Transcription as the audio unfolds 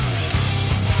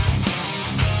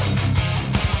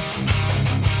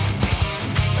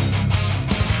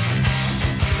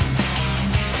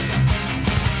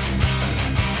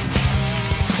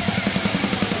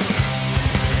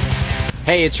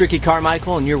Hey, it's Ricky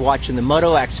Carmichael, and you're watching the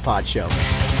Moto X Pod Show.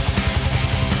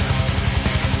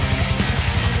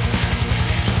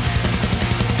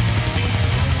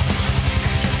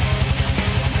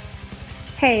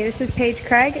 Hey, this is Paige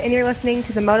Craig, and you're listening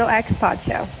to the Moto X Pod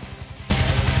Show.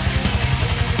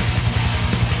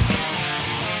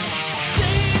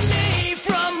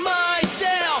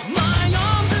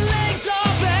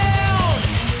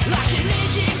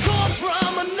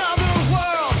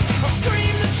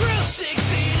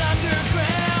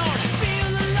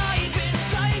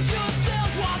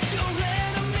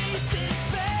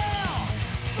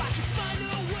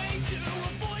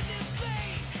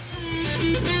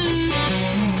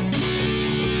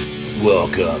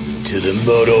 Welcome to the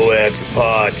Moto X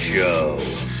Pod Show,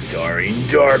 starring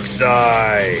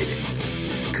Darkside,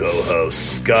 his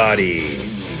co-host Scotty,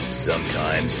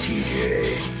 sometimes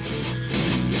TJ.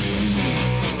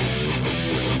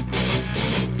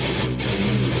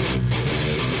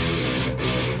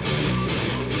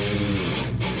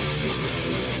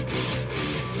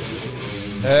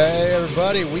 Hey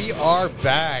everybody, we are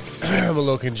back. I'm a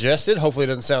little congested. Hopefully it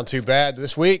doesn't sound too bad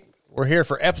this week. We're here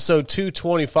for episode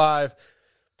 225.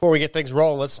 Before we get things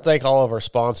rolling, let's thank all of our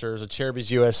sponsors at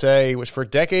Cherubies USA, which for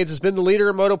decades has been the leader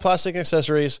in motoplastic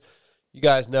accessories. You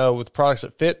guys know, with products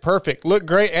that fit perfect, look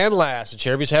great, and last,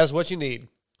 Cherubies has what you need.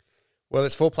 Whether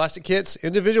it's full plastic kits,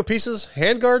 individual pieces,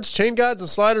 hand guards, chain guides, and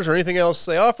sliders, or anything else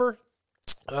they offer,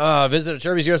 visit at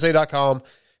CherubysUSA.com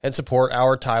and support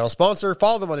our title sponsor.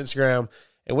 Follow them on Instagram,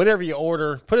 and whenever you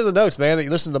order, put in the notes, man, that you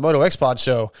listen to the Moto X Pod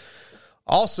Show.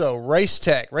 Also,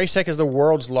 Racetech. Racetech is the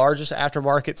world's largest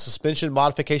aftermarket suspension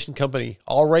modification company.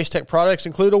 All Racetech products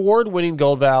include award-winning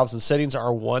gold valves, and settings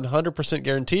are 100%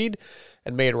 guaranteed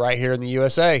and made right here in the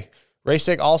USA.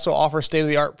 Racetech also offers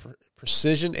state-of-the-art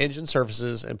precision engine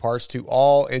services and parts to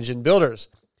all engine builders.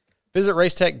 Visit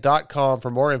racetech.com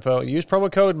for more info and use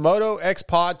promo code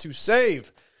MotoXPod to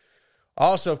save.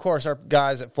 Also, of course, our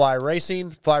guys at Fly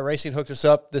Racing. Fly Racing hooked us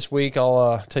up this week.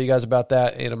 I'll tell you guys about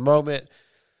that in a moment.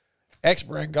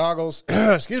 X-Brand goggles,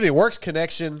 Works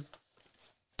Connection,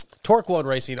 Torque One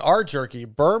Racing, R-Jerky,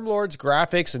 Berm Lords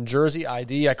Graphics, and Jersey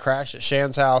ID. I crashed at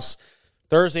Shan's house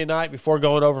Thursday night before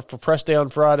going over for press day on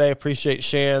Friday. Appreciate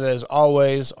Shan as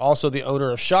always. Also the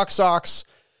owner of Shock Socks,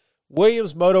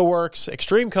 Williams Moto Works,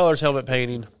 Extreme Colors Helmet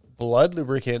Painting, Blood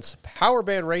Lubricants, Power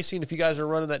Band Racing if you guys are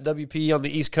running that WP on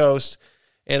the East Coast,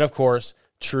 and of course,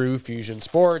 True Fusion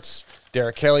Sports,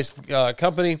 Derek Kelly's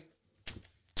company.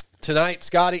 Tonight,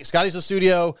 Scotty's in the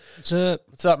studio. What's up?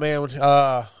 What's up, man?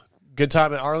 Good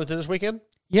time in Arlington this weekend?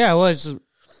 Yeah, it was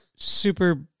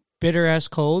super bitter-ass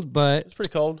cold, but It's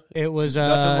pretty cold. it was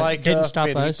Nothing like didn't stop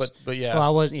Minnie, us. but yeah. Well, I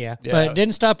wasn't, yeah. Yeah. But it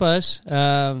didn't stop us.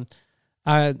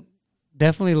 I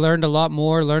definitely learned a lot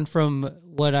more, learned from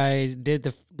what I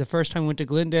did the first time I went to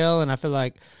Glendale, and I feel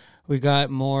like we got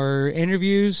more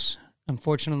interviews.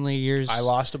 Unfortunately, I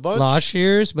lost a bunch. Lost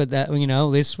years, but that, at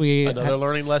least we... Another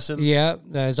learning lesson. Yeah,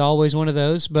 there's always one of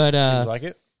those. But Seems like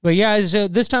it. But yeah, so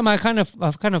this time I've kind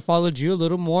of followed you a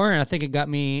little more, and I think it got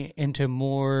me into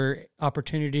more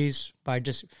opportunities by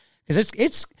just because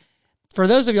it's for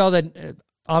those of y'all that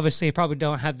obviously probably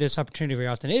don't have this opportunity very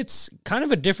often. It's kind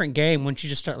of a different game once you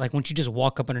just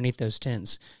walk up underneath those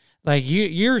tents. Like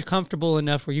you're comfortable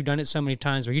enough where you've done it so many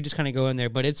times where you just kind of go in there,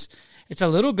 but it's a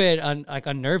little bit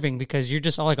unnerving because you're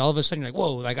just all of a sudden you're like,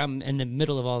 whoa, like I'm in the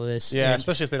middle of all of this. Yeah, and,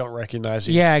 especially if they don't recognize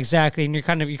you. Yeah, exactly. And you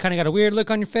kind of got a weird look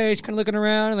on your face, kind of looking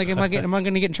around, like am I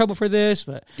going to get in trouble for this?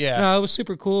 But yeah, no, it was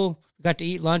super cool. Got to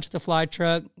eat lunch at the fly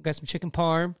truck. Got some chicken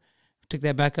parm. Took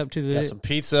that back up to the got some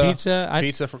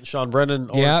pizza from Sean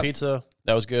Brennan. Ordered pizza.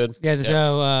 That was good. Yeah.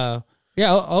 So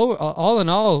all in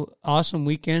all, awesome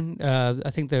weekend. I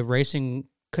think the racing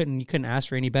you couldn't ask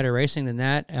for any better racing than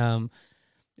that.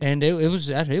 And it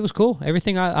was cool.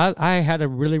 Everything I had a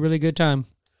really, really good time.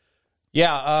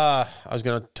 Yeah, I was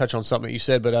going to touch on something that you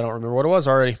said, but I don't remember what it was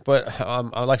already. But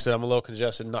like I said, I'm a little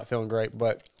congested and not feeling great,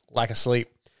 but lack of sleep.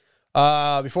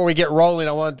 Before we get rolling,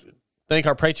 I want to thank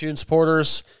our Patreon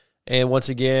supporters. And once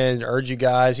again, urge you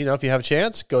guys, if you have a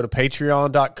chance, go to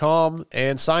patreon.com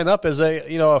and sign up as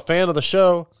a fan of the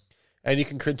show. And you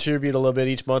can contribute a little bit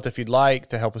each month if you'd like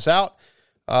to help us out.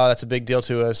 That's a big deal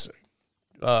to us.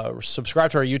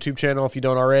 Subscribe to our YouTube channel if you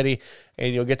don't already,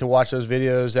 and you'll get to watch those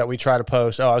videos that we try to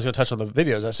post. Oh, I was going to touch on the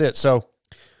videos. That's it. So,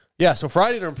 yeah. So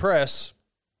Friday during press,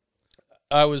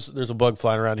 there's a bug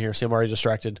flying around here. See, I'm already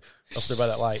distracted up there by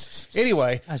that light.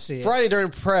 Anyway, I see it. Friday during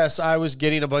press, I was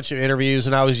getting a bunch of interviews,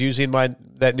 and I was using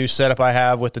that new setup I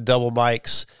have with the double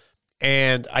mics,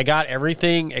 and I got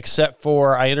everything except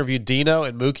for I interviewed Dino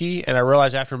and Mookie, and I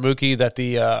realized after Mookie that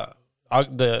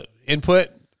the input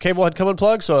cable had come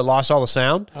unplugged, so it lost all the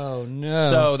sound. Oh no!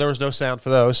 So there was no sound for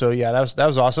those. So yeah, that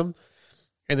was awesome.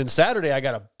 And then Saturday, I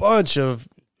got a bunch of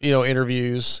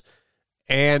interviews,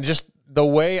 and just the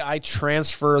way I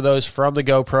transfer those from the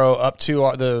GoPro up to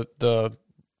the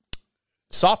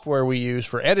software we use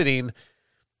for editing,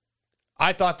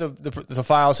 I thought the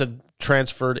files had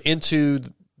transferred into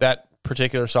that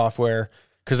particular software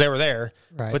because they were there,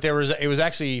 right. But it was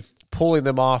actually pulling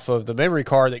them off of the memory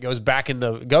card that goes back in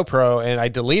the GoPro, and I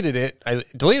deleted it. I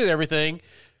deleted everything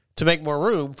to make more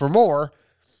room for more,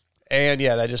 and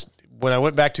yeah, when I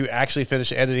went back to actually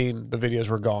finish editing, the videos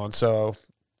were gone. So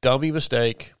dummy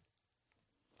mistake.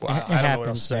 Well, I don't know what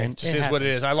else to say. It just is what it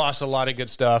is. I lost a lot of good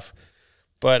stuff,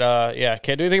 but yeah,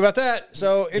 can't do anything about that.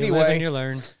 So anyway, you live and you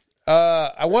learn.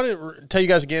 I want to tell you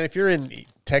guys again, if you're in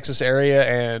Texas area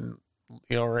and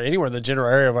or anywhere in the general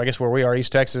area of, I guess, where we are,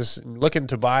 East Texas, and looking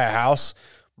to buy a house,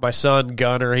 my son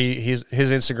Gunner, his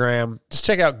Instagram, just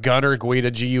check out Gunner Guida,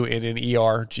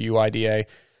 Gunner Guida.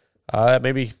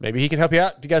 Maybe he can help you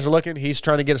out if you guys are looking. He's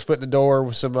trying to get his foot in the door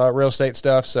with some real estate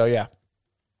stuff. So yeah.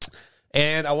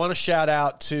 And I want to shout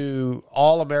out to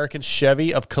All American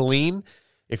Chevy of Killeen.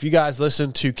 If you guys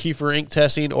listen to Kiefer Inc.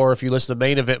 Testing, or if you listen to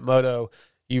Main Event Moto,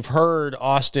 you've heard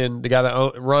Austin, the guy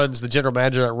that runs, the general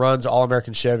manager that runs All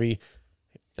American Chevy,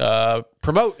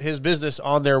 promote his business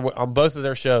on both of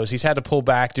their shows. He's had to pull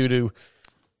back due to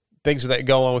things that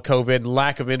go on with COVID,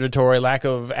 lack of inventory, lack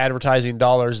of advertising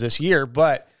dollars this year.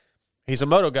 But he's a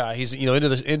moto guy. He's into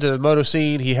the moto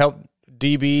scene. He helped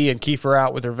DB and Kiefer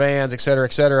out with their vans, et cetera,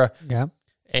 et cetera. Yeah.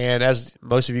 And as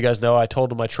most of you guys know, I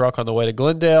totaled my truck on the way to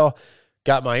Glendale,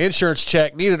 got my insurance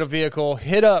check, needed a vehicle,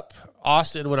 hit up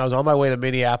Austin when I was on my way to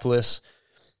Minneapolis,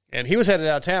 and he was headed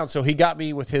out of town. So he got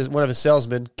me with one of his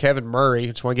salesmen, Kevin Murray.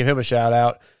 Just want to give him a shout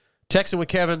out. Texting with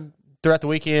Kevin throughout the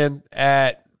weekend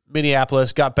at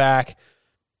Minneapolis, got back.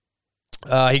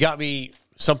 He got me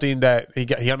something that I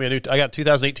got a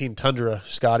 2018 Tundra,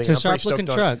 Scotty. It's a sharp looking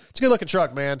truck. It's a good looking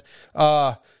truck, man.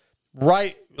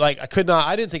 Right. Like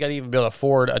I didn't think I'd even be able to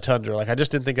afford a Tundra. Like I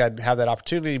just didn't think I'd have that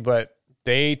opportunity, but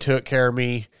they took care of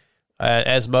me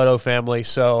as Moto family.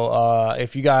 So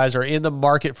if you guys are in the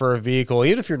market for a vehicle,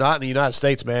 even if you're not in the United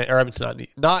States, man, or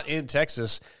not in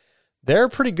Texas, they're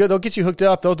pretty good. They'll get you hooked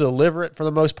up. They'll deliver it for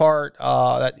the most part.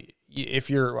 I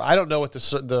don't know what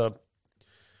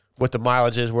the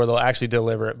mileage is where they'll actually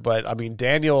deliver it, but I mean,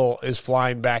 Daniel is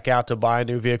flying back out to buy a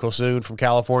new vehicle soon from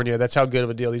California. That's how good of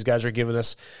a deal these guys are giving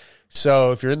us.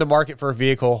 So if you're in the market for a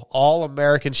vehicle, All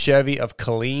American Chevy of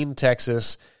Killeen,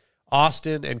 Texas,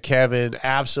 Austin and Kevin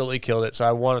absolutely killed it. So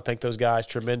I want to thank those guys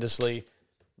tremendously. It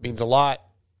means a lot.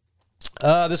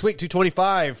 This week,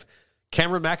 225,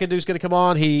 Cameron McAdoo's going to come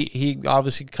on. He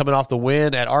obviously coming off the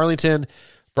win at Arlington.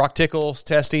 Brock Tickle's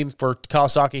testing for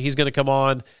Kawasaki. He's going to come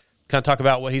on, kind of talk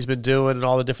about what he's been doing and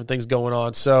all the different things going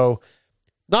on. So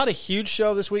not a huge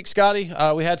show this week, Scotty.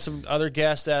 We had some other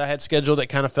guests that I had scheduled that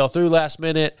kind of fell through last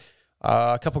minute.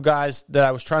 A couple guys that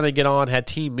I was trying to get on had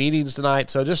team meetings tonight.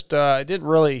 So just I didn't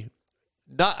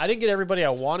get everybody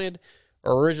I wanted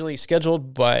or originally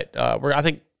scheduled, but I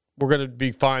think we're going to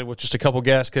be fine with just a couple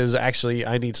guests because actually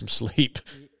I need some sleep.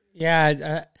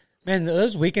 Yeah, man,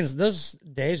 those weekends, those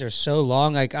days are so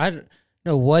long. Like I don't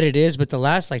know what it is, but the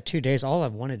last 2 days, all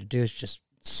I've wanted to do is just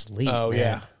sleep. Oh man.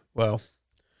 yeah, well,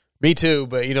 me too.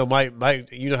 But my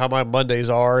how my Mondays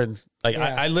are, and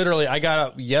I literally got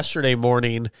up yesterday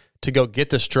morning to go get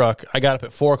this truck. I got up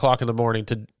at 4:00 in the morning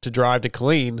to drive to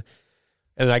Killeen.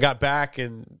 And then I got back,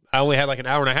 and I only had an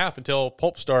hour and a half until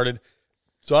Pulp started.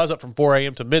 So I was up from 4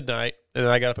 a.m. to midnight, and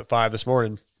then I got up at 5 this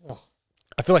morning. Oh.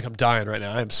 I feel like I'm dying right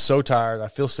now. I am so tired. I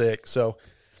feel sick. So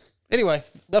anyway,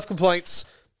 enough complaints.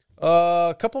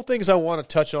 A couple things I want to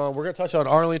touch on. We're going to touch on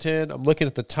Arlington. I'm looking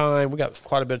at the time. We got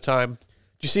quite a bit of time.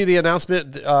 Did you see the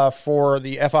announcement for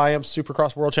the FIM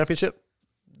Supercross World Championship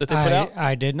that they put out?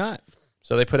 I did not.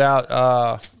 So they put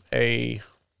out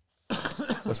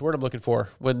what's the word I'm looking for?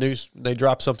 When they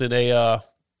drop something,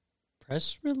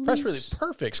 press release. Press release.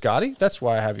 Perfect, Scotty. That's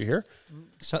why I have you here.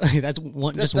 So that's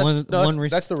one. That's the reason.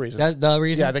 That's the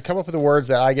reason. Yeah, they come up with the words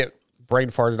that I get brain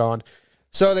farted on.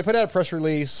 So they put out a press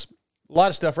release. A lot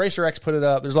of stuff. Racer X put it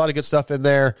up. There's a lot of good stuff in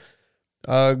there.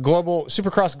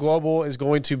 Supercross Global is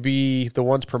going to be the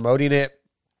ones promoting it.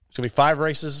 It's going to be 5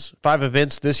 races, 5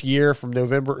 events this year from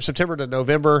September to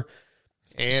November.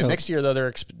 And next year, though,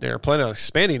 they're planning on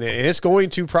expanding it. And it's going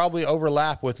to probably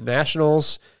overlap with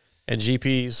Nationals and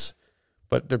GPs,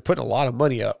 but they're putting a lot of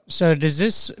money up. So does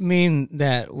this mean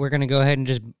that we're going to go ahead and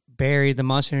just bury the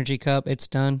Monster Energy Cup? It's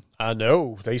done? I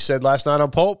know. They said last night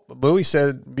on Pulp, Mui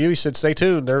said stay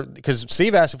tuned. Because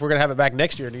Steve asked if we're going to have it back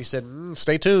next year, and he said,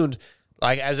 stay tuned,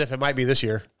 as if it might be this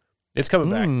year. It's coming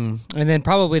back. And then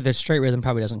probably the straight rhythm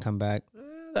probably doesn't come back.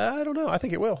 I don't know. I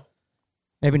think it will.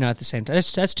 Maybe not at the same time.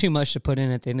 That's too much to put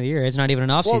in at the end of the year. It's not even an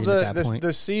off season at that point.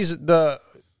 The season, the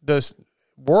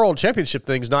World Championship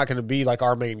thing is not going to be like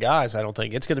our main guys. I don't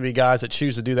think it's going to be guys that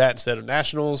choose to do that instead of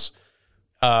nationals.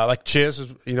 Like Chiz,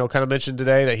 kind of mentioned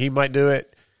today that he might do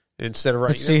it instead of.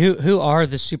 Let's see who are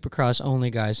the Supercross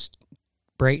only guys?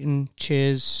 Brayton,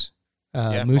 Chiz,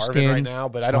 Marvin right now,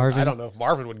 but I don't know if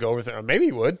Marvin would go over there. Maybe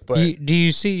he would. But do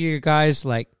you see your guys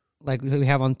like who we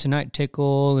have on tonight,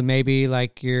 Tickle, and maybe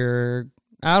like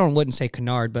wouldn't say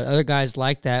Kennard, but other guys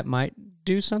like that might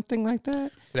do something like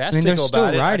that. Ask Tickle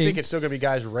about it. I think it's still going to be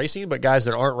guys racing, but guys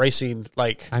that aren't racing.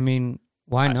 Like, I mean,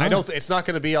 why not? I don't. It's not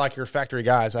going to be like your factory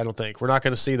guys. I don't think we're not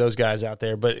going to see those guys out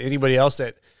there. But anybody else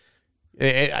that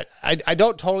I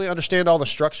don't totally understand all the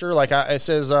structure. Like it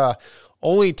says,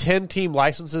 only 10 team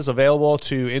licenses available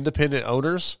to independent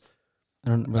owners. I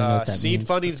don't really know what that seed means.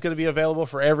 funding is going to be available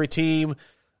for every team.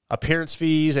 Appearance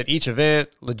fees at each event,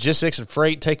 logistics and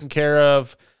freight taken care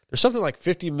of. There's something like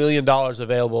 $50 million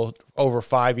available over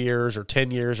 5 years or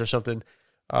 10 years or something.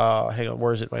 Hang on,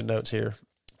 where is it? My notes here.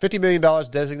 $50 million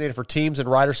designated for teams and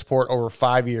rider support over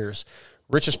 5 years.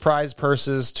 Richest prize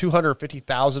purses,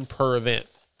 $250,000 per event.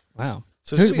 Wow.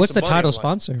 So what's the title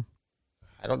sponsor?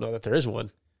 I don't know that there is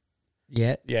one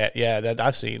yet. Yeah, that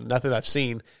I've seen. Nothing I've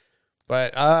seen.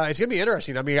 But it's going to be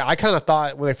interesting. I mean, I kind of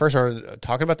thought when they first started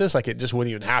talking about this, like it just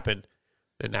wouldn't even happen.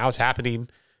 And now it's happening.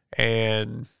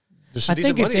 And I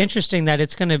think it's interesting that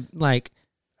it's going to like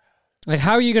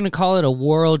how are you going to call it a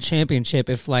world championship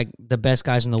if like the best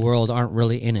guys in the world aren't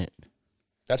really in it?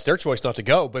 That's their choice not to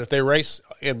go. But if they race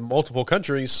in multiple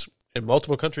countries and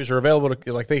multiple countries are available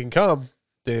to, like, they can come,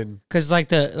 then because like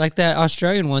that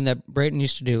Australian one that Brayton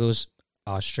used to do, it was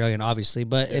Australian, obviously,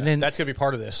 but and then that's going to be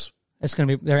part of this. It's going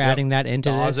to be. They're adding that into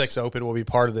the this. OzX Open will be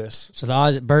part of this. So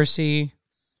the Bercy.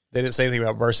 They didn't say anything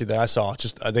about Bercy that I saw.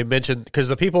 Just they mentioned because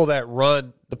the people that are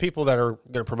going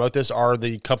to promote this are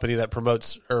the company that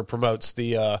promotes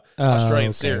the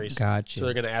Australian series. Gotcha. So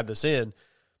they're going to add this in.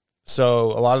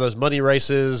 So a lot of those money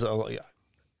races.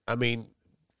 I mean,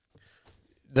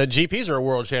 the GPs are a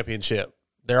world championship.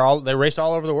 They raced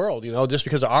all over the world. Just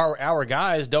because our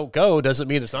guys don't go doesn't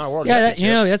mean it's not a world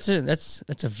championship.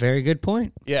 That's a very good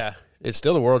point. Yeah, it's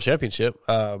still the world championship.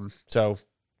 So.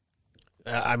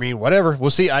 I mean, whatever.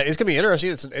 We'll see. It's going to be interesting.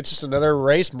 It's just another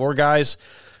race. More guys.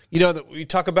 We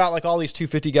talk about like all these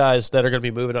 250 guys that are going to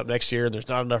be moving up next year, and there's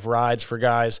not enough rides for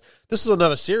guys. This is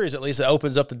another series, at least, that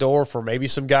opens up the door for maybe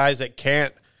some guys that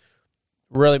can't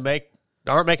really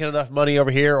aren't making enough money over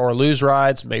here or lose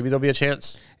rides. Maybe there'll be a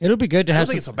chance. It'll be good to have. I don't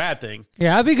think it's a bad thing.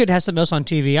 Yeah, it'd be good to have something else on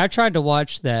TV. I tried to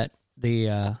watch the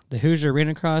Hoosier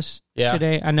Arena Cross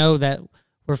today. I know that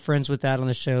we're friends with that on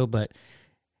the show, but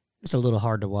it's a little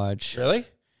hard to watch. Really?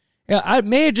 Yeah, I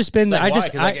may have just been.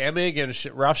 Like Emig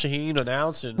and Ralph Shaheen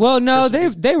announced. And well, no,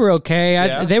 they were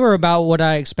okay. They were about what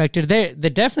I expected. They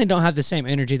definitely don't have the same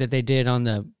energy that they did on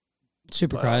the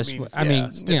Supercross. Well, I mean,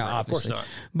 obviously, of course not.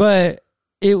 But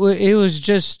it was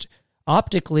just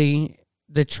optically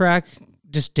the track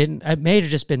just didn't. It may have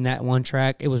just been that one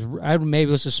track. It was maybe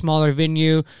it was a smaller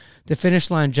venue. The finish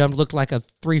line jump looked like a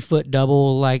 3-foot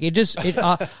double. Like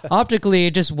optically,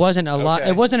 it just wasn't a lot.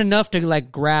 It wasn't enough to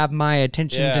like grab my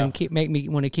attention and make me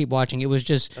want to keep watching. It was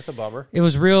just that's a bummer. It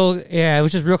was real. Yeah, it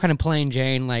was just real kind of plain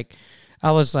Jane. Like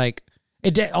I was like,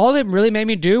 all it really made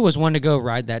me do was want to go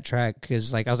ride that track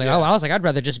because like I was like, I'd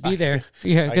rather just be there.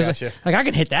 Yeah, because like I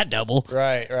can hit that double.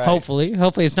 Right. Hopefully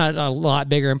it's not a lot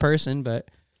bigger in person, but.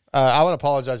 I want to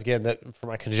apologize again for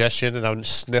my congestion and I'm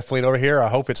sniffling over here. I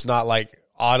hope it's not like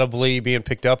audibly being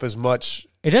picked up as much.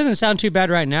 It doesn't sound too bad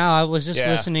right now. I was just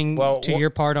listening to your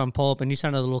part on Pulp, and you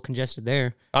sounded a little congested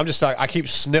there. I keep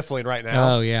sniffling right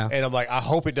now. Oh, yeah. And I'm like, I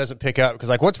hope it doesn't pick up because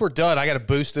like once we're done, I got to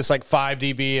boost this like 5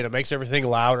 dB and it makes everything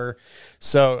louder.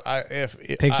 So if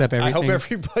it picks up everything. I hope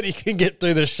everybody can get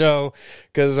through the show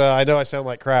because I know I sound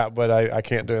like crap, but I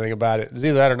can't do anything about it. It's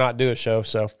either that or not do a show.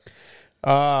 So.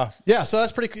 So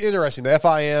that's pretty interesting. The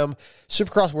FIM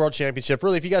Supercross World Championship.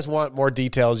 Really, if you guys want more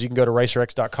details, you can go to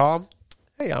racerx.com.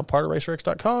 Hey, I'm part of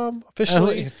racerx.com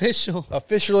officially.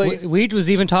 Weed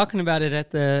was even talking about it at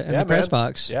the press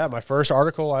box. Yeah, my first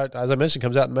article, as I mentioned,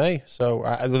 comes out in May. So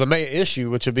the May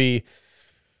issue, which would be,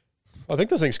 I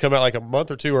think those things come out like a month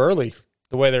or two early.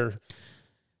 The way they're.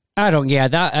 I don't. Yeah,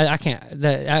 I can't.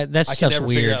 That's just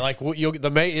weird. Like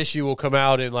the May issue will come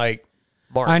out in like.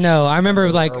 March. I know. I remember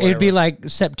like it'd be like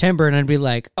September, and I'd be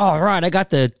like, "All right, I got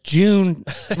the June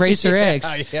Racer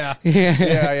X."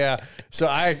 Yeah. So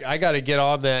I got to get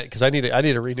on that because I need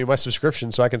to renew my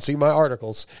subscription so I can see my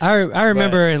articles. I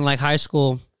remember in like high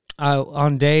school,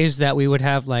 on days that we would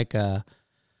have like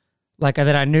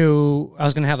that I knew I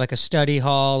was gonna have like a study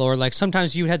hall, or like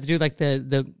sometimes you would have to do like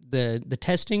the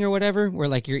testing or whatever, where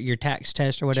like your tax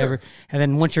test or whatever, and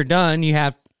then once you're done, you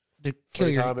have to kill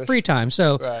your free time.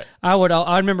 So Right.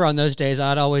 I remember on those days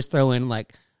I'd always throw in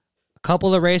like a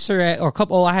couple of racer or a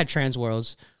couple. Oh, I had Trans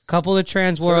Worlds, couple of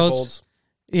Trans Worlds.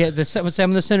 Yeah, some of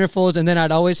the centerfolds, and then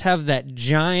I'd always have that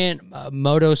giant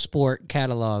Motorsport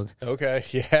catalog. Okay,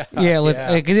 yeah. Yeah,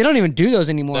 like, they don't even do those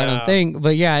anymore, I No. don't think.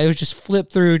 But yeah, it was just flip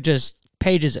through just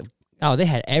pages of, they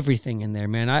had everything in there,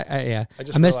 man. I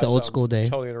just miss the realized old school day.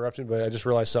 Totally interrupting, but I just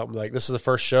realized something. Like, this is the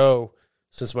first show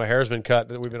since my hair's been cut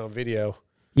that we've been on video.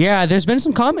 Yeah, there's been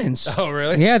some comments. Oh,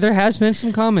 really? Yeah, there has been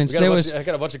some comments. I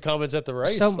got a bunch of comments at the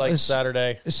race,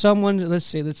 Saturday. Someone,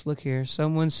 let's look here.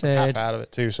 Someone said, Half out of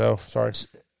it, too, so sorry.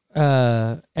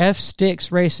 F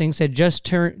Sticks Racing said, just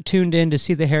tuned in to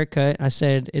see the haircut. I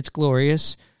said, it's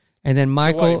glorious. And then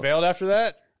Michael. So what, he bailed after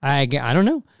that? I don't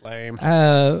know. Lame.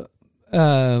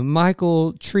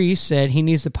 Michael Tree said he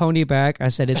needs the pony back. I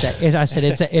said it's at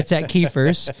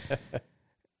Kiefer's.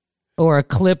 Or a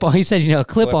clip on. He said, a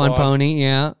clip-on pony.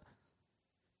 Yeah.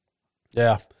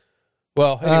 Yeah.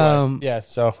 Well, anyway, yeah.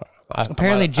 So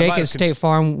apparently, Jake at State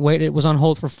Farm was on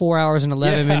hold for 4 hours and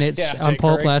 11 minutes on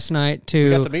Pulp Curry. last night.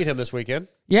 We got to meet him this weekend.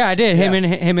 Yeah, I did. Yeah.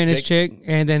 Him and his chick,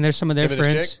 and then there's some of their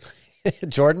friends.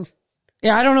 Jordan.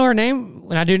 Yeah, I don't know her name.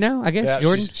 I do now. I guess Yeah,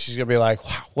 Jordan. She's gonna be like,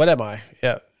 wow, what am I?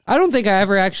 Yeah. I don't think I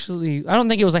ever actually. I don't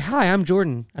think it was like, "Hi, I'm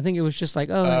Jordan." I think it was just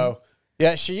like, "Oh."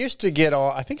 Yeah, she used to get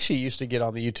on. I think she used to get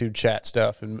on the YouTube chat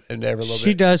stuff and every little bit.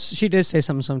 She does. She did say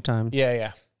something sometimes. Yeah,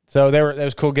 yeah. So that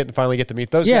was cool finally get to meet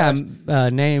those guys. Yeah,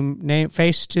 name,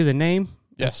 face to the name.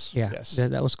 Yes. Yeah, Yes.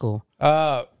 that was cool.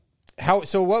 So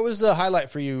what was the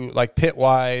highlight for you, like pit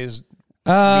wise,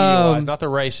 media wise, not the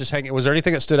race, just hanging? Was there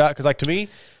anything that stood out? Because like to me,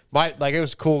 it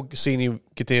was cool seeing you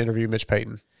get to interview Mitch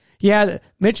Payton. Yeah,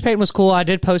 Mitch Payton was cool. I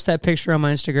did post that picture on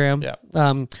my Instagram. Yeah.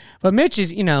 But Mitch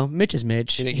is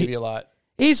Mitch. He didn't give you a lot.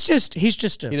 He's just a He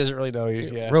doesn't really know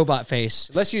you. Yeah. robot face.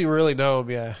 Unless you really know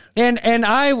him. Yeah. And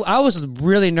I was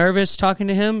really nervous talking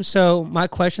to him, so my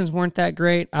questions weren't that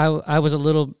great. I was a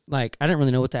little like I didn't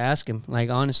really know what to ask him.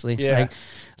 Like honestly, Yeah.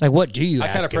 like what do you? I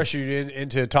kind of pressured you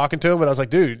into talking to him, but I was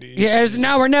like, dude. Yeah, it's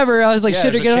now or never. I was like,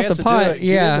 should have get off the pot. Get in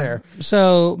Yeah. there.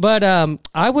 So, but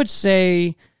I would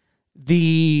say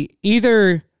we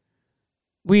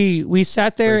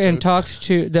sat there and talked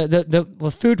to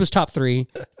the food was top 3.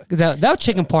 That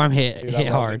chicken parm hit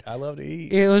hard. I love to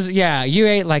eat. It was you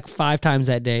ate like 5 times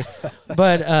that day,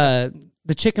 but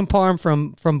the chicken parm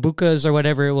from Buca's or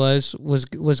whatever it was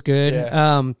good.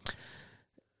 Yeah.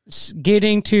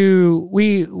 Getting to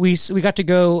we got to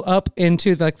go up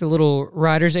into like the little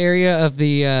riders area of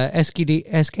the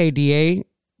SKDA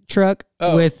truck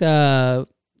with SUV.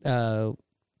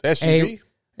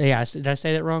 Yeah, did I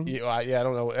say that wrong? Yeah, I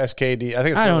don't know. SKD. I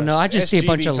think it's I don't know. I just see a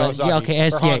bunch of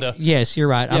Honda. Yes, you're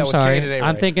right. Yeah, I'm with sorry. K-A-Y.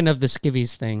 I'm thinking of the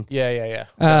skivvies thing. Yeah.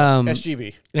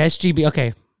 SGB. SGB.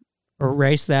 Okay,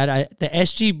 erase that. The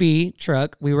SGB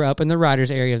truck. We were up in the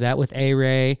riders area of that with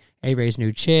A-Ray's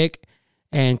new chick,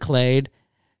 and Clade.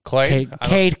 Clade.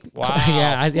 Wow.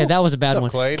 Yeah, that was a bad one.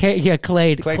 Clade? Clade. Yeah,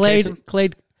 Cade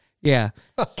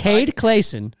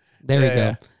Clayson. There we go.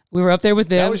 Yeah. We were up there with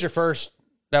them. That was your first.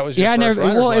 That was your yeah, first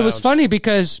Riders well, it was Lounge. funny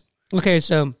because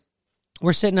so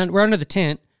we're under the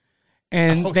tent,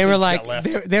 and they were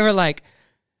like,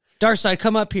 Darkside,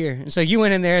 come up here. And so you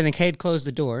went in there, and then Cade closed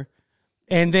the door,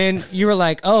 and then you were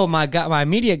like, oh my god, my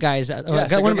media guy's out. Yeah,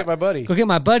 so go get my buddy. Go get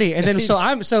my buddy, and then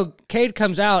so Cade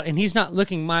comes out, and he's not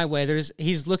looking my way.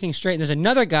 He's looking straight, and there's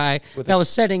another guy that was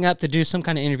setting up to do some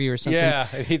kind of interview or something. Yeah,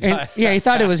 and he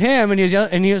thought it was him,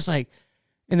 and he was like.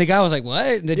 And the guy was like, "What?"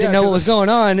 And they didn't know what was going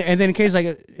on. And then Kate's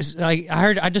like,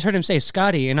 I just heard him say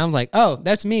Scotty, and I'm like, "Oh,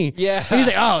 that's me." Yeah. And he's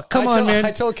like, "Oh, come on, man."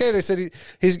 I told Kate, I said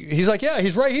he's like, "Yeah,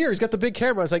 he's right here. He's got the big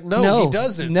camera." I was like, "No, he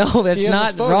doesn't. No, that's He has not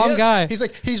his phone. wrong guy." He's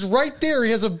like, "He's right there.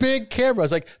 He has a big camera." I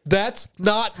was like, "That's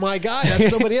not my guy. That's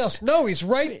somebody else." No, he's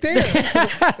right there.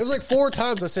 It was like 4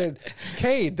 times I said,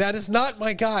 "Kate, that is not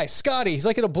my guy, Scotty. He's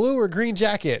like in a blue or green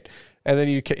jacket." And then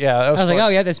that was I was fun. like, "Oh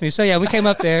yeah, that's me." So yeah, we came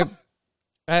up there.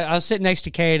 I was sitting next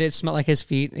to Cade. It smelled like his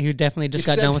feet. He definitely just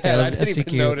got done with that. the I didn't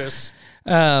SCQ. even notice.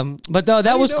 But though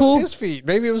that was Maybe cool. It was his feet.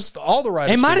 Maybe it was all the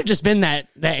riders. It might feet. have just been that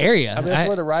area. I mean, that's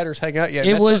where the riders hang out. Yeah,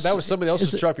 that was somebody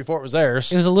else's truck before it was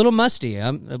theirs. It was a little musty,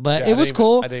 but Yeah, it was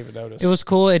cool. I didn't even notice. It was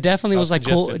cool. It definitely was like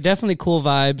congested. cool. Definitely cool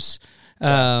vibes.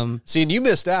 See, and you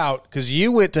missed out because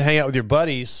you went to hang out with your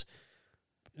buddies.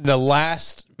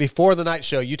 Before the night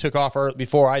show, you took off early,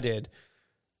 before I did.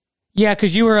 Yeah,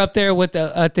 because you were up there with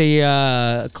at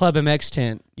the Club MX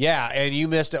tent. Yeah, and you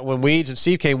missed it when we and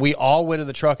Steve came. We all went in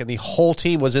the truck, and the whole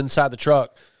team was inside the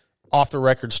truck, off the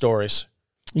record stories.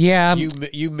 Yeah,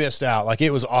 You missed out. Like,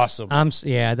 it was awesome.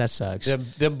 Yeah, that sucks.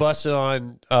 Them busting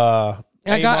on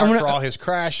I got- Amar for all his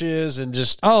crashes and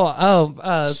just so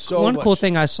one cool much.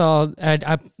 thing I saw.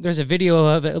 There's a video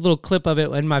of it, a little clip of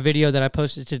it in my video that I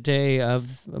posted today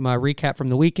of my recap from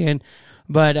the weekend.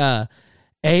 But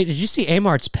did you see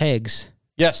Amart's pegs?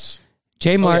 yes.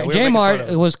 J we were making fun of Mart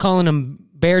him. was calling them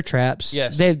bear traps.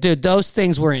 Yes. Dude, those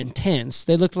things were intense.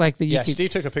 They looked like the Yeah, Steve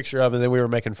took a picture of it, and then we were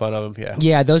making fun of him. Yeah.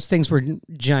 Yeah, those things were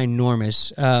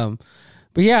ginormous.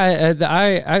 But yeah,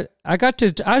 I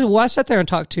sat there and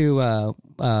talked to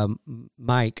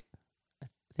Mike. I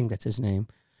think that's his name.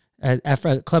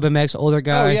 After Club MX, older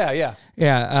guy. Oh, yeah.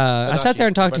 Yeah, I sat there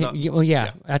and talked to him. Well,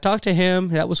 yeah, I talked to him.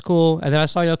 That was cool. And then I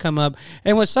saw y'all come up.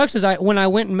 And what sucks is when I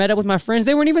went and met up with my friends,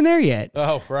 they weren't even there yet.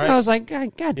 Oh, right. And I was like,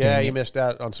 God damn Yeah, it. you missed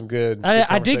out on some good I did get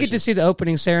to conversations. see the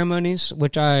opening ceremonies,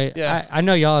 which I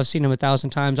know y'all have seen them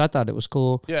 1,000 times. I thought it was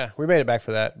cool. Yeah, we made it back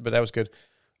for that, but that was good.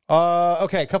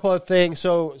 Okay, a couple of things.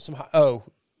 So,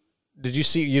 did you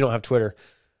see? You don't have Twitter.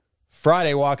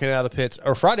 Friday, walking out of the pits,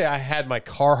 or Friday, I had my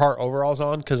Carhartt overalls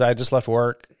on because I had just left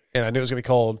work and I knew it was going to be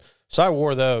cold. So I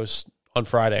wore those on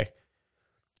Friday.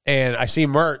 And I see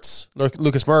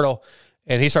Lucas Myrtle,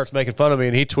 and he starts making fun of me.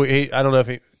 And I don't know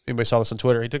if anybody saw this on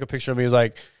Twitter. He took a picture of me. He's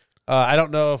like, I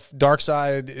don't know if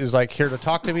Darkside is like here to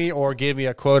talk to me or give me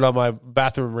a quote on my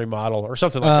bathroom remodel or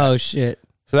something like that. Oh, shit.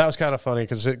 So that was kind of funny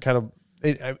because he got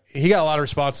a lot of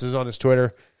responses on his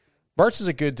Twitter. Mertz is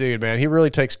a good dude, man. He really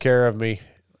takes care of me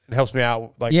and helps me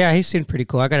out. Like, Yeah, he seemed pretty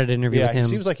cool. I got an interview with he him.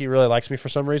 seems like he really likes me for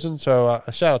some reason. So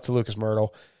a shout out to Lucas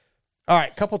Myrtle. All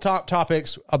right, couple top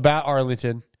topics about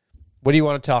Arlington. What do you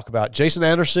want to talk about? Jason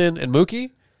Anderson and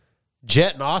Mookie,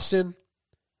 Jet and Austin,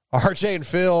 RJ and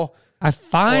Phil. I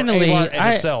finally, Amar and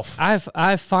himself.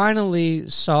 I finally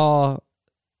saw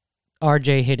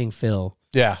RJ hitting Phil.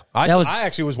 Yeah, I That was-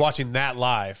 actually was watching that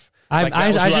live. I Like, that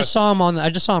was who just saw him I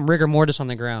just saw him rigor mortis on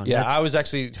the ground. Yeah, That's- I was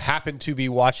actually happened to be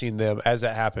watching them as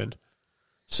that happened.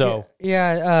 So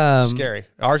yeah. scary.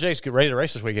 RJ's ready to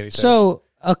race this weekend. He says. So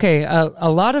okay, a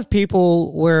lot of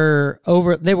people were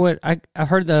over. They were. I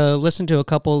heard listened to a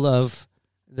couple of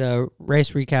the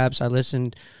race recaps. I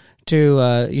listened to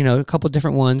a couple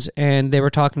different ones, and they were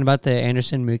talking about the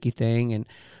Anderson Mookie thing. And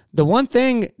the one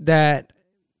thing that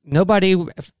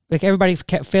everybody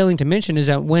kept failing to mention is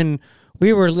that when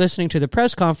we were listening to the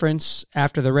press conference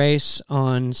after the race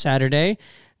on Saturday,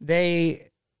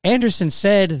 Anderson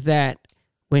said that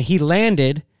when he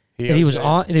landed, he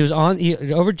overjumped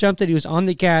it, he was on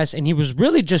the gas, and he was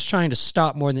really just trying to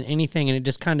stop more than anything, and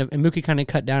Mookie kind of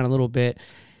cut down a little bit.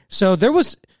 So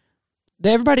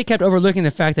everybody kept overlooking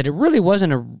the fact that it really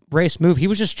wasn't a race move. He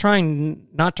was just trying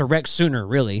not to wreck sooner,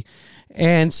 really.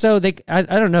 And so I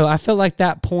don't know. I feel like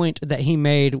that point that he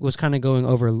made was kind of going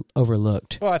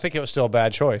overlooked. Well, I think it was still a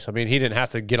bad choice. I mean, he didn't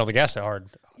have to get on the gas that hard.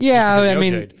 Yeah, Just I because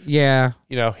he mean, OJ'd. yeah.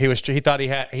 You know, he thought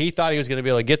he was going to be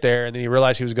able to get there, and then he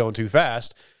realized he was going too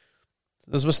fast.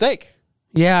 It was a mistake.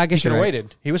 Yeah, I He guess could you're have right.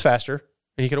 waited. He was faster,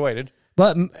 and he could have waited.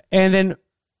 But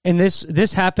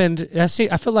this happened. I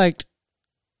feel like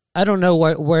I don't know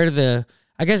where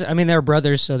I guess they're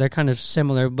brothers, so they're kind of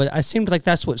similar. But it seemed like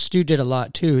that's what Stu did a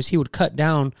lot too. Is he would cut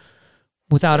down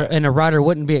and a rider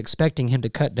wouldn't be expecting him to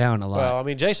cut down a lot. Well, I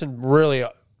mean, Jason really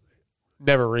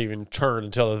never even turned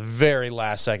until the very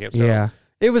last second. So Yeah.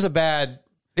 it was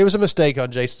a mistake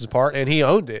on Jason's part, and he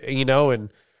owned it.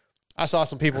 And I saw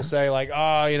some people say like,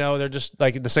 they're just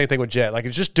like the same thing with Jet, like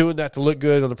it's just doing that to look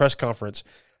good on the press conference.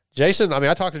 Jason,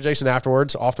 I talked to Jason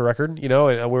afterwards, off the record,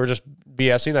 and we were just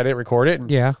BSing. I didn't record it. And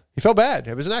Yeah. he felt bad.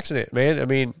 It was an accident,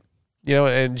 man.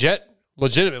 And Jet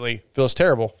legitimately feels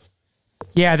terrible.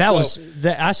 Yeah,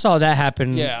 I saw that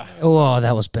happen. Yeah. Oh,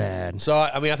 that was bad. So,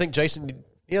 I think Jason,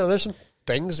 there's some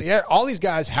things. Yeah, all these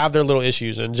guys have their little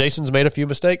issues, and Jason's made a few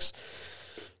mistakes,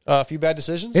 a few bad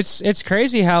decisions. It's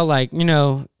crazy how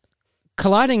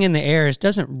colliding in the air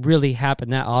doesn't really happen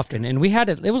that often. And we had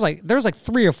it. There was like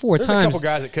 3 or 4 There's times. a couple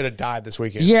guys that could have died this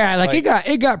weekend. Yeah,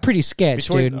 it got pretty sketch,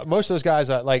 dude. Most of those guys,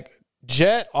 like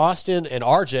Jet, Austin, and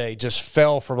RJ, just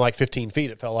fell from like 15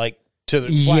 feet. It felt like to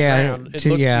the flat ground.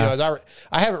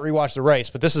 I haven't rewatched the race,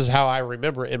 but this is how I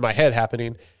remember it in my head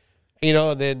happening.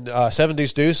 And then Seven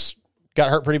Deuce Deuce got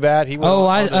hurt pretty bad. He went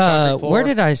on the concrete floor. Where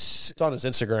did I? It's on his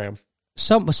Instagram.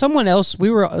 Someone else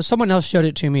showed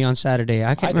it to me on Saturday.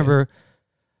 I can't remember.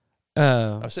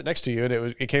 I was sitting next to you, and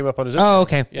it came up on his Instagram. Oh,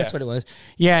 okay, Yeah. that's what it was.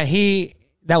 Yeah,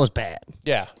 that was bad.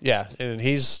 Yeah, and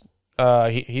he's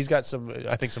He's got some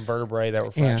vertebrae that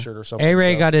were fractured or something.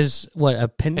 A-Ray got his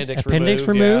appendix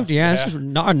removed. Yeah, yeah. This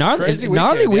is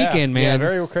gnarly weekend, man. Yeah,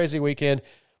 very crazy weekend.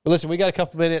 But listen, we got a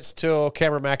couple minutes till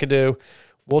Cameron McAdoo.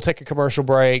 We'll take a commercial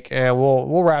break and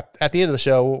we'll wrap at the end of the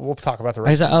show. We'll talk about the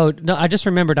rest. I just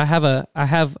remembered. I have a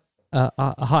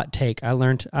hot take. I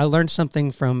learned something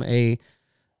from a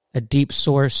deep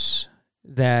source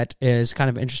that is kind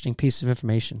of an interesting piece of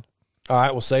information. All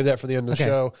right, we'll save that for the end of the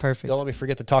show. Perfect. Don't let me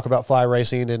forget to talk about Fly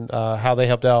Racing and how they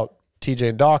helped out TJ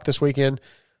and Doc this weekend.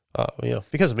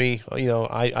 Because of me,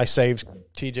 I saved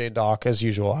TJ and Doc as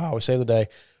usual. I always save the day.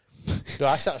 Dude,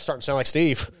 I starting to sound like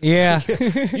Steve. Yeah.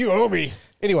 You owe me.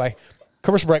 Anyway,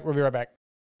 commercial break. We'll be right back.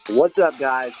 What's up,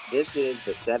 guys? This is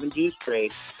the 7 Juice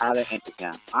Trade out of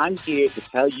Intertown. I'm here to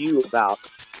tell you about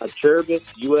Acerbis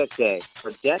USA.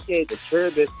 For decades,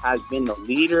 Acerbis has been the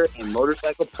leader in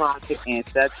motorcycle plastic and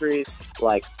accessories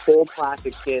like full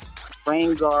plastic kits,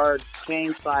 frame guards,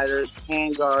 chain sliders,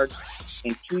 hand guards.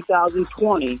 In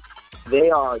 2020,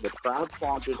 they are the proud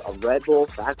sponsors of Red Bull,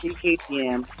 Factory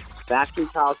KTM, Factory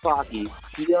Kawasaki,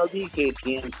 PLD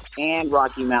KTM, and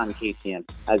Rocky Mountain KTM,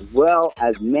 as well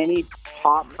as many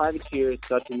top privateers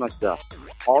such as myself.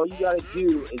 All you got to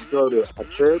do is go to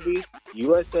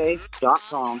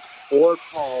AcerbisUSA.com or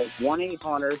call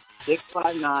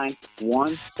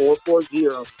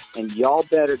 1-800-659-1440, and y'all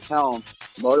better tell them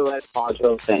Moto X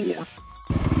Poncho sent you.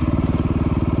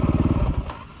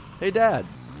 Hey, Dad.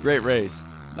 Great race.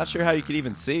 Not sure how you could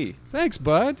even see. Thanks,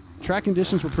 bud. Track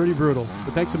conditions were pretty brutal,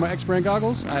 but thanks to my X-Brand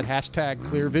goggles, I had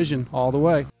 #clear vision all the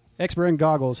way. X-Brand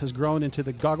goggles has grown into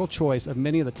the goggle choice of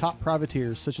many of the top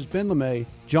privateers such as Ben LeMay,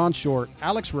 John Short,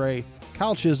 Alex Ray,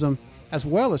 Kyle Chisholm, as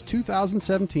well as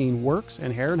 2017 Works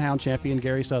and Hare and Hound champion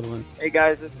Gary Sutherland. Hey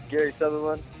guys, this is Gary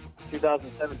Sutherland,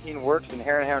 2017 Works and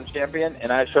Hare and Hound champion,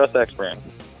 and I trust X-Brand.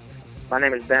 My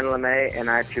name is Ben LeMay,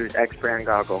 and I choose X-Brand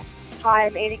goggles. Hi,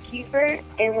 I'm Andy Kiefer,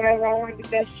 and whenever I want to be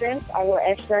best dressed, I wear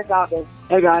X-Brand goggles.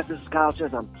 Hey guys, this is Kyle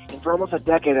Chisholm, and for almost a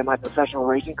decade of my professional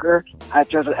racing career, I've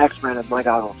chosen X-Brand as my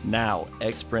goggles. Now,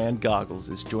 X-Brand Goggles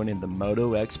is joining the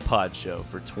Moto X Pod Show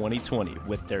for 2020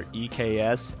 with their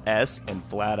EKS, S, and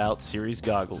Flat Out Series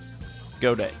goggles.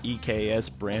 Go to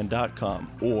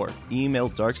EKSbrand.com or email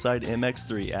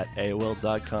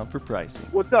DarksideMX3@AOL.com for pricing.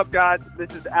 What's up, guys? This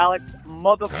is Alex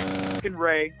motherfucking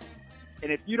Ray.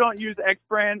 And if you don't use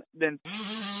X-Brand, then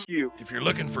you. If you're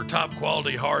looking for top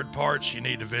quality hard parts, you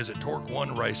need to visit Torque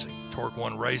One Racing. Torque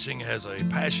One Racing has a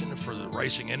passion for the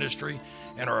racing industry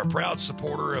and are a proud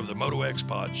supporter of the Moto X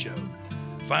Pod Show.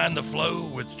 Find the flow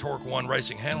with Torque One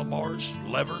Racing handlebars,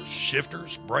 levers,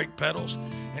 shifters, brake pedals,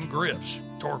 and grips.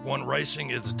 Torque One Racing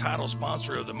is the title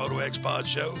sponsor of the Moto X Pod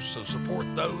Show, so support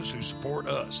those who support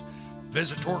us.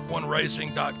 Visit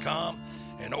TorqueOneRacing.com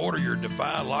and order your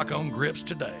Defy lock-on grips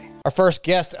today. Our first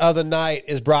guest of the night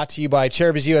is brought to you by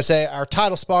Acerbis USA, our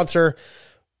title sponsor.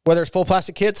 Whether it's full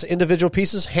plastic kits, individual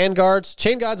pieces, hand guards,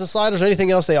 chain guides and sliders, or anything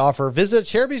else they offer, visit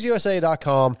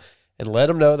AcerbisUSA.com and let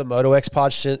them know the Moto X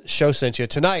Pod Show sent you.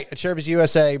 Tonight, Acerbis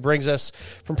USA brings us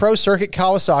from Pro Circuit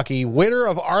Kawasaki, winner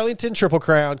of Arlington Triple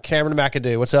Crown, Cameron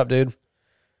McAdoo. What's up, dude?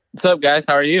 What's up, guys?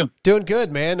 How are you? Doing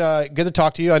good, man. Good to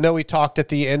talk to you. I know we talked at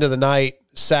the end of the night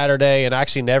Saturday, and I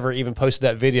actually never even posted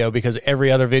that video because every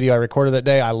other video I recorded that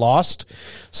day I lost.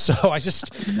 So I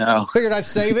just figured I'd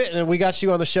save it, and we got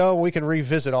you on the show, and we can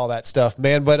revisit all that stuff,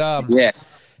 man. But yeah,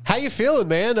 how you feeling,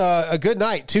 man? A good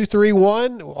night,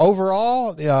 2-3-1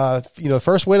 overall.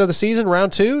 First win of the season,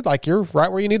 round 2. Like you're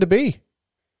right where you need to be.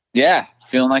 Yeah,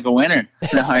 feeling like a winner.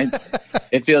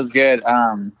 It feels good.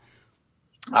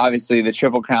 Obviously, the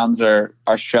Triple Crowns are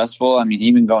stressful. I mean,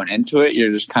 even going into it,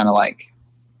 you're just kind of like,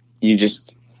 you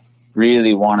just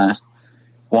really want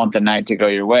the night to go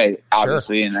your way,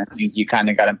 obviously. Sure. And I think you kind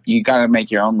of gotta make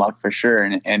your own luck for sure.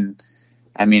 And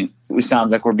I mean, it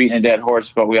sounds like we're beating a dead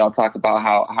horse, but we all talk about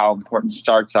how important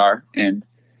starts are. And,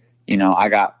 I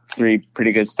got 3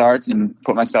 pretty good starts and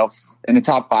put myself in the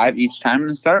top 5 each time in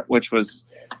the start, which was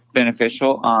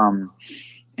beneficial.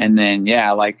 And then,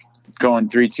 like going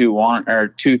 3-2-1 or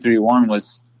 2-3-1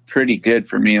 was pretty good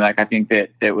for me. Like, I think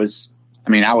that it was, I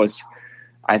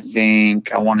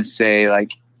want to say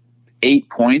like 8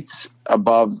 points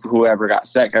above whoever got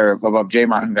second, or above J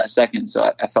Martin who got second. So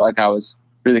I felt like I was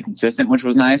really consistent, which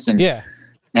was nice. And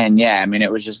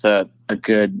it was just a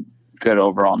good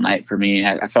overall night for me.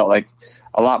 I felt like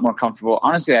a lot more comfortable.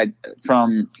 Honestly,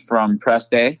 from press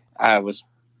day, I was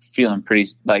feeling pretty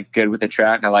good with the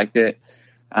track. I liked it.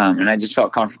 And I just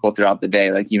felt comfortable throughout the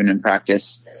day. Like even in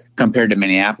practice compared to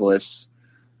Minneapolis,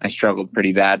 I struggled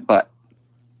pretty bad, but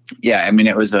yeah,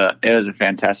 it was a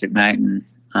fantastic night, and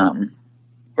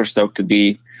we're stoked to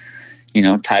be,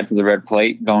 tied for the red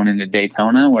plate going into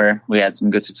Daytona, where we had some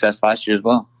good success last year as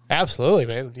well. Absolutely,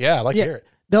 man. Yeah, I like to hear it.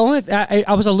 The only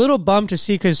I was a little bummed to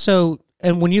see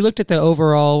and when you looked at the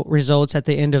overall results at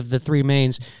the end of the three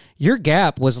mains, your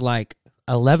gap was like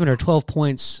 11 or 12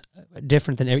 points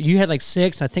different than you had, like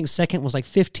 6. I think second was like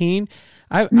 15.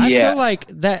 I feel like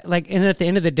that, and at the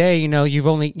end of the day, you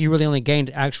really only gained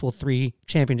actual 3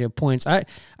 championship points. I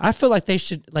feel like they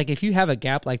should, if you have a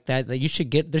gap like that you should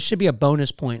get, there should be a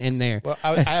bonus point in there. Well,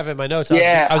 I have in my notes. Go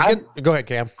ahead,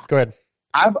 Cam. Go ahead.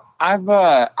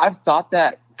 I've thought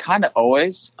that kind of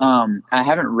always. I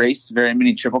haven't raced very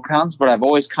many Triple Crowns, but I've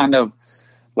always kind of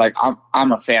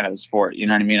I'm a fan of the sport. You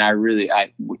know what I mean?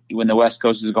 When the West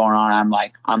Coast is going on,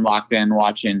 I'm locked in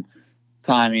watching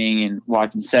timing and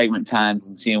watching segment times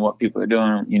and seeing what people are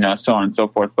doing, so on and so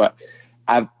forth. But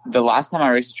the last time I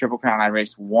raced a Triple Crown, I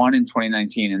raced one in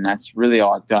 2019, and that's really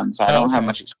all I've done. So I don't have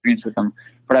much experience with them.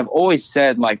 But I've always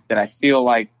said that I feel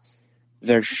like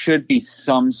there should be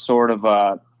some sort of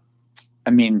I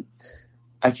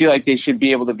feel like they should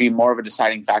be able to be more of a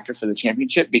deciding factor for the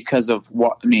championship because of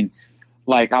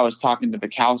I was talking to the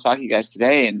Kawasaki guys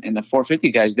today, and the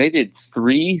 450 guys, they did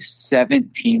 3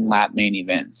 17-lap main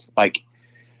events.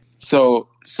 So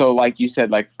like you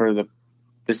said, for the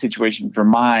situation for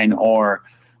mine or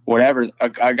whatever,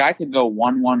 a guy could go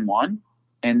 1-1-1,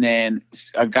 and then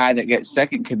a guy that gets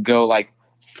second could go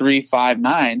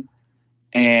 3-5-9,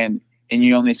 and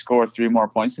you only score 3 more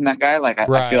points than that guy.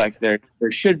 I feel like there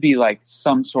should be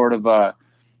some sort of an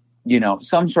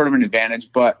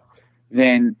advantage, but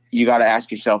then you got to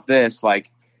ask yourself this,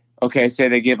 okay, say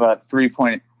they give 3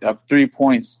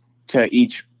 points to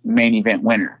each main event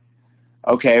winner.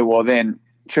 Okay, well then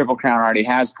Triple Crown already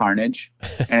has carnage,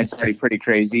 and it's already pretty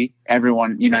crazy.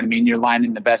 Everyone, you know what I mean? You're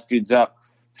lining the best dudes up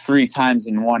 3 times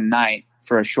in one night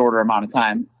for a shorter amount of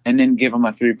time, and then give them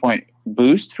a 3-point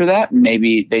boost for that.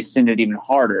 Maybe they send it even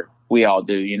harder. We all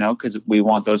do, because we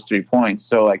want those 3 points.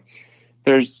 So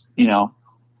there's,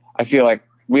 I feel like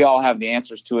we all have the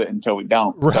answers to it until we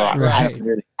don't. Right,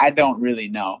 so I don't really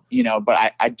know,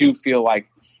 but I do feel like,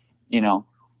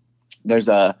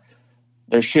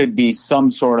 there should be some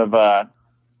sort of a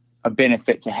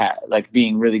benefit to have,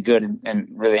 being really good and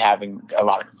really having a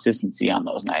lot of consistency on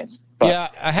those nights. But yeah,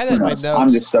 I had that in my notes. I'm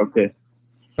just stoked to.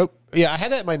 Oh, yeah, I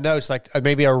had that in my notes,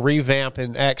 maybe a revamp,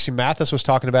 and actually Mathis was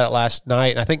talking about it last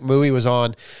night, and I think Mooey was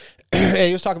on, and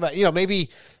he was talking about, maybe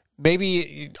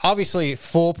obviously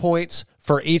full points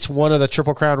for each one of the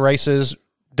Triple Crown races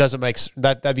doesn't make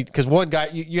that'd be, because one guy,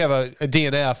 you have a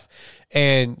DNF,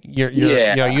 and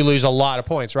you lose a lot of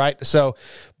points, right? So,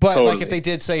 but totally. If they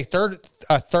did say third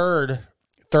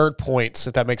points,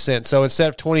 if that makes sense. So instead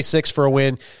of 26 for a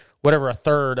win, whatever a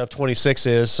third of 26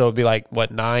 is, so it'd be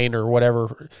 9 or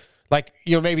whatever.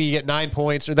 Maybe you get 9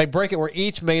 points, or they break it where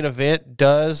each main event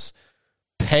does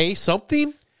pay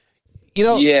something.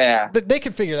 Yeah, they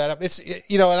can figure that out. It's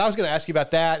and I was going to ask you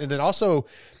about that, and then also,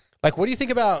 what do you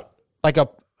think about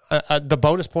the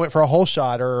bonus point for a whole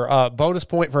shot, or a bonus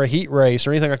point for a heat race,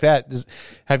 or anything like that?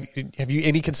 Have you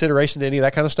any consideration to any of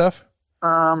that kind of stuff?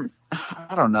 I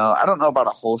don't know. I don't know about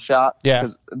a whole shot. Yeah.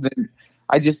 Because then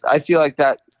I feel like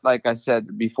that, like I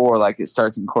said before, it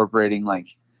starts incorporating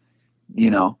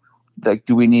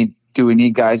do we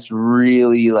need guys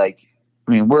really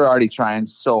we're already trying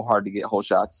so hard to get whole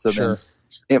shots. So sure. Then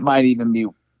it might even be,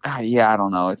 I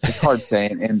don't know. It's hard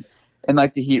saying. And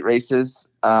the heat races,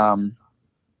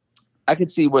 I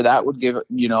could see where that would give,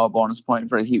 a bonus point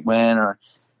for a heat win, or,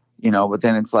 but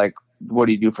then it's what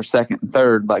do you do for second and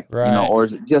third? Right. Or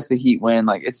is it just the heat win?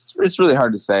 It's really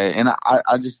hard to say. And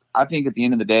I think at the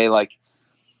end of the day,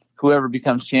 whoever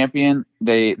becomes champion,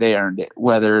 they earned it,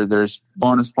 whether there's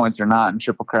bonus points or not in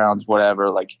Triple Crowns,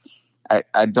 whatever.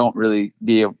 I don't really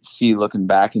be able to see looking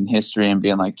back in history and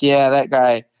being that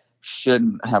guy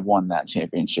shouldn't have won that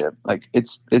championship.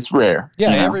 It's rare.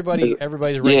 Yeah, everybody's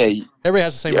racing. Yeah, everybody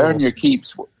has the same you rules. earn your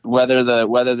keeps, whether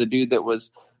the dude that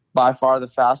was by far the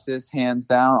fastest, hands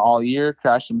down, all year,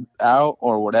 crashing out,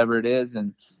 or whatever it is,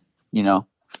 and you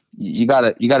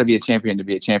gotta be a champion to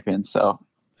be a champion. So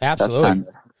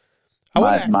absolutely,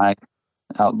 that's my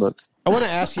outlook. I want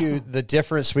to ask you the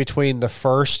difference between the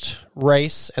first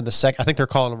race and the second. I think they're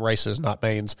calling them races, not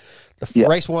mains.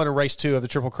 Race 1 and race 2 of the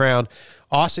Triple Crown.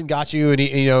 Austin got you, and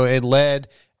and led.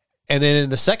 And then in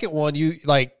the second one,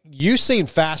 you seemed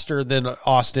faster than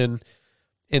Austin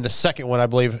in the second one, I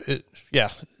believe.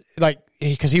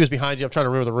 Because he was behind you. I'm trying to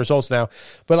remember the results now,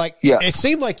 but it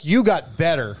seemed like you got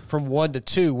better from 1 to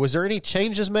 2. Was there any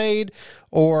changes made,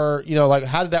 or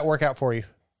how did that work out for you?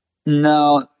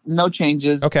 No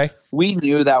changes. Okay. We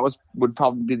knew that would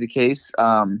probably be the case.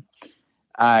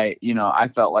 I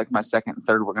felt like my second and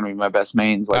third were going to be my best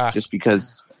mains, just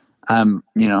because I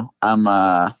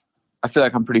feel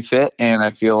like I'm pretty fit, and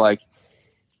I feel like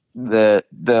the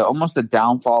almost the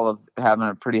downfall of having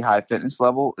a pretty high fitness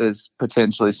level is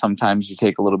potentially sometimes you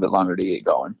take a little bit longer to get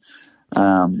going.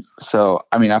 So,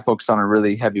 I mean, I focused on a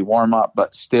really heavy warm up,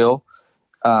 but still,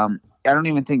 I don't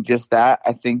even think just that.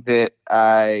 I think that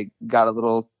I got a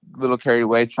little carried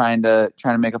away trying to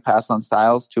make a pass on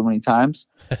Styles too many times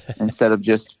instead of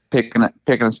just picking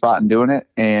a spot and doing it.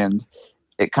 And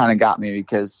it kind of got me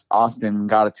because Austin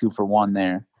got a 2-for-1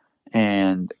 there.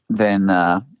 And then,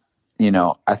 I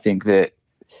think that,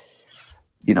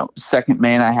 second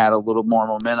main, I had a little more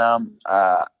momentum.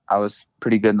 I was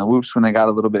pretty good in the whoops when they got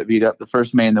a little bit beat up. The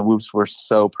first main, the whoops were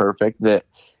so perfect that,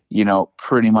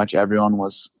 pretty much everyone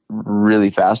was really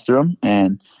fast through them.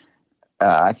 And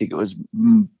I think it was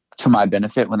to my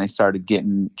benefit when they started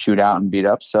getting chewed out and beat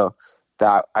up. So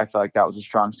that I felt like that was a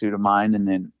strong suit of mine. And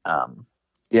then, I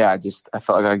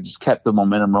felt like I just kept the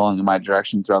momentum rolling in my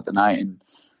direction throughout the night. And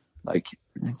I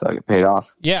feel like it paid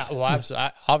off. Yeah, well,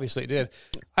 obviously it did.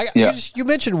 You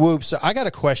mentioned whoops. I got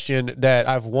a question that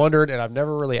I've wondered and I've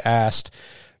never really asked.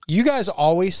 You guys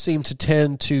always seem to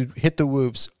tend to hit the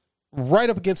whoops right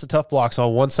up against the tough blocks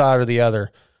on one side or the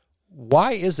other.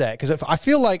 Why is that? Because I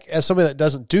feel like as somebody that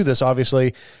doesn't do this,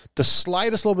 obviously, the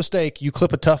slightest little mistake, you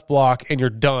clip a tough block and you're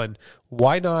done.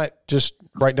 Why not just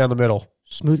right down the middle?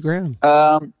 Smooth ground.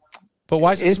 But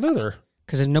why is it smoother?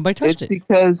 Because nobody touched it.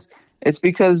 It's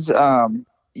because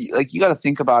you got to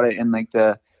think about it in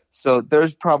so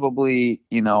there's probably,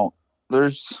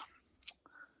 there's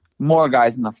more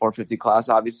guys in the 450 class,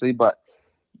 obviously, but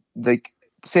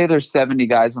say there's 70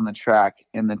 guys on the track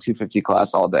in the 250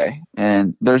 class all day.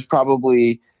 And there's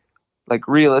probably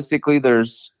realistically,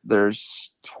 there's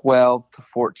 12 to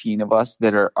 14 of us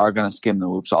that are going to skim the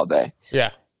whoops all day.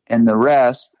 Yeah. And the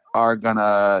rest are going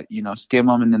to, skim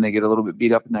them, and then they get a little bit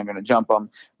beat up and they're going to jump them.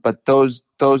 But those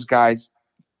guys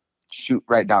shoot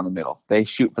right down the middle. They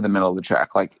shoot for the middle of the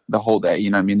track the whole day. You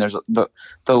know what I mean? There's the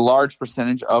large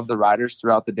percentage of the riders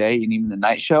throughout the day and even the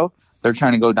night show, they're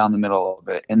trying to go down the middle of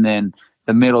it. And then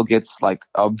the middle gets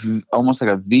almost like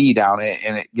a V down it,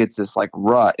 and it gets this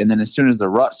rut. And then as soon as the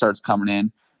rut starts coming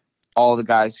in, all the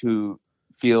guys who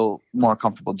feel more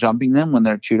comfortable jumping them when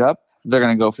they're chewed up, they're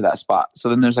going to go for that spot. So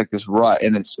then there's this rut,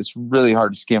 and it's really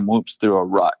hard to skim whoops through a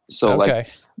rut. So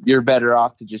you're better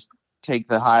off to just take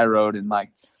the high road and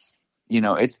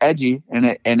it's edgy and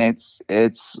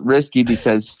it's risky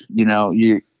because,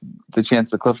 the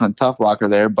chance of cliffing a tough block are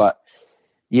there. But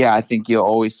yeah, I think you'll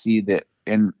always see that.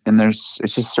 And it's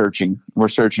just searching. We're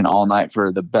searching all night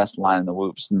for the best line in the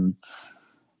whoops. And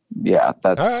yeah,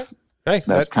 that's, that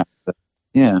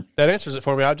answers it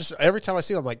for me. Every time I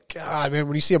see it, I'm like, God, man,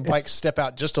 when you see a bike step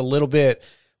out just a little bit,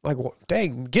 I'm like, well,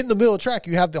 dang, get in the middle of the track.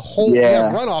 You have the whole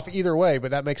runoff either way,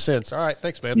 but that makes sense. All right.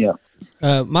 Thanks, man. Yeah.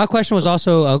 My question was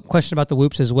also a question about the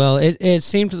whoops as well. It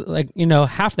seemed like,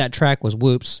 half that track was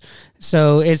whoops.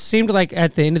 So it seemed like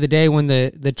at the end of the day, when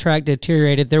the track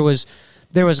deteriorated, there was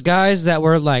guys that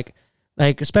were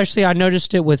especially I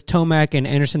noticed it with Tomac and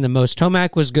Anderson the most.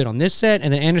 Tomac was good on this set,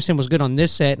 and then Anderson was good on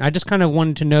this set. And I just kind of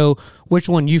wanted to know which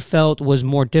one you felt was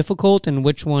more difficult, and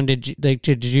which one did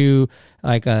you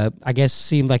I guess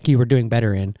seemed like you were doing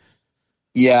better in.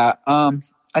 Yeah,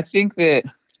 I think that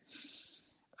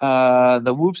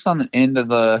the whoops on the end of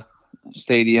the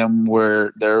stadium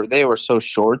they were so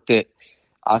short that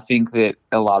I think that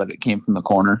a lot of it came from the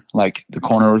corner. The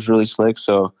corner was really slick,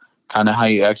 so kind of how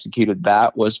you executed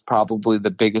that was probably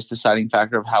the biggest deciding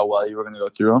factor of how well you were going to go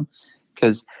through them.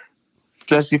 Because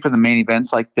especially for the main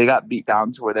events, they got beat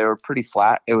down to where they were pretty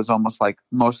flat. It was almost like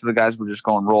most of the guys were just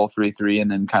going roll 3-3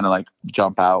 and then kind of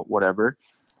jump out, whatever.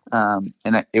 And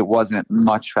it wasn't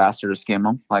much faster to skim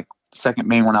them. Second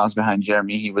main, when I was behind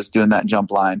Jeremy, he was doing that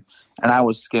jump line, and I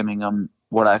was skimming them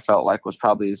what I felt like was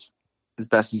probably as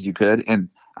best as you could, and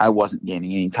I wasn't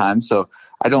gaining any time. So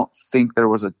I don't think there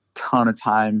was a ton of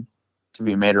time to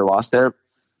be made or lost there.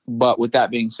 But with that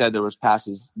being said, there was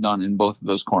passes done in both of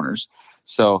those corners.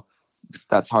 So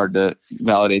that's hard to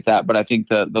validate that. But I think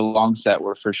the long set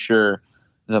were for sure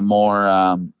the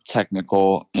more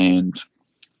technical. And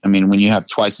I mean, when you have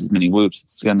twice as many whoops,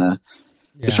 it's going to,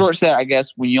 the short set, I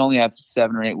guess, when you only have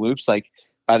 7 or 8 whoops,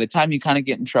 by the time you kind of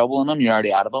get in trouble in them, you're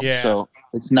already out of them. Yeah. So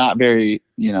it's not very,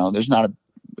 there's not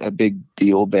a big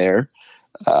deal there.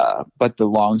 But the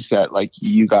long set,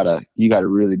 you gotta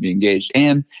really be engaged,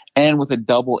 and with a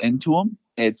double into them,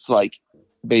 it's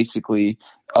basically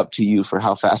up to you for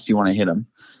how fast you want to hit them.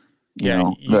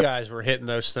 You guys were hitting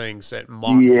those things at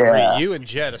Mach 3. You and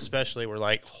Jet especially were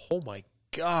oh my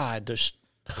God,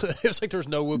 It was like there was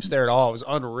no whoops there at all. It was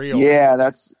unreal. Yeah,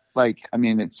 that's like, I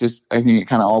mean, it's just, I think it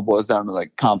kind of all boils down to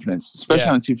like confidence, especially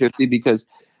on a 250, because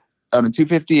on a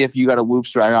 250, if you got a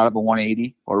whoops right out of a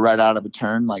 180 or right out of a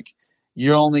turn, like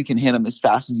you only can hit them as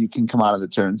fast as you can come out of the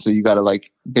turn. So you got to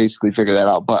like basically figure that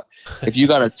out. But if you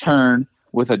got a turn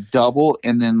with a double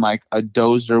and then like a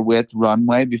dozer width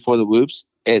runway before the whoops,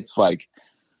 it's like,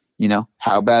 you know,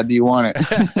 how bad do you want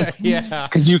it? Yeah.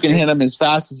 Because you can hit them as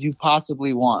fast as you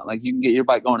possibly want. Like you can get your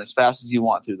bike going as fast as you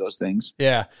want through those things.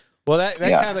 Yeah. Well, that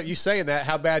kind of, you saying that,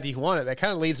 how bad do you want it? That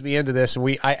kind of leads me into this.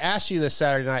 And I asked you this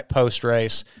Saturday night post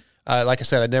race. Like I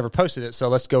said, I never posted it, so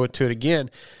let's go into it again.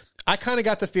 I kind of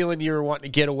got the feeling you were wanting to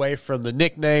get away from the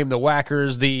nickname, the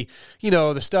whackers, the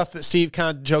stuff that Steve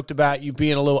kind of joked about, you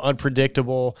being a little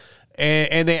unpredictable.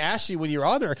 And they asked you when you were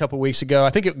on there a couple of weeks ago,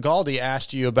 I think Galdi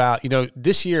asked you about,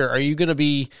 this year, are you going to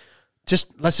be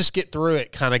let's just get through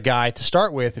it kind of guy to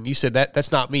start with? And you said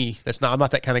that's not me. I'm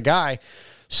not that kind of guy.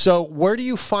 So where do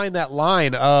you find that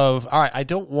line of, all right, I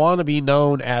don't want to be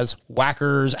known as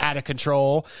whackers, out of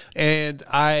control, and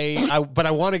but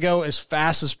I want to go as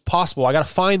fast as possible. I got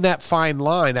to find that fine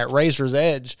line, that razor's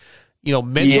edge,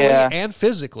 mentally and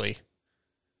physically.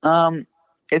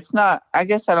 It's not, I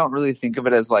guess I don't really think of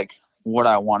it as like what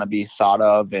I want to be thought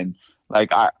of. And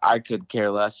like, I could care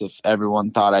less if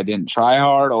everyone thought I didn't try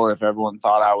hard or if everyone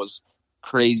thought I was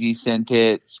crazy, sent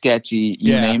it, sketchy,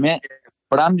 you name it.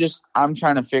 But I'm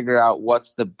trying to figure out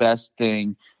what's the best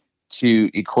thing to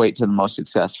equate to the most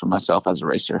success for myself as a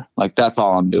racer. Like that's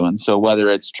all I'm doing. So whether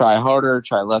it's try harder,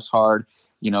 try less hard,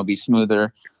 be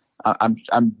smoother,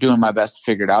 I'm doing my best to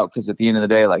figure it out. Cause at the end of the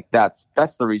day, like that's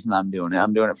the reason I'm doing it.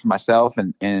 I'm doing it for myself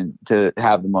and to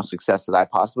have the most success that I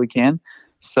possibly can.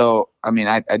 So, I mean,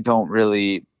 I don't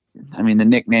really, the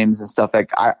nicknames and stuff,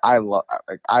 like I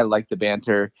like the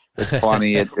banter. It's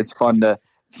funny. It's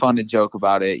fun to joke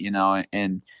about it,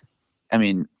 and I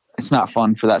mean, it's not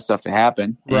fun for that stuff to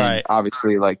happen. Right. And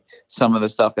obviously, like some of the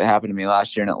stuff that happened to me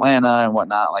last year in Atlanta and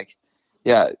whatnot, like,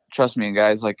 yeah, trust me,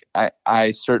 guys, like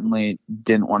I certainly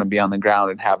didn't want to be on the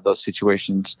ground and have those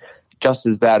situations just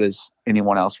as bad as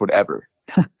anyone else would ever.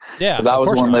 Yeah. Because I was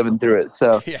the one living through it.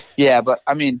 So, yeah, but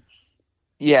I mean,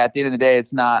 yeah, at the end of the day,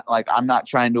 it's not like I'm not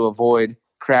trying to avoid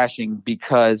crashing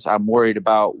because I'm worried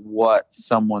about what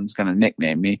someone's going to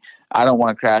nickname me. I don't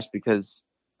want to crash because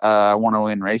I want to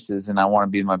win races and I want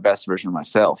to be my best version of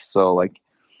myself. So like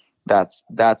that's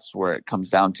where it comes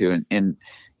down to. And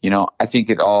I think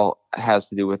it all has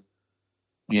to do with,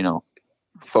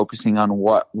 focusing on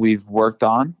what we've worked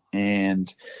on.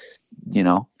 And,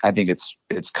 I think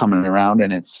it's coming around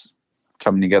and it's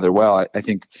coming together well. I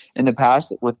think in the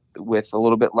past with a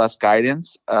little bit less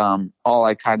guidance, all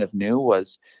I kind of knew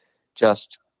was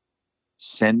just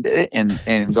send it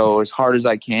and go as hard as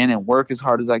I can and work as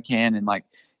hard as I can. And like,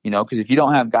 cause if you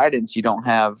don't have guidance, you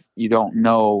don't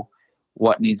know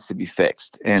what needs to be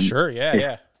fixed. And sure.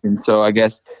 Yeah. And so I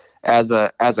guess as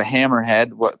a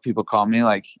hammerhead, what people call me,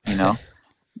 like,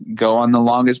 go on the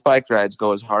longest bike rides,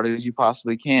 go as hard as you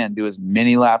possibly can, do as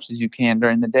many laps as you can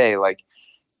during the day. Like,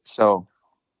 so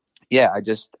yeah,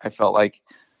 I felt like,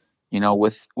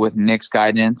 with Nick's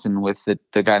guidance and with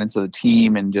the guidance of the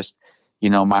team and just,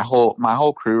 my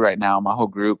whole crew right now, my whole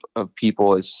group of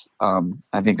people is,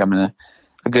 I think I'm in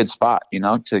a good spot,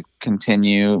 to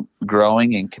continue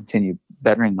growing and continue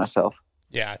bettering myself.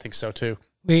 Yeah, I think so too.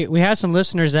 We have some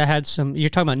listeners that had some.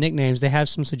 You're talking about nicknames. They have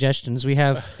some suggestions. We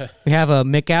have a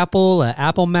McApple, a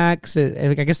Apple Max.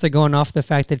 I guess they're going off the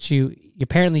fact that you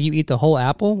eat the whole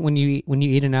apple when you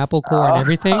eat an apple core and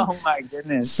everything. Oh my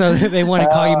goodness! So they want to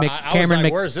call you Cameron. I was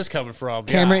like, where is this coming from?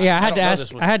 Cameron. Yeah, I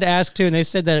had to ask too, and they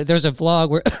said that there's a vlog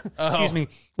where excuse me,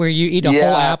 where you eat a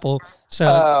whole apple.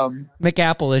 So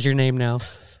McApple is your name now.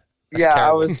 That's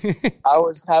terrible. I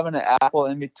was having an apple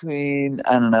in between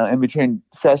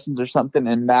sessions or something,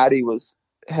 and Maddie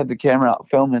had the camera out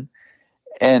filming,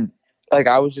 and like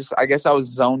I guess I was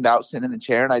zoned out sitting in the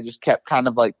chair, and I just kept kind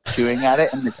of like chewing at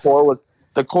it, and the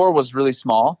core was really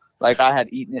small, like I had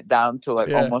eaten it down to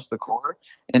almost the core,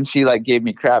 and she like gave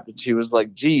me crap, and she was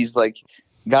like, "Geez, like,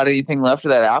 got anything left of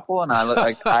that apple?" And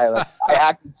I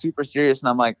acted super serious, and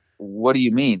I'm like, "What do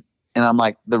you mean?" And I'm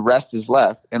like, the rest is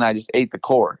left. And I just ate the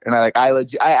core. And I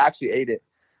actually ate it.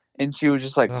 And she was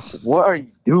just like, what are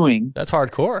you doing? That's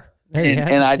hardcore.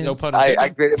 And I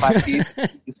gritted my teeth, the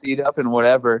seed up and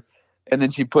whatever. And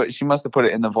then she must have put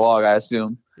it in the vlog, I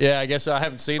assume. Yeah, I guess I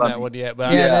haven't seen that one yet.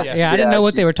 But I didn't know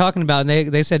what they were talking about.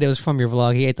 And they said it was from your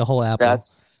vlog. He ate the whole apple.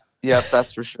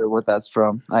 That's for sure what that's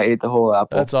from. I ate the whole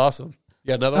apple. That's awesome.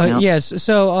 Yeah, another one. Yes.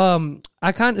 So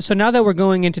so now that we're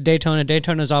going into Daytona,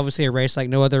 Daytona is obviously a race like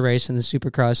no other race in the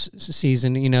Supercross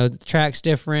season. You know, the track's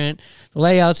different, the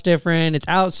layout's different, it's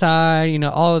outside. You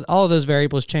know, all of those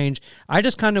variables change. I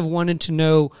just kind of wanted to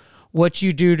know what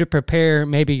you do to prepare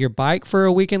maybe your bike for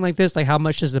a weekend like this. Like, how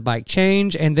much does the bike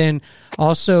change? And then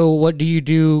also, what do you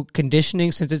do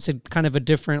conditioning, since it's a kind of a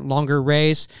different, longer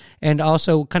race? And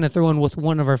also kind of throw in with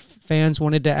one of our fans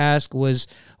wanted to ask was,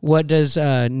 what does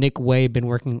Nick Wey been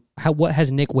working? What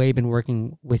has Nick Wey been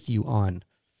working with you on?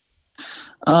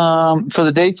 For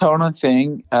the Daytona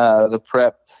thing, the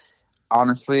prep,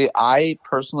 honestly, I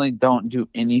personally don't do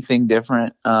anything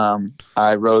different.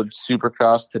 I rode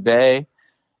Supercross today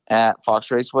at Fox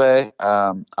Raceway.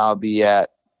 I'll be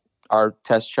at our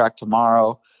test track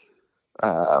tomorrow.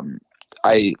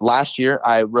 Last year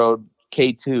I rode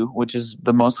K2, which is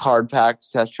the most hard packed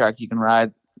test track you can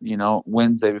ride, you know,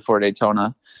 Wednesday before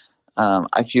Daytona.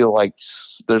 I feel like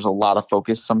there's a lot of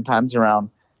focus sometimes around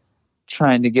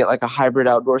trying to get like a hybrid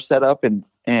outdoor setup. And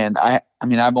I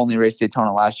mean, I've only raced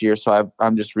Daytona last year, so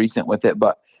I'm just recent with it,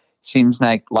 but seems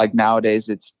like nowadays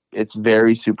it's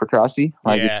very Supercrossy.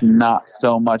 Like, it's not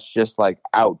so much just like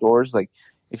outdoors. Like,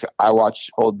 if I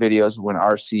watch old videos when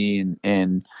RC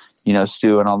and you know,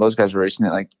 Stu and all those guys were racing it,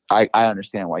 like I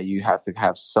understand why you have to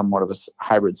have somewhat of a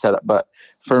hybrid setup. But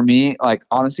for me, like,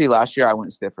 honestly, last year I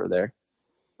went stiffer there.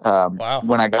 Wow.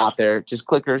 When I got there, just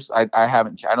clickers.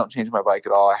 I don't change my bike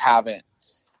at all. I haven't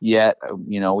yet.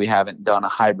 You know, we haven't done a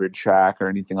hybrid track or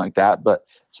anything like that, but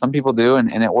some people do,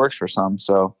 and it works for some.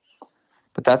 So,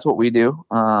 but that's what we do.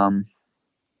 And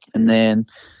then,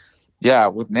 yeah,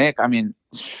 with Nick, I mean,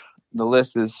 the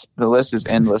list is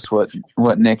endless.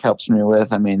 What Nick helps me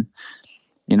with. I mean,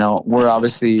 you know, we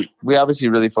obviously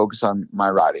really focus on my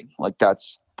riding. Like,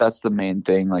 that's the main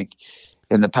thing. Like,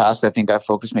 in the past, I think I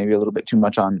focused maybe a little bit too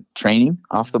much on training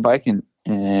off the bike, and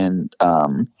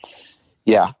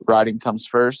riding comes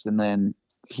first, and then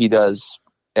he does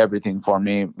everything for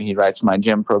me. He writes my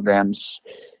gym programs.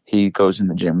 He goes in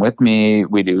the gym with me.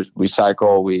 We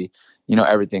cycle, you know,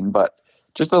 everything, but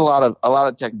just a lot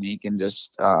of technique and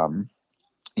just,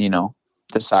 you know,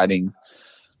 deciding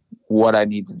what I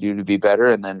need to do to be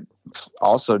better. And then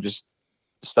also just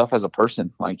stuff as a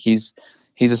person. Like, he's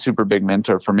a super big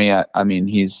mentor for me. I mean,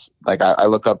 he's like, I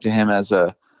look up to him as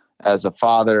a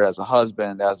father, as a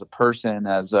husband, as a person,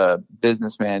 as a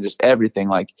businessman, just everything.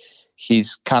 Like,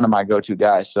 he's kind of my go-to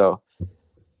guy. So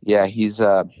yeah,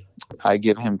 I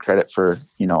give him credit for,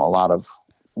 you know, a lot of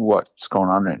what's going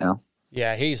on right now.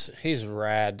 Yeah, he's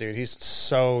rad, dude. He's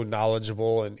so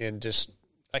knowledgeable and just,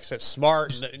 like I said,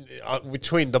 smart. And,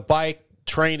 between the bike,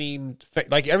 training,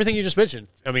 like everything you just mentioned.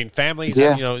 I mean, families,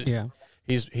 you know,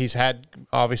 he's had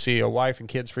obviously a wife and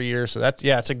kids for years. So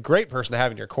it's a great person to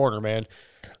have in your corner, man.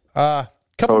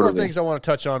 Couple more things I want to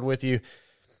touch on with you.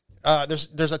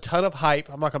 There's a ton of hype.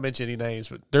 I'm not going to mention any names,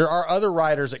 but there are other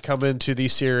riders that come into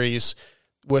these series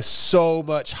with so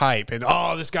much hype and,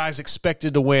 this guy's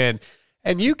expected to win.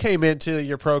 And you came into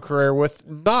your pro career with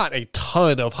not a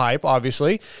ton of hype,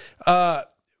 obviously.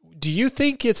 Do you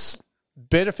think it's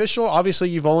beneficial? Obviously,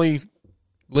 you've only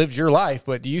lived your life,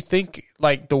 but do you think,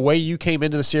 like, the way you came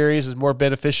into the series is more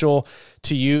beneficial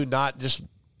to you, not just,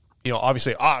 you know,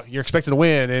 obviously, you're expected to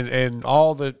win and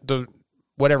all the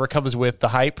whatever comes with the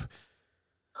hype?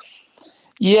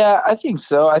 Yeah, I think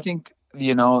so. I think,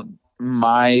 you know,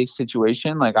 my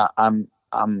situation, like, I'm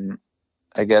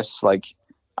I guess, like,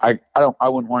 I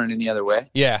wouldn't want it any other way.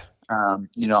 Yeah.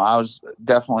 You know, I was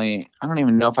definitely, I don't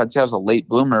even know if I'd say I was a late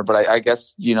bloomer, but I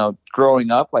guess, you know,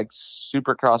 growing up, like,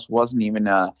 Supercross wasn't even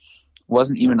a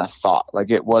thought.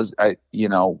 Like, it was,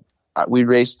 we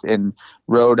raced and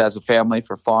rode as a family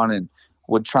for fun and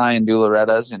would try and do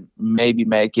Loretta's and maybe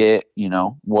make it, you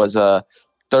know, was a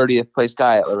 30th place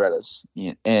guy at Loretta's.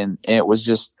 And it was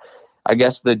just, I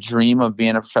guess, the dream of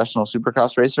being a professional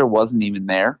Supercross racer wasn't even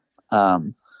there.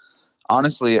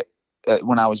 Honestly,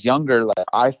 when I was younger, like,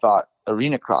 I thought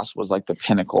arena cross was like the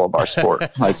pinnacle of our sport.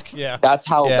 Like, that's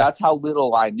how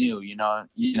little I knew, you know,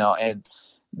 and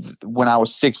when I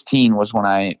was 16 was when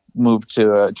I moved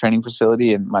to a training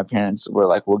facility, and my parents were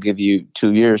like, we'll give you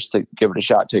 2 years to give it a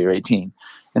shot till you're 18.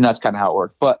 And that's kind of how it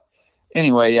worked. But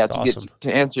anyway,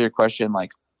 to answer your question,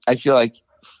 like, I feel like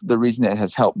the reason it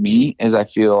has helped me is I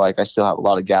feel like I still have a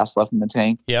lot of gas left in the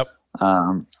tank. Yep.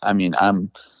 I mean,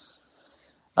 I'm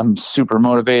super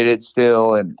motivated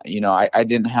still. And, you know, I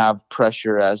didn't have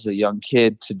pressure as a young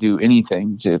kid to do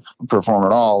anything, to perform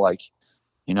at all. Like,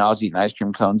 you know, I was eating ice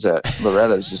cream cones at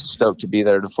Loretta's, just stoked to be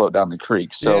there to float down the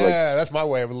creek. So that's my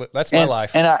way of that's my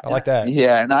life. And I like that.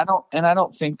 Yeah, and I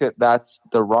don't think that that's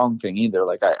the wrong thing either.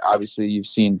 Like, obviously you've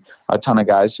seen a ton of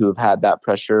guys who have had that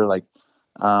pressure. Like,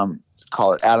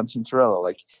 call it Adam Cincerello.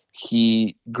 Like,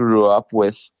 he grew up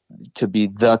with to be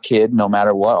the kid no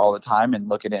matter what all the time, and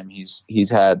look at him. He's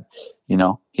had, you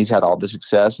know, he's had all the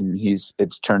success, and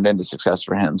it's turned into success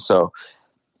for him. So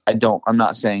I'm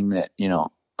not saying that, you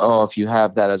know, oh, if you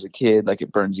have that as a kid, like,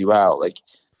 it burns you out. Like,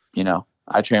 you know,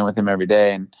 I train with him every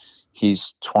day, and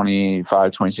he's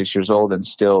 25, 26 years old and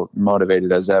still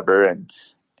motivated as ever.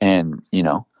 And, you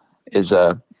know, is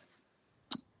a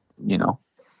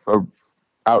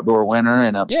outdoor winner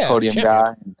and a podium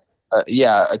guy. A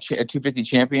 250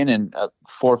 champion and a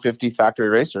 450 factory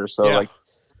racer. So like,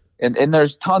 and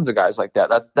there's tons of guys like that.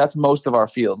 That's most of our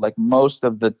field. Like, most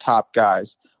of the top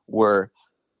guys were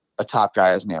a top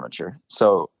guy as an amateur.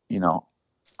 So, you know,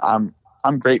 I'm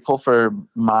grateful for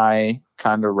my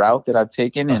kind of route that I've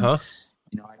taken. And,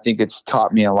 you know, I think it's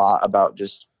taught me a lot about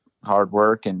just hard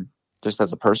work and just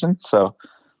as a person. So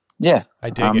yeah, I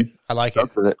dig it. I like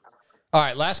it. All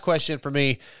right. Last question for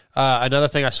me. Another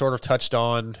thing I sort of touched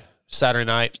on Saturday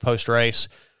night post race,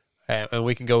 and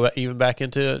we can go even back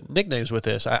into nicknames with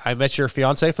this. I met your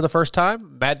fiance for the first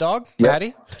time, Mad Dog,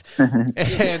 Maddie.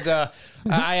 And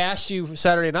I asked you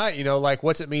Saturday night, you know, like,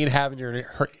 what's it mean having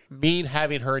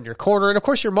having her in your corner? And of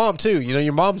course your mom too, you know,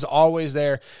 your mom's always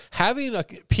there. Having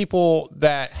people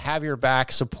that have your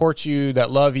back, support you,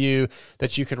 that love you,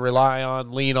 that you can rely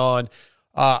on, lean on.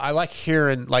 I like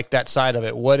hearing like that side of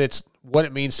it, what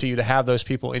it means to you to have those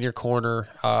people in your corner,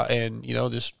 and, you know,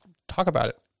 just talk about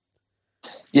it.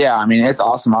 Yeah, I mean, it's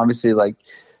awesome. Obviously, like,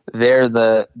 they're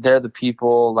the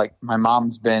people. Like, my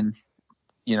mom's been,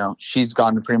 you know, she's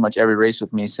gone to pretty much every race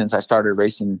with me since I started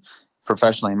racing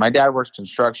professionally. My dad works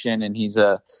construction, and he's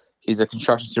a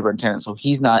construction superintendent, so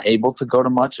he's not able to go to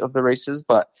much of the races,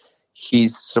 but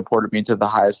he's supported me to the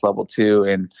highest level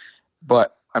too.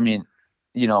 But I mean,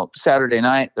 you know, Saturday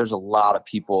night, there's a lot of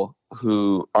people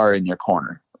who are in your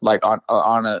corner. Like, on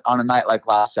a night like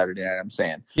last Saturday night, I'm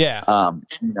saying,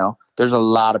 you know, there's a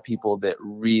lot of people that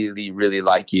really, really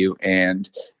like you, and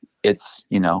it's,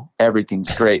 you know,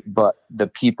 everything's great. But the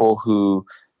people who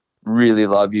really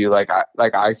love you, like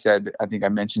I said, I think I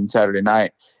mentioned Saturday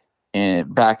night,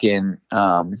 and back in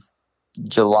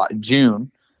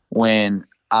June, when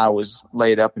I was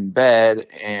laid up in bed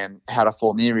and had a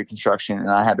full knee reconstruction,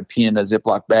 and I had to pee in a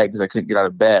Ziploc bag because I couldn't get out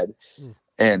of bed.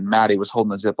 And Maddie was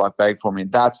holding a Ziploc bag for me.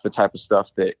 That's the type of stuff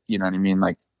that, you know what I mean?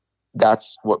 Like,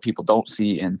 that's what people don't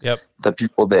see. And the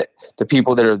people that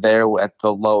are there at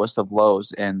the lowest of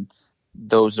lows. And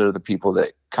those are the people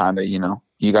that kind of, you know,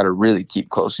 you got to really keep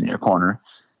close in your corner,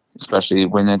 especially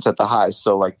when it's at the highs.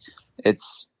 So like,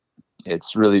 it's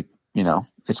really, you know,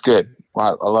 it's good.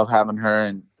 I love having her,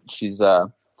 and she's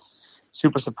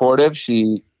super supportive.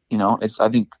 She, you know, I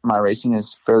think my racing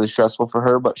is fairly stressful for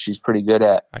her, but she's pretty good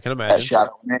at, I can imagine, at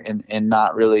shadowing it and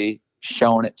not really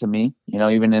showing it to me. You know,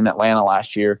 even in Atlanta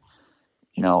last year,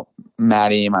 you know,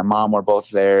 Maddie and my mom were both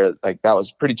there. Like, that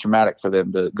was pretty traumatic for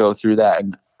them to go through that.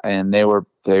 And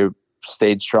they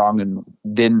stayed strong and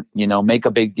didn't, you know, make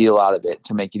a big deal out of it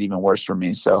to make it even worse for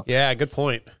me. So yeah, good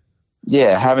point.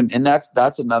 Yeah. And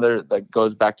that's another that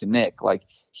goes back to Nick. Like,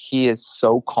 he is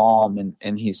so calm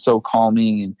and he's so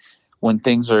calming, and when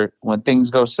things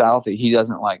go south, he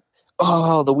doesn't like,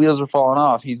 oh, the wheels are falling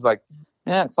off. He's like,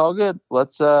 yeah, it's all good.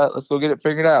 Let's go get it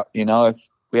figured out. You know, if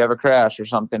we have a crash or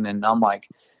something, and I'm like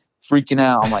freaking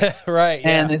out, I'm like, right,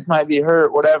 man, this might be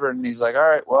hurt, whatever. And he's like, all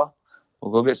right, well,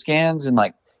 we'll go get scans, and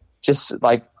like, just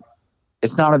like,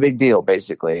 it's not a big deal,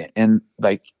 basically. And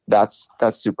like, that's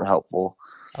super helpful.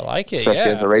 I like it.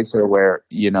 Especially as a racer, where,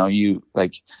 you know, you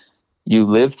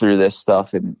live through this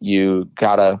stuff, and you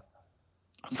gotta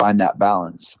find that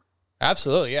balance.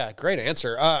 Absolutely. Yeah. Great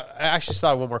answer. I actually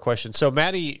thought of one more question. So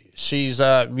Maddie, she's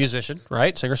a musician,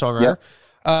 right? Singer-songwriter.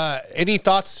 Yep. Any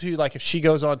thoughts to, like, if she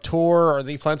goes on tour or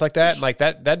any plans like that? Like,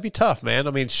 that'd be tough, man.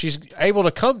 I mean, she's able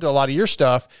to come to a lot of your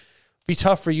stuff. Be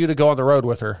tough for you to go on the road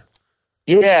with her.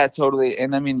 Yeah, totally.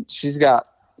 And I mean, she's got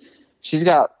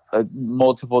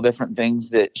multiple different things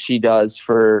that she does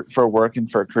for work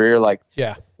and for a career. Like,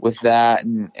 with that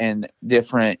and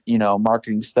different, you know,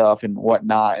 marketing stuff and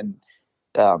whatnot. And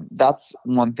that's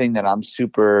one thing that I'm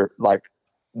super, like,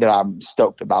 that I'm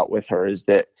stoked about with her, is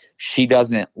that she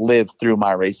doesn't live through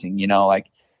my racing. You know, like,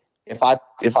 if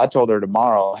I told her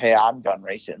tomorrow, hey, I'm done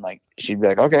racing, like, she'd be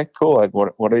like, okay, cool. Like,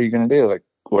 what are you going to do? Like,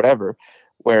 whatever.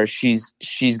 Where she's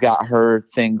got her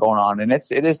thing going on, and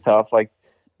it is tough. Like,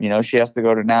 you know, she has to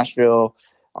go to Nashville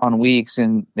on weeks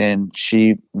and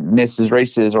she misses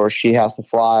races or she has to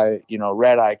fly,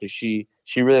 red eye because she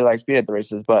really likes being at the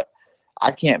races, but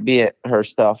I can't be at her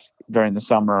stuff during the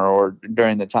summer or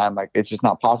during the time. Like, it's just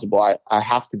not possible. I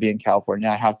have to be in California.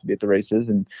 I have to be at the races.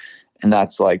 And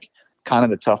that's like kind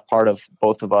of the tough part of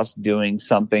both of us doing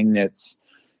something that's,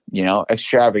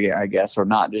 extravagant, I guess, or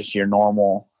not just your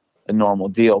normal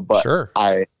deal. But sure.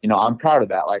 I'm proud of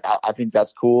that. Like, I think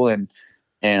that's cool. And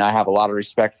I have a lot of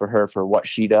respect for her for what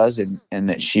she does and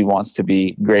that she wants to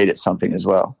be great at something as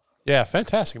well. Yeah.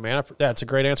 Fantastic, man. That's a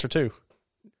great answer too.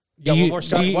 One more,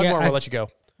 Scott. One more. We'll let you go.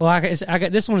 Well, I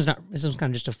got this one's not. This is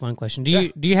kind of just a fun question.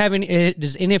 Do you have any?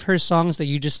 Does any of her songs that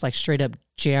you just like straight up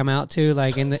jam out to,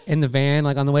 like in the van,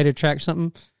 like on the way to track or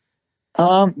something?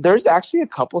 There's actually a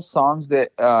couple songs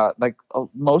that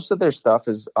most of their stuff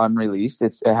is unreleased.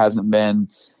 It hasn't been.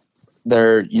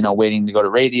 They're waiting to go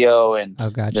to radio, and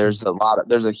gotcha.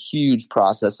 There's a huge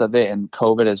process of it, and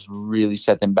COVID has really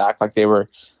set them back. Like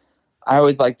I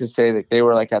always like to say that they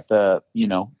were like at the,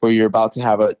 where you're about to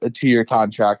have a 2-year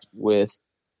contract with,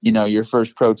 your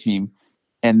first pro team.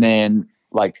 And then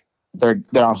like they're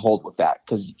on hold with that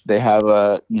because they have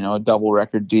a double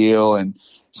record deal and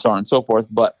so on and so forth,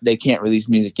 but they can't release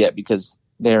music yet because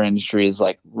their industry is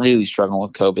like really struggling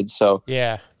with COVID. So,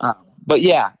 yeah. But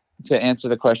yeah, to answer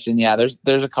the question, yeah,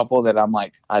 there's a couple that I'm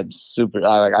like, I'm super,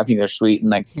 I think they're sweet. And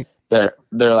like, they're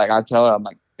like, I tell her, I'm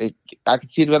like, I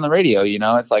could see it on the radio,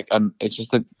 it's like, it's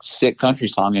just a sick country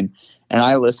song. And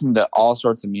I listened to all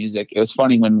sorts of music. It was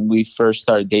funny when we first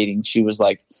started dating, she was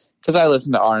like, cause I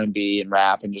listened to R&B and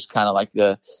rap and just kind of like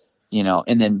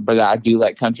but I do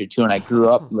like country too. And I grew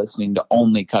up listening to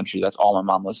only country. That's all my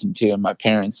mom listened to and my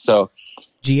parents. So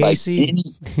GAC,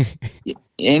 like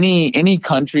any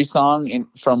country song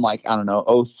from like, I don't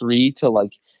know, 03 to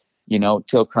like,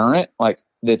 till current, like,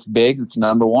 that's big, that's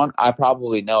number one, I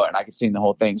probably know it and I could sing the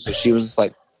whole thing. So she was just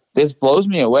like, this blows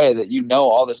me away that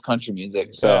all this country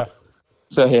music. So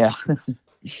yeah.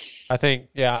 I think,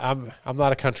 I'm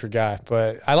not a country guy,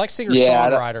 but I like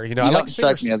singer-songwriter. You don't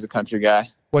strike me as a country guy.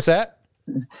 What's that?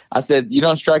 I said, you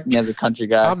don't strike me as a country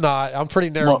guy. I'm not. I'm pretty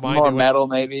narrow-minded. More metal,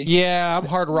 maybe? Yeah, I'm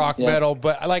hard rock metal,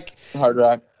 but I like... Hard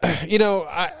rock.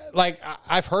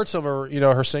 I've heard some of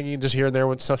her, her singing just here and there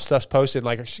when stuff's posted.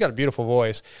 Like, she's got a beautiful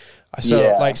voice.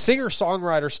 So, like,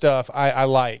 singer-songwriter stuff I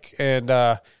like. And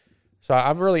so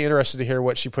I'm really interested to hear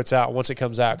what she puts out once it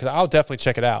comes out because I'll definitely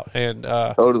check it out. And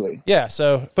totally. Yeah,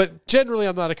 but generally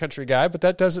I'm not a country guy, but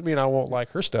that doesn't mean I won't like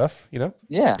her stuff,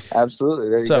 Yeah, absolutely.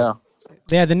 There you go.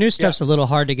 Yeah, the new stuff's a little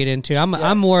hard to get into.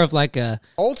 I'm more of like a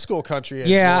old school country.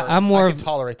 I'm more I can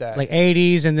tolerate that, like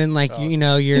 80s, and then like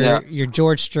your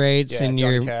George Straits and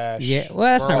Johnny your Cash. Yeah, well,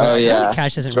 that's not right. Johnny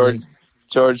Cash isn't really.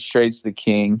 George Strait's the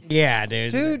king. Yeah,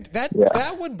 dude. Dude,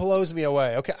 that one blows me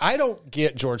away. Okay, I don't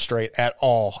get George Strait at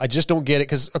all. I just don't get it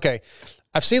because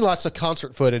I've seen lots of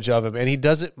concert footage of him, and he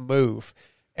doesn't move.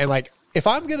 And like, if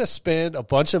I'm gonna spend a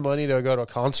bunch of money to go to a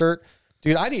concert.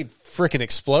 Dude, I need freaking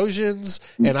explosions,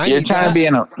 and you're trying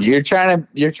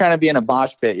to be in a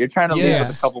mosh pit. You're trying to leave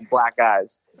with a couple black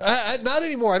eyes. Not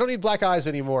anymore. I don't need black eyes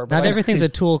anymore. But not everything's a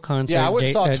Tool concert. Yeah, I went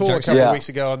and saw Tool a couple of weeks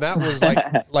ago, and that was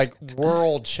like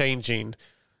world changing.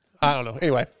 I don't know.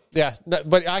 Anyway, yeah,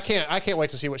 but I can't wait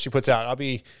to see what she puts out. I'll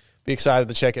be excited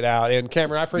to check it out. And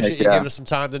Cameron, I appreciate you giving us some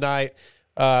time tonight.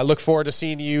 Look forward to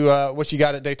seeing you what you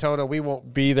got at Daytona. We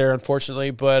won't be there,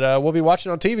 unfortunately, but we'll be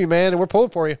watching on TV, man, and we're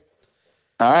pulling for you.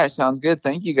 All right, sounds good.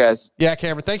 Thank you, guys. Yeah,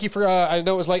 Cameron, thank you for I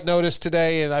know it was late notice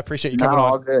today, and I appreciate you coming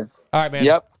on. All good. All right, man.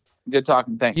 Yep. Good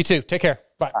talking. Thanks. You too. Take care.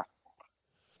 Bye.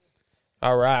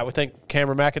 All right. We thank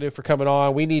Cameron McAdoo for coming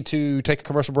on. We need to take a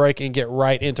commercial break and get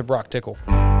right into Brock Tickle.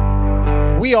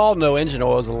 We all know engine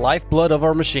oil is the lifeblood of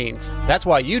our machines. That's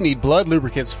why you need Blood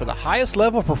lubricants for the highest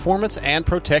level of performance and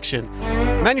protection.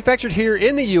 Manufactured here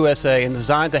in the USA and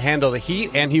designed to handle the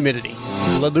heat and humidity.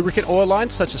 Blood lubricant oil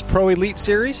lines such as Pro Elite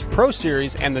Series, Pro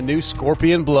Series, and the new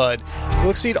Scorpion Blood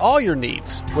will exceed all your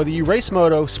needs. Whether you race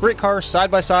moto, sprint cars,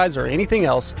 side-by-sides, or anything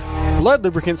else, Blood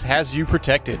Lubricants has you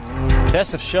protected.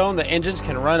 Tests have shown that engines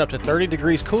can run up to 30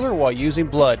 degrees cooler while using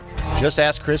Blood. Just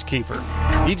ask Chris Kiefer.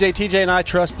 DJ, TJ, and I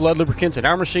trust Blood Lubricants in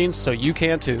our machines, so you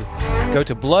can too. Go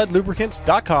to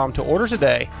bloodlubricants.com to order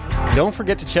today. Don't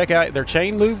forget to check out their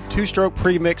chain lube, 2-stroke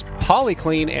premix,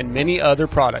 polyclean, and many other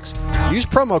products. Use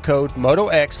promo code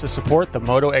MotoX to support the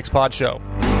Moto X Pod Show.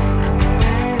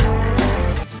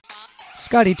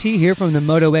 Scotty T here from the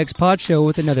Moto X Pod Show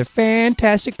with another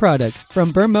fantastic product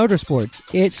from Burr Motorsports.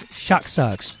 It's Shock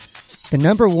Socks, the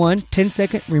 #1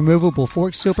 10-second removable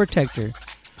fork seal protector.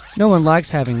 No one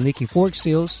likes having leaky fork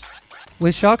seals.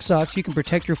 With Shock Socks, you can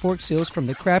protect your fork seals from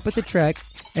the crap at the track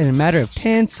in a matter of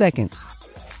 10 seconds.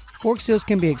 Fork seals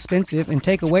can be expensive and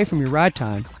take away from your ride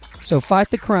time, so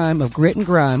fight the crime of grit and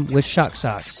grime with Shock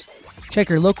Socks. Check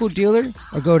your local dealer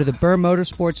or go to the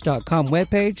BurrMotorsports.com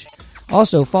webpage.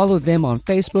 Also, follow them on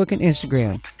Facebook and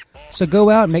Instagram. So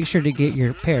go out and make sure to get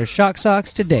your pair of Shock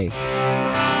Socks today.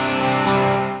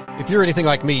 If you're anything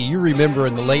like me, you remember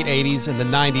in the late 80s and the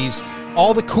 90s,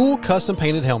 all the cool custom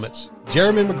painted helmets.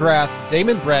 Jeremy McGrath,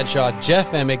 Damon Bradshaw,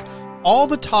 Jeff Emig, all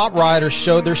the top riders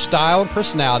showed their style and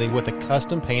personality with a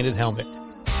custom painted helmet.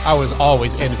 I was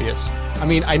always envious. I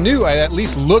mean, I knew I'd at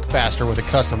least look faster with a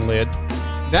custom lid.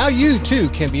 Now you, too,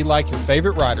 can be like your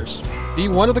favorite riders. Be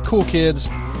one of the cool kids.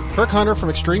 Kirk Hunter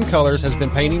from Extreme Colors has been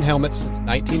painting helmets since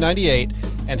 1998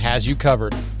 and has you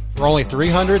covered. For only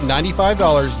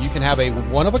 $395, you can have a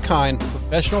one-of-a-kind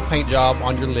professional paint job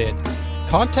on your lid.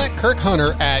 Contact Kirk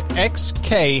Hunter at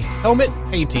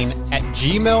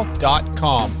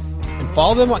xkhelmetpainting@gmail.com and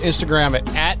follow them on Instagram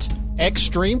at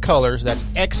Extreme Colors. That's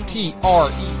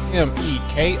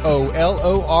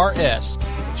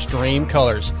XTREMEKOLORS. Extreme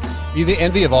Colors. Be the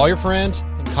envy of all your friends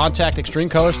and contact Extreme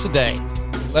Colors today.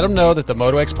 Let them know that the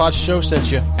Moto X Pod Show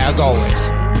sent you, as always.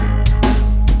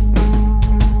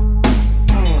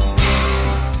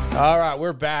 All right,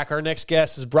 we're back. Our next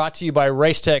guest is brought to you by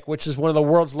Racetech, which is one of the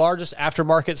world's largest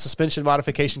aftermarket suspension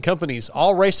modification companies.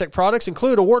 All Racetech products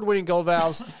include award-winning gold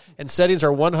valves, and settings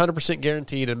are 100%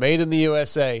 guaranteed and made in the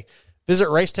USA. Visit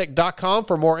racetech.com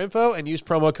for more info and use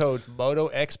promo code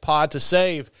MotoXPod to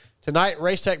save. Tonight,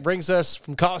 Racetech brings us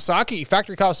from Kawasaki,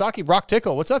 Factory Kawasaki, Brock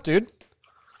Tickle. What's up, dude?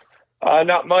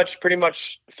 Not much. Pretty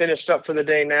much finished up for the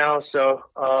day now. So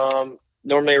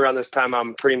normally around this time,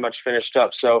 I'm pretty much finished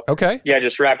up. So okay, yeah,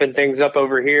 just wrapping things up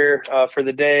over here for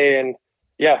the day, and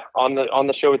yeah, on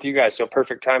the show with you guys. So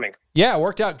perfect timing. Yeah, it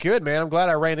worked out good, man. I'm glad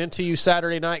I ran into you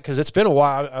Saturday night because it's been a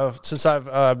while since I've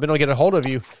been able to get a hold of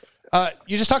you.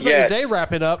 You just talked about your day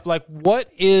wrapping up. Like, what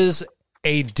is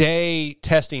a day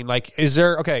testing? Like, is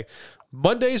there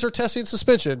Mondays are testing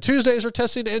suspension, Tuesdays are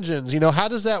testing engines. How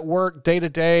does that work day to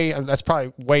day? And that's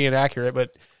probably way inaccurate,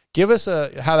 but give us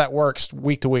how that works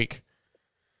week to week.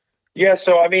 Yeah,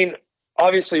 so I mean,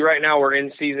 obviously right now we're in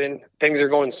season. Things are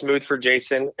going smooth for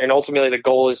Jason, and ultimately the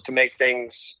goal is to make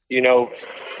things,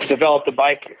 develop the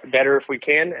bike better if we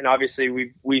can. And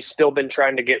obviously we've still been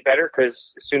trying to get better,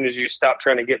 because as soon as you stop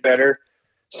trying to get better,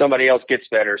 somebody else gets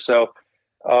better. So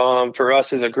for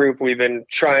us as a group, we've been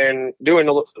doing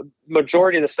the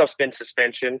majority of the stuff's been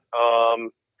suspension.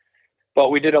 But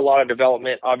we did a lot of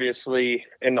development, obviously,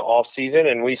 in the off season,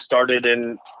 and we started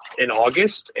in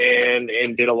August and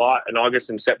did a lot in August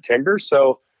and September.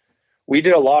 So we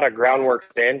did a lot of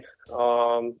groundwork then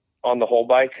on the whole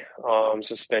bike,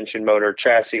 suspension, motor,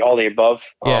 chassis, all the above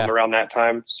around that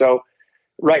time. So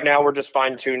right now we're just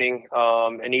fine tuning,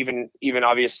 and even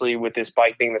obviously with this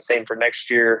bike being the same for next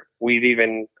year, we've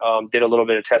even did a little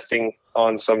bit of testing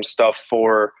on some stuff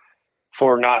for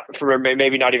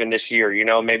maybe not even this year,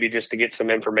 maybe just to get some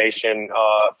information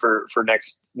for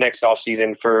next off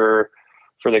season for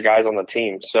the guys on the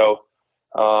team. So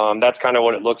that's kind of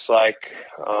what it looks like.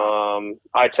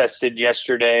 I tested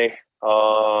yesterday.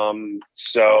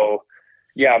 So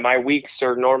yeah, my weeks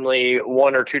are normally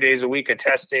 1 or 2 days a week of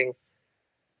testing.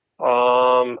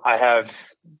 I have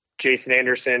Jason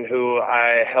Anderson, who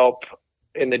I help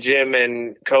in the gym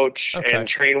and coach and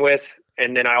train with.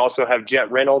 And then I also have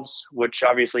Jet Reynolds, which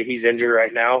obviously he's injured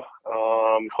right now.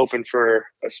 Hoping for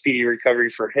a speedy recovery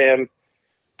for him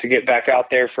to get back out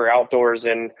there for outdoors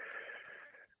and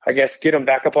I guess get him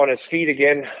back up on his feet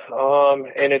again.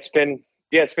 And it's been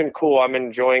cool. I'm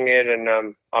enjoying it,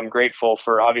 and I'm grateful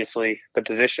for obviously the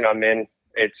position I'm in.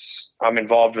 I'm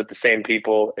involved with the same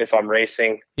people if I'm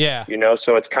racing. Yeah.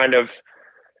 So it's kind of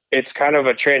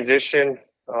a transition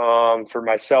for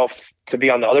myself to be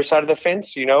on the other side of the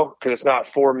fence, because it's not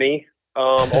for me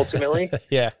ultimately.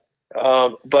 Yeah.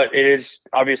 But it is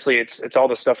obviously it's all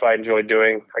the stuff I enjoy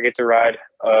doing. I get to ride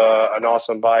an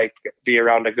awesome bike, be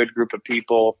around a good group of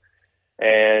people,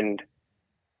 and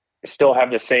still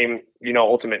have the same,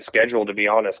 ultimate schedule, to be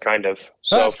honest, kind of.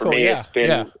 So for me,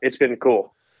 it's been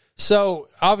cool. So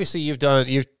obviously you've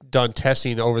done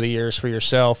testing over the years for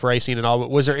yourself, racing and all, but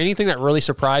was there anything that really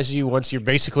surprised you once you're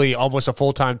basically almost a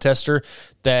full-time tester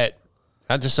that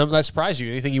just something that surprised you?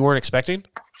 Anything you weren't expecting?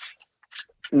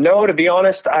 No, to be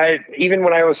honest, even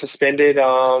when I was suspended,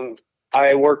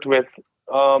 I worked with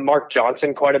Mark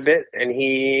Johnson quite a bit, and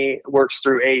he works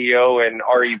through AEO and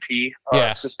REP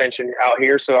suspension out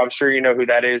here. So I'm sure you know who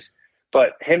that is,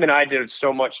 but him and I did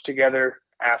so much together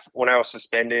when I was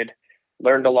suspended.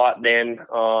 Learned a lot then.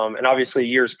 And obviously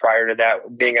years prior to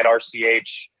that, being at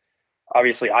RCH,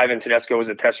 obviously Ivan Tedesco was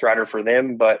a test rider for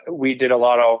them, but we did a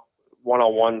lot of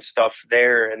one-on-one stuff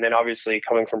there. And then obviously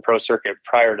coming from Pro Circuit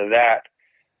prior to that,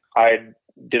 I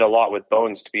did a lot with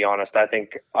Bones, to be honest. I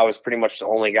think I was pretty much the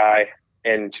only guy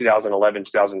in 2011,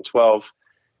 2012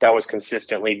 that was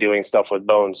consistently doing stuff with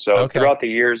Bones. So throughout the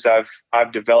years,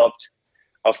 I've developed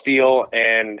a feel,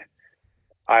 and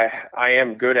I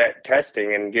am good at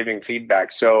testing and giving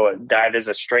feedback. So that is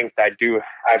a strength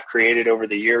I've created over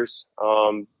the years.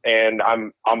 And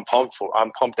I'm pumped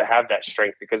to have that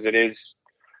strength, because it is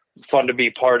fun to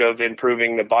be part of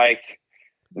improving the bike,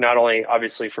 not only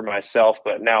obviously for myself,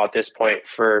 but now at this point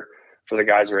for the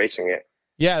guys racing it.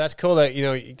 Yeah, that's cool that,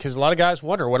 because a lot of guys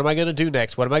wonder, what am I going to do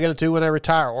next? What am I going to do when I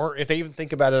retire? Or if they even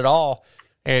think about it at all.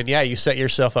 And yeah, you set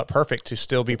yourself up perfect to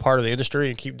still be part of the industry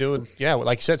and keep doing,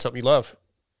 like you said, something you love.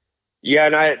 Yeah,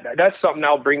 and that's something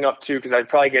I'll bring up too, because I'd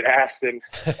probably get asked. And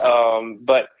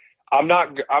but I'm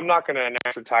not going to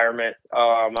announce retirement.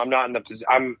 I'm not in the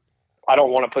position. I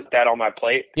don't want to put that on my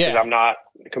plate, because I'm not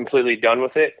completely done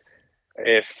with it.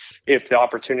 If the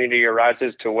opportunity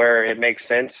arises to where it makes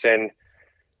sense, and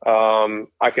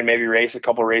I can maybe race a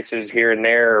couple races here and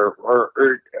there,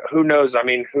 or who knows? I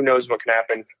mean, who knows what can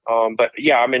happen? But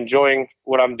yeah, I'm enjoying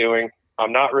what I'm doing.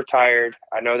 I'm not retired.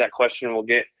 I know that question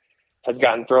has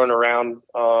gotten thrown around.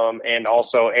 And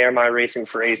also, am I racing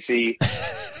for AC?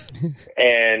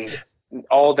 And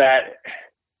all that.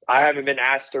 I haven't been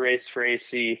asked to race for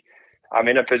AC. I'm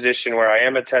in a position where I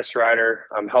am a test rider.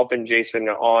 I'm helping Jason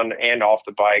on and off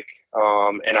the bike.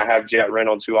 And I have Jet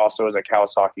Reynolds, who also is a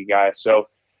Kawasaki guy. So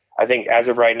I think as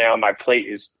of right now, my plate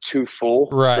is too full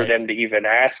for them to even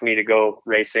ask me to go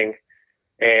racing.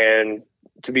 And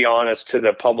to be honest, to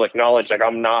the public knowledge, like,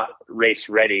 I'm not race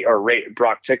ready, or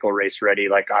Brock Tickle race ready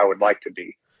like I would like to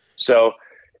be. So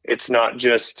it's not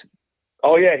just,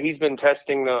 oh yeah, he's been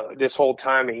testing this whole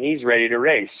time and he's ready to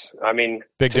race. I mean,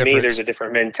 to me, there's a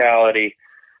different mentality.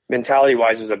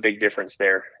 Mentality-wise, there's a big difference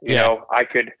there. You know, I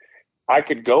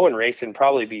could go and race and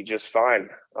probably be just fine.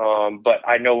 But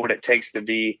I know what it takes to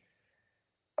be,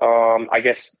 I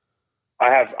guess I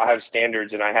have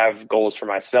standards and I have goals for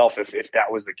myself if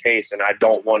that was the case, and I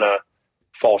don't want to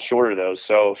fall short of those.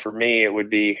 So for me, it would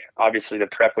be, obviously the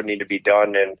prep would need to be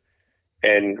done,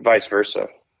 and vice versa.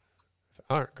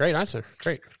 All right, great answer.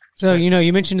 Great. So,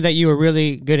 you mentioned that you were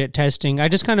really good at testing. I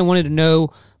just kind of wanted to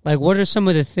know, like, what are some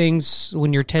of the things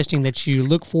when you're testing that you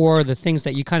look for, the things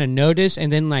that you kind of notice,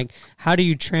 and then, like, how do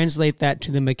you translate that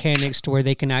to the mechanics to where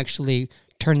they can actually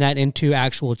turn that into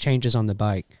actual changes on the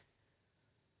bike?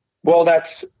 Well,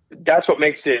 that's what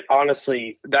makes it,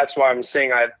 honestly, that's why I'm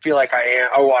saying I feel like I am.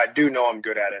 Oh, I do know I'm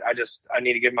good at it. I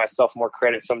need to give myself more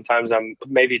credit. Sometimes I'm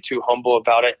maybe too humble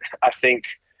about it, I think,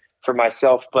 for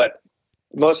myself, but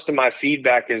most of my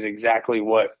feedback is exactly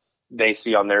what they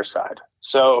see on their side.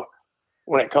 So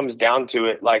when it comes down to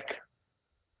it, like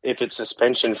if it's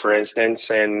suspension, for instance,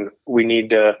 and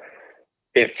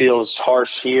it feels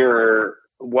harsh here or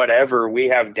whatever, we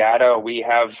have data,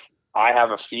 I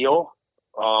have a feel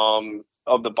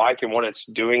of the bike and what it's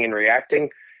doing and reacting,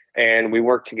 and we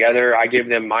work together. I give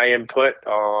them my input.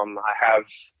 I have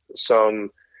some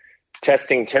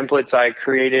testing templates I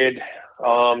created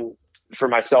for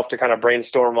myself to kind of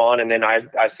brainstorm on, and then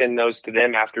I send those to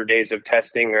them after days of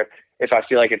testing, or if I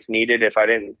feel like it's needed. If I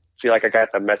didn't feel like I got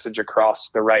the message across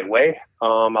the right way,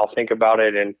 I'll think about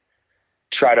it and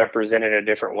try to present it a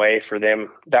different way for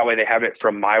them. That way they have it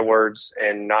from my words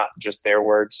and not just their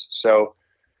words. So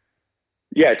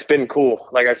yeah, it's been cool.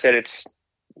 Like I said, it's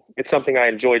something I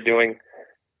enjoy doing,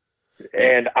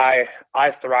 and I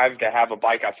thrive to have a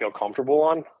bike I feel comfortable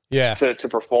on to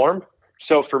perform.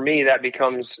 So for me, that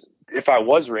becomes, if I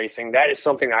was racing, that is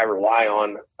something I rely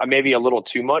on maybe a little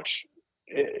too much,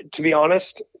 to be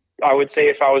honest, I would say,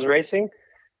 if I was racing,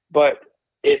 but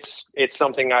it's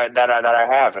something that I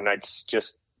have, and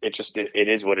it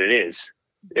is what it is.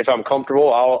 If I'm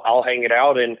comfortable, I'll hang it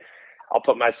out and I'll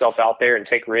put myself out there and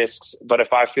take risks. But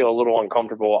if I feel a little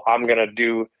uncomfortable, I'm going to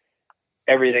do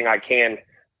everything I can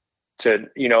to,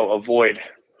 avoid,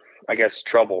 I guess,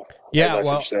 trouble. Yeah,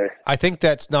 well, I think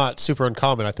that's not super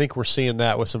uncommon. I think we're seeing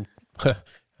that with some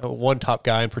one top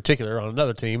guy in particular on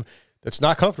another team that's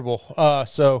not comfortable.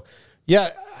 So, yeah,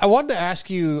 I wanted to ask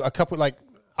you a couple, like,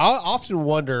 I often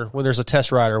wonder when there's a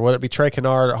test rider, whether it be Trey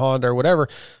Kennard or Honda or whatever,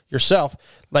 yourself,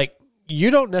 like, you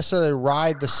don't necessarily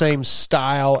ride the same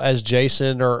style as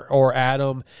Jason or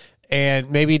Adam,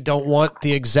 and maybe don't want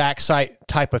the exact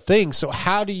type of thing. So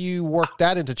how do you work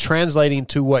that into translating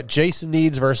to what Jason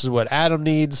needs versus what Adam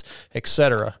needs, et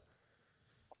cetera?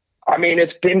 I mean,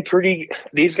 it's been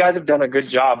these guys have done a good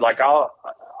job. Like I'll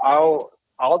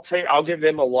give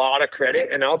them a lot of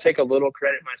credit, and I'll take a little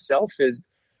credit myself,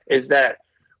 is that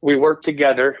we work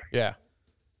together. Yeah.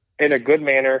 in a good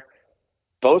manner.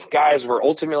 Both guys were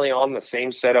ultimately on the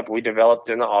same setup we developed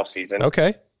in the offseason.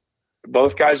 Okay.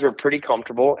 Both guys were pretty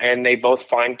comfortable, and they both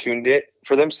fine-tuned it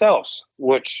for themselves,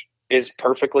 which is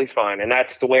perfectly fine. And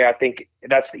that's the way I think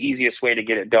that's the easiest way to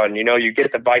get it done. You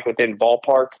get the bike within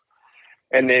ballpark,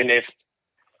 and then if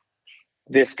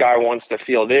this guy wants to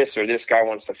feel this or this guy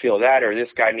wants to feel that or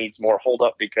this guy needs more hold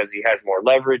up because he has more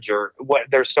leverage or what,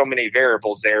 there's so many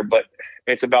variables there, but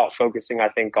it's about focusing, I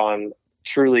think, on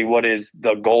truly what is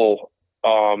the goal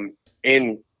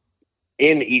in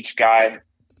each guy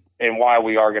and why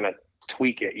we are going to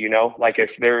tweak it. Like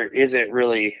if there isn't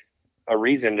really a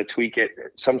reason to tweak it,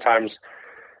 sometimes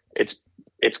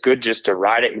it's good just to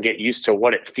ride it and get used to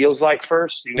what it feels like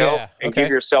first, and give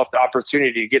yourself the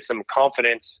opportunity to get some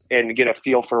confidence and get a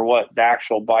feel for what the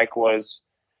actual bike was.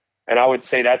 And I would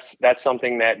say that's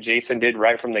something that Jason did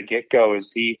right from the get-go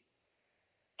is he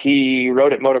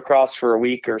rode at motocross for a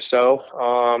week or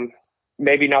so.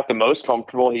 Maybe not the most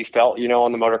comfortable he felt,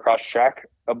 on the motocross track,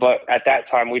 but at that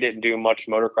time we didn't do much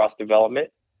motocross development.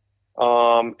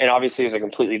 And obviously it was a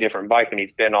completely different bike and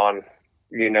he's been on,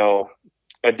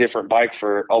 a different bike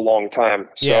for a long time.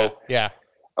 So,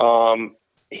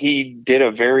 he did a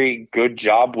very good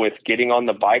job with getting on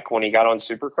the bike when he got on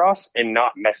Supercross and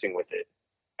not messing with it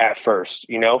at first,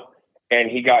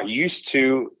 and he got used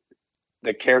to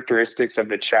the characteristics of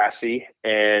the chassis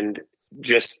and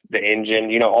just the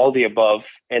engine, all the above,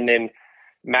 and then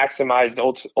maximized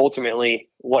ultimately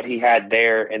what he had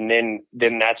there. And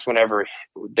then that's whenever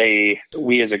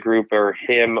we as a group or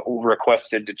him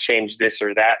requested to change this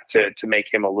or that to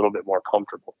make him a little bit more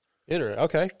comfortable.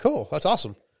 Okay, cool. That's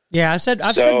awesome. Yeah, I've said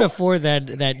before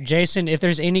that Jason, if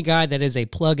there's any guy that is a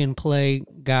plug and play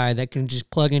guy that can just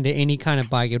plug into any kind of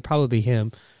bike, it'd probably be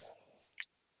him.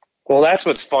 Well, that's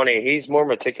what's funny. He's more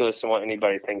meticulous than what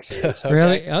anybody thinks he is.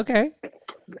 Really? Okay.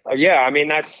 Yeah, I mean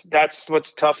that's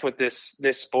what's tough with this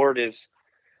sport is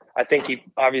I think he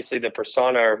obviously the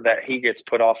persona that he gets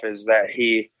put off is that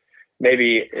he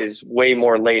maybe is way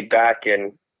more laid back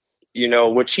and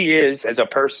which he is as a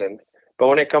person, but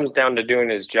when it comes down to doing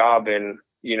his job and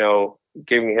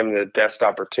giving him the best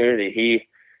opportunity,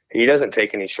 he doesn't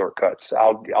take any shortcuts.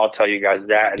 I'll tell you guys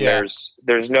that.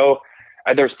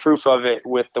 And there's proof of it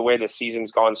with the way the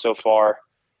season's gone so far,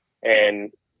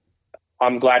 and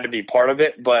I'm glad to be part of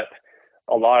it, but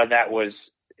a lot of that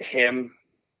was him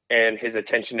and his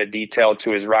attention to detail,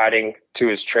 to his riding, to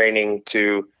his training,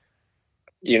 to,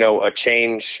 a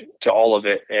change to all of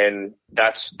it. And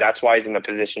that's why he's in the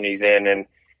position he's in. And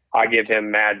I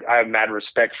have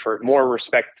more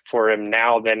respect for him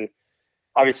now than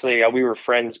obviously we were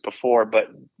friends before,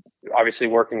 but obviously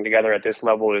working together at this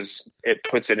level it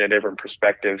puts it in a different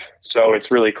perspective. So it's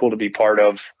really cool to be part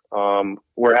of.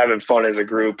 We're having fun as a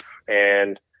group,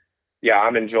 and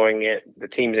I'm enjoying it. The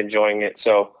team's enjoying it.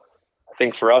 So I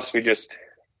think for us, we just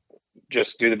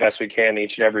do the best we can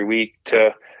each and every week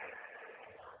to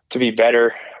be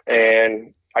better.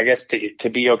 And I guess to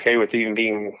be okay with even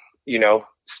being,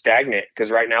 stagnant,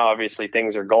 because right now, obviously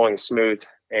things are going smooth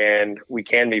and we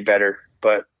can be better,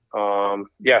 but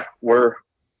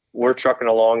we're trucking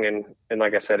along and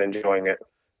like I said, enjoying it.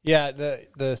 Yeah,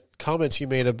 the comments you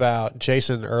made about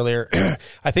Jason earlier,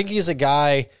 I think he's a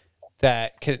guy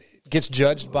that gets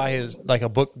judged by a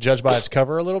book judged by its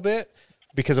cover a little bit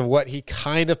because of what he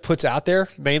kind of puts out there,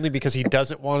 mainly because he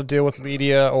doesn't want to deal with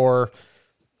media or,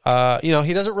 he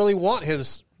doesn't really want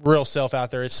his real self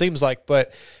out there, it seems like.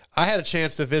 But I had a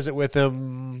chance to visit with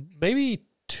him maybe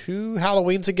 2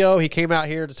 Halloweens ago. He came out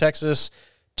here to Texas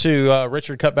to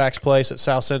Richard Cutback's place at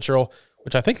South Central,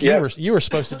 which I think you were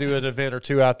supposed to do an event or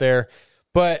two out there.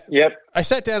 But I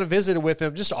sat down and visited with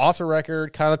him just off the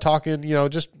record, kind of talking,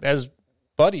 just as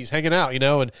buddies hanging out,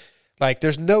 and like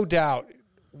there's no doubt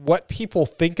what people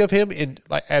think of him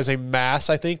as a mass,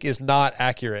 I think, is not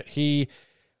accurate. He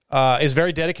is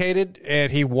very dedicated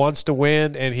and he wants to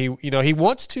win, and he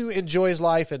wants to enjoy his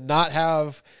life and not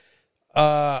have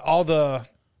all the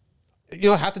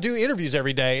have to do interviews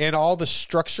every day and all the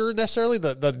structure necessarily,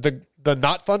 the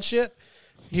not fun shit.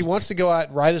 He wants to go out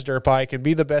and ride his dirt bike and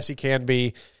be the best he can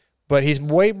be, but he's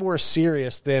way more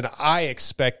serious than I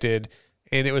expected,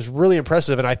 and it was really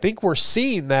impressive. And I think we're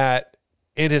seeing that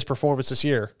in his performance this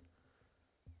year.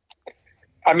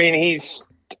 I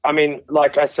mean,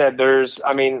 like I said,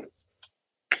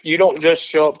 you don't just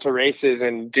show up to races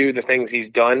and do the things he's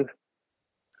done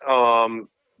time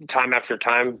after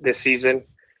time this season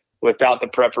without the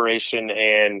preparation.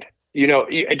 And,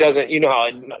 it doesn't, how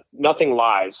nothing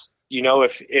lies.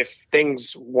 If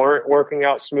things weren't working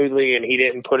out smoothly and he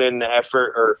didn't put in the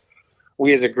effort, or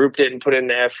we as a group didn't put in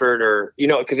the effort, or,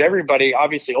 because everybody,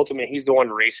 obviously, ultimately, he's the one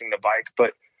racing the bike,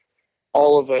 but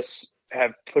all of us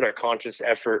have put a conscious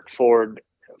effort forward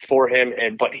for him,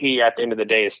 but he, at the end of the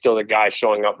day, is still the guy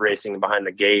showing up racing behind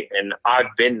the gate. And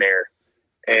I've been there,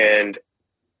 and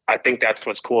I think that's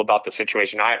what's cool about the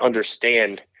situation. I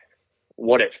understand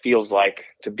what it feels like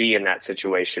to be in that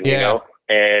situation, you know,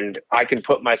 and I can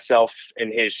put myself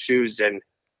in his shoes, and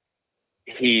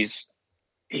he's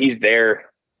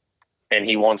there, and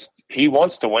he wants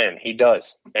to win. He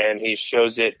does. And he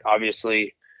shows it.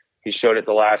 Obviously he showed it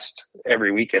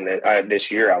every weekend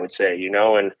this year, I would say, you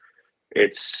know, and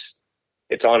it's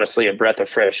honestly a breath of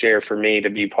fresh air for me to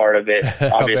be part of it.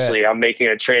 Obviously I'm making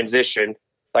a transition,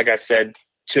 like I said,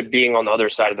 to being on the other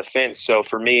side of the fence. So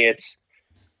for me,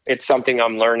 it's something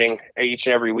I'm learning each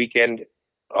and every weekend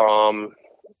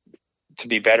to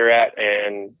be better at.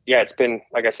 And yeah, it's been,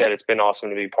 like I said, it's been awesome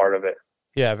to be part of it.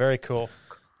 Yeah, very cool.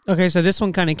 Okay, so this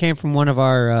one kind of came from one of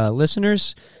our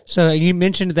listeners. So you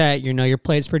mentioned that, you know, your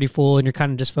plate's pretty full and you're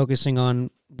kind of just focusing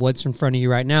on what's in front of you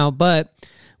right now. But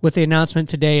with the announcement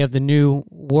today of the new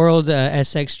World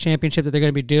SX Championship that they're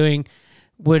going to be doing,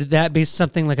 would that be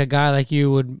something like a guy like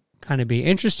you would kind of be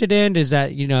interested in? Is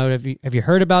that, you know, have you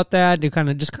heard about that? Do kind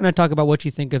of talk about what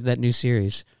you think of that new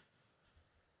series?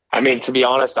 I mean, to be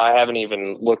honest, I haven't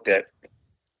even looked at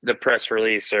the press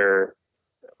release or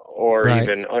right.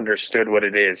 even understood what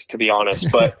it is, to be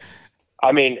honest. But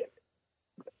I mean,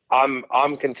 I'm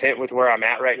content with where I'm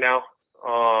at right now.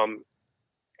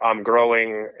 I'm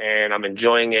growing and I'm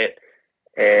enjoying it.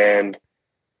 And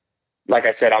like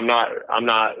I said, I'm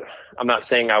not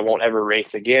saying I won't ever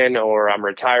race again or I'm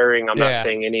retiring. I'm not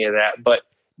saying any of that, but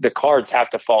the cards have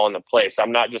to fall into place.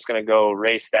 I'm not just going to go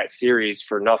race that series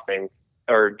for nothing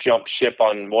or jump ship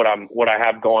on what I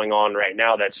have going on right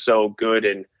now. That's so good.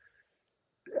 And,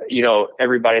 you know,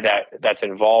 everybody that's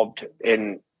involved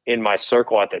in my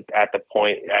circle at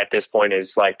this point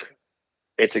is like,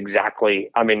 it's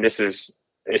exactly, I mean, this is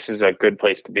a good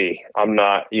place to be. I'm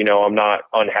not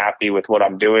unhappy with what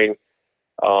I'm doing.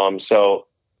 So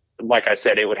like I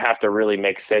said, it would have to really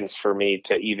make sense for me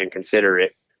to even consider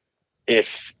it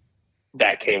if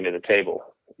that came to the table,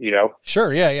 you know?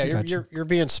 Sure. Yeah. Gotcha. You're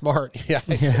being smart. Yeah.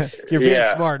 You're being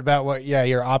smart about what,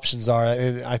 your options are.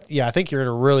 And I think you're in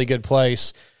a really good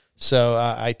place. So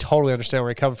I totally understand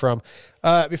where you come from.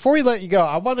 Before we let you go,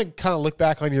 I want to kind of look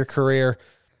back on your career.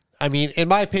 I mean, in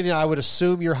my opinion, I would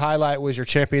assume your highlight was your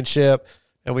championship,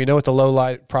 and we know what the low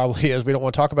light probably is. We don't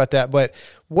want to talk about that. But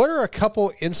what are a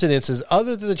couple incidences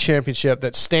other than the championship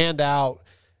that stand out,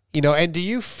 you know, and do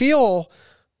you feel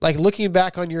like looking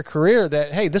back on your career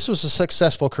that, hey, this was a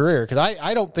successful career? Because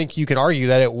I don't think you can argue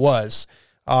that it was,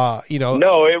 you know.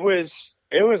 No, it was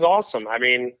awesome. I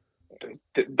mean,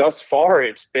 thus far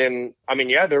it's been, I mean,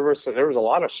 yeah, there was a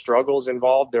lot of struggles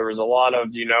involved. There was a lot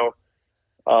of, you know,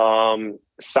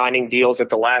 signing deals at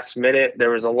the last minute.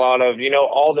 There was a lot of, you know,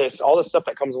 all this stuff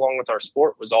that comes along with our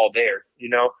sport was all there, you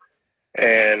know?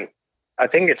 And I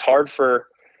think it's hard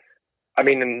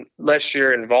unless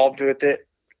you're involved with it,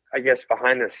 I guess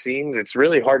behind the scenes, it's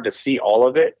really hard to see all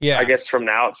of it. Yeah. I guess from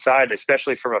the outside,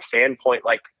 especially from a fan point,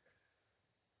 like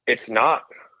it is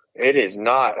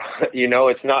not, you know,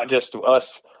 it's not just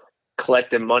us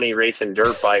collecting money racing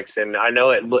dirt bikes. And I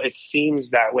know it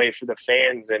seems that way for the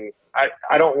fans, and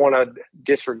I don't want to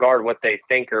disregard what they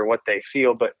think or what they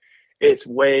feel, but it's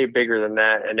way bigger than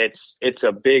that. And it's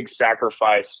a big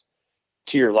sacrifice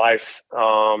to your life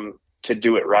to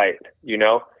do it right, you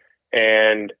know?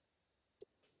 And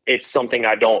it's something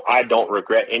I don't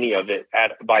regret any of it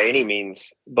by any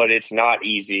means, but it's not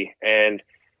easy. And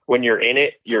when you're in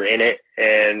it,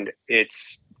 and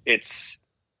it's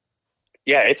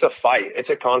a fight. It's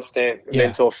a constant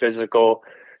mental, physical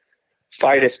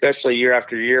fight, especially year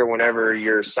after year, whenever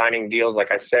you're signing deals.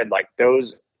 Like I said, like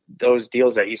those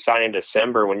deals that you sign in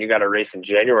December when you got to race in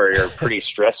January are pretty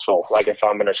stressful. Like if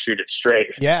I'm going to shoot it straight.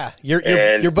 Yeah. Your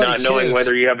buddy not knowing Chiz,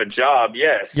 whether you have a job.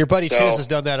 Yes. Your buddy Chiz has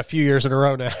done that a few years in a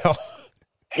row now.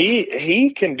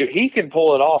 He can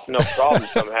pull it off. No problem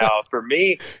somehow. For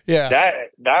me,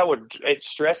 it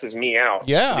stresses me out,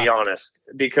 to be honest,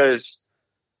 because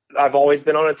I've always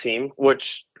been on a team,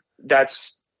 which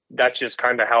that's just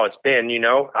kind of how it's been. You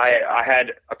know, I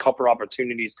had a couple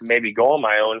opportunities to maybe go on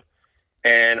my own,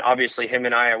 and obviously him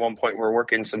and I at one point were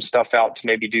working some stuff out to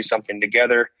maybe do something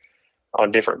together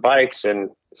on different bikes and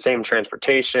same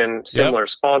transportation, similar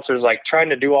sponsors, like trying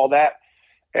to do all that.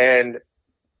 And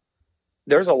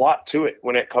there's a lot to it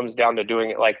when it comes down to doing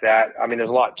it like that. I mean,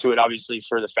 there's a lot to it, obviously,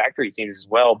 for the factory teams as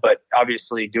well, but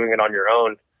obviously doing it on your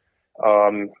own,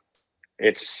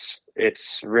 it's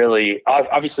really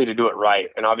obviously to do it right.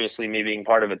 And obviously me being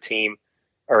part of a team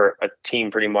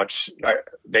pretty much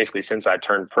basically since I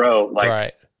turned pro,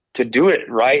 like to do it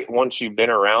right, once you've been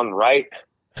around right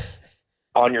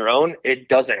on your own, it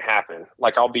doesn't happen.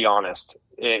 Like, I'll be honest,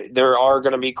 there are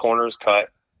going to be corners cut,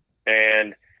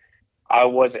 and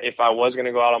if I was going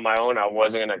to go out on my own, I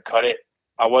wasn't going to cut it.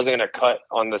 I wasn't going to cut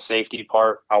on the safety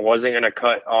part. I wasn't going to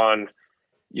cut on,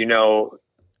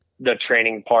 the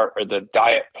training part or the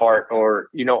diet part or,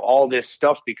 all this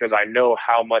stuff, because I know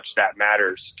how much that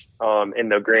matters in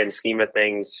the grand scheme of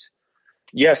things.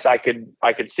 Yes, I could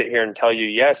sit here and tell you,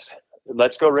 yes,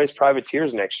 let's go race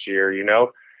privateers next year,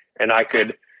 and I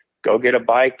could go get a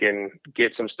bike and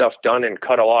get some stuff done and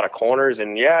cut a lot of corners.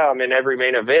 And yeah, I'm in every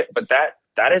main event, but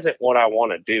that isn't what I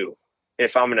want to do.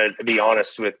 If I'm going to be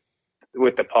honest with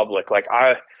the public, like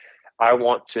I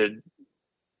want to,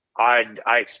 I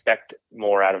expect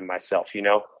more out of myself,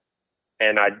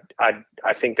 and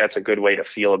I think that's a good way to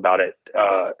feel about it.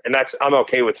 And I'm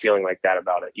okay with feeling like that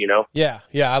about it, Yeah.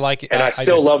 I like it. And I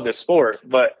still love the sport,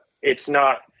 but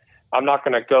I'm not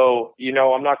going to go,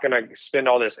 I'm not going to spend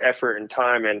all this effort and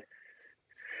time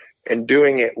and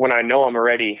doing it when I know I'm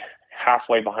already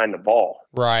halfway behind the ball.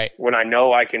 Right. When I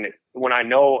know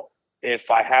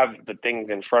if I have the things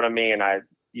in front of me and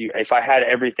if I had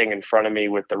everything in front of me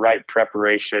with the right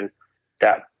preparation,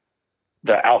 that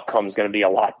the outcome is going to be a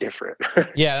lot different.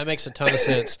 Yeah, that makes a ton of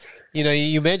sense.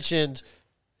 You mentioned,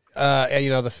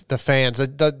 the fans,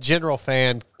 the general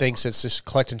fan thinks it's just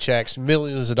collecting checks,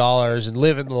 millions of dollars, and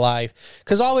living the life,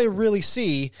 because all they really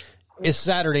see is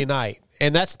Saturday night.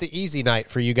 And that's the easy night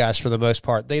for you guys for the most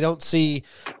part. They don't see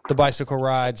the bicycle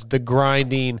rides, the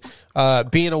grinding,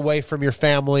 being away from your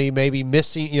family, maybe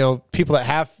missing, people that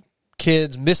have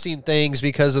kids missing things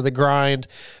because of the grind,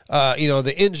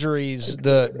 the injuries,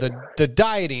 the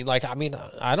dieting. Like,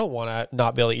 I don't want to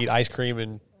not be able to eat ice cream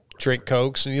and drink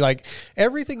Cokes. And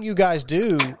everything you guys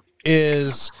do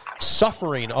is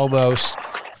suffering almost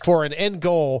for an end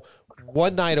goal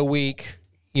one night a week,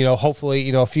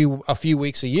 hopefully, a few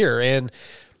weeks a year. And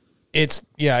it's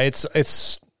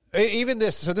even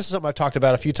this. So this is something I've talked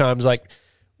about a few times. Like,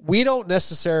 we don't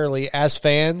necessarily, as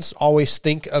fans, always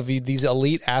think of these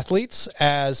elite athletes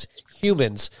as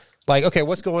humans. Like, okay,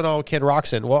 what's going on with Ken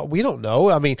Roczen? Well, we don't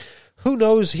know. Who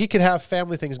knows? He could have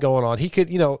family things going on. He could,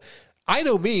 I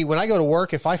know me, when I go to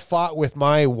work, if I fought with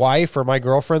my wife or my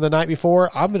girlfriend the night before,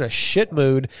 I'm in a shit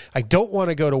mood. I don't want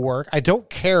to go to work. I don't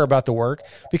care about the work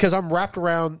because I'm wrapped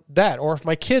around that. Or if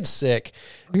my kid's sick.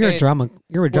 You're a drama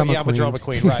queen. I'm a drama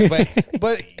queen, right.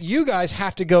 But you guys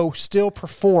have to go still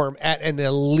perform at an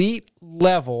elite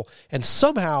level and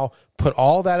somehow put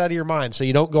all that out of your mind so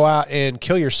you don't go out and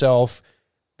kill yourself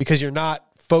because you're not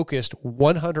focused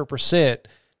 100%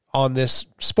 on this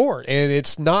sport. And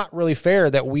it's not really fair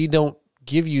that we don't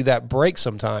give you that break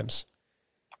sometimes.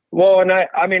 Well, and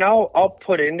I'll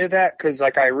put into that because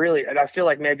I feel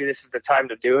like maybe this is the time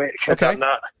to do it because I'm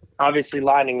not obviously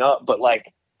lining up, but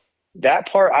like that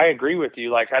part, I agree with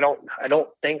you. Like, I don't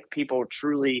think people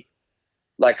truly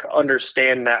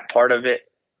understand that part of it.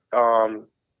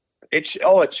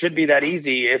 It should be that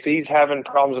easy. If he's having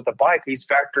problems with the bike, he's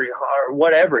factory or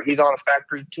whatever. He's on a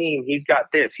factory team. He's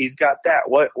got this. He's got that.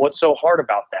 What's so hard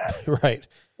about that? Right.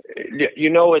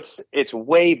 It's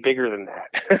way bigger than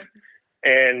that.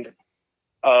 And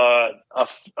a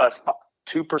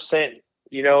 2%,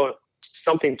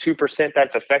 something 2%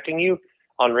 that's affecting you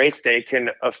on race day can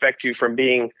affect you from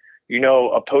being,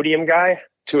 a podium guy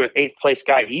to an 8th place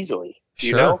guy easily.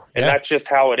 And that's just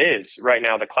how it is right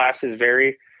now. The class is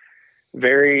very,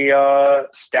 very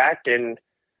stacked, and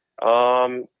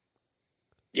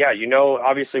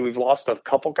obviously we've lost a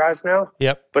couple guys now.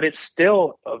 Yep. But it's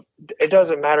still it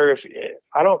doesn't matter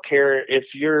I don't care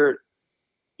if you're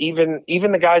even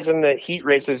the guys in the heat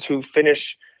races who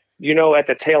finish at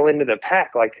the tail end of the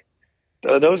pack, like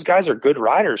those guys are good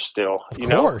riders still. Of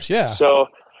course, yeah. So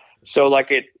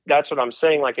that's what I'm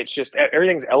saying. Like, it's just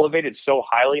everything's elevated so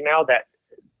highly now that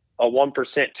a 1%,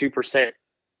 2%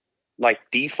 like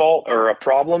default or a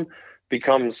problem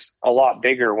becomes a lot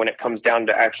bigger when it comes down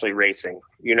to actually racing,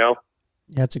 Yeah,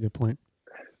 that's a good point.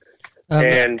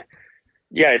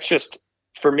 It's just,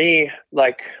 for me,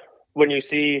 like, when you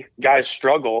see guys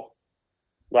struggle,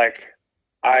 like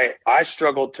I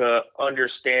struggle to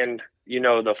understand,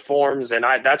 the forms, and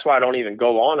that's why I don't even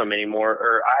go on them anymore,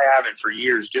 or I haven't for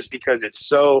years, just because it's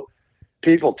so,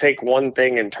 people take one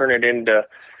thing and turn it into,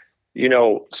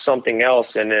 something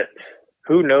else, and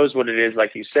who knows what it is,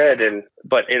 like you said,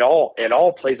 but it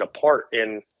all plays a part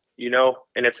in,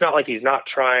 and it's not like he's not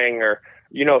trying, or,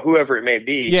 whoever it may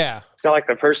be. Yeah. It's not like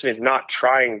the person is not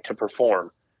trying to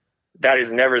perform. That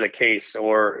is never the case.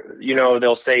 Or,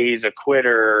 they'll say he's a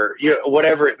quitter, or,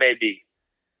 whatever it may be,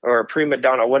 or a prima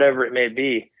donna, whatever it may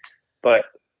be. But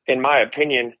in my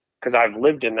opinion, because I've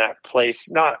lived in that place.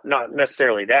 Not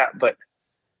necessarily that, but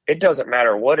it doesn't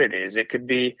matter what it is. It could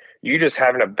be you just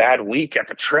having a bad week at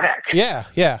the track. Yeah,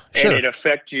 sure. And it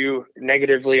affects you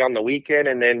negatively on the weekend,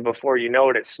 and then before you know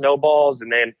it, it snowballs,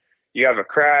 and then you have a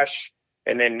crash,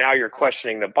 and then now you're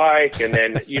questioning the bike, and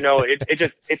then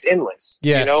it's endless.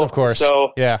 Yes, of course.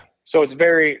 So yeah. So it's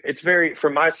very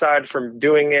from my side, from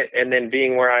doing it and then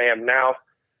being where I am now,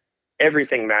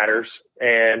 everything matters.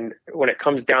 And when it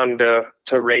comes down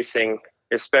to racing,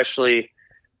 especially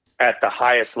at the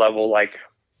highest level, like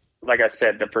I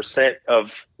said, the percent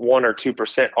of 1 or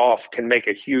 2% off can make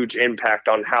a huge impact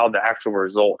on how the actual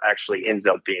result actually ends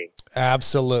up being.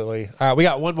 Absolutely. We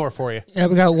got one more for you. Yeah,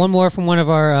 we got one more from one of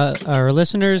our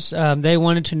listeners. They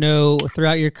wanted to know,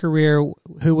 throughout your career,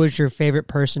 who was your favorite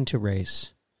person to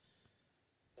race?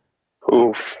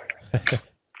 Oof.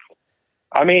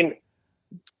 I mean,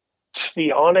 to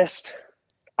be honest,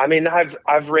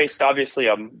 I've raced obviously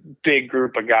a big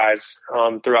group of guys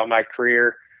throughout my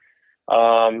career.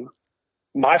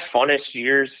 My funnest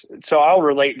years, so I'll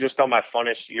relate just on my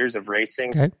funnest years of racing.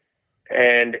 Okay.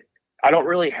 And I don't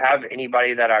really have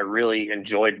anybody that I really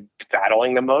enjoyed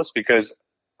battling the most, because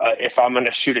if I'm going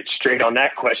to shoot it straight on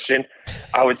that question,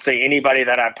 I would say anybody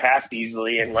that I passed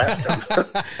easily and left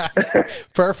them.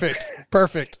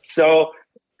 Perfect. So,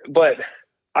 but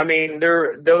I mean,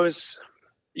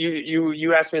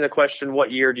 you asked me the question,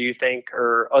 what year do you think,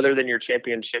 or other than your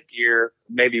championship year,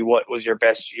 maybe what was your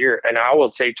best year? And I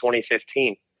will say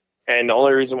 2015. And the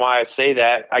only reason why I say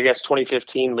that, I guess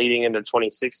 2015 leading into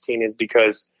 2016, is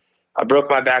because I broke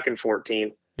my back in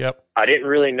 14. Yep. I didn't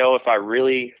really know if I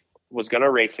really was going to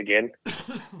race again.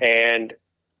 And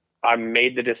I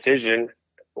made the decision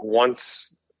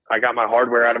once I got my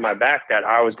hardware out of my back that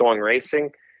I was going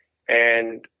racing.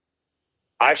 And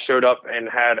I showed up and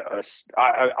had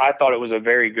I thought it was a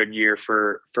very good year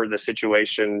for the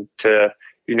situation to,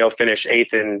 finish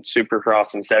 8th in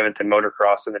Supercross and 7th in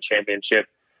motocross in the championship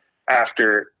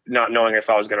after not knowing if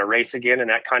I was going to race again. And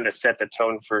that kind of set the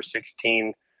tone for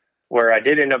 16, where I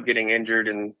did end up getting injured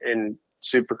in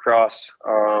Supercross,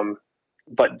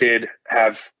 but did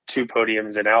have 2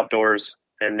 podiums in outdoors,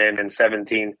 and then in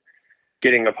 17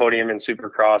 getting a podium in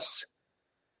Supercross.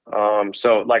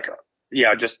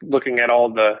 Just looking at all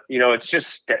the, it's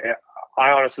just,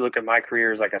 I honestly look at my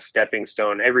career as like a stepping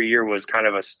stone. Every year was kind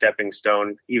of a stepping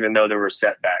stone, even though there were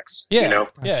setbacks. Yeah.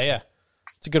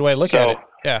 It's a good way to look at it.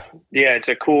 Yeah. It's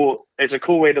a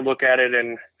cool way to look at it.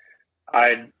 And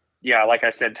like I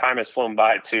said, time has flown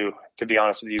by too, to be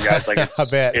honest with you guys. Like I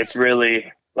bet. It's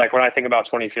really, like, when I think about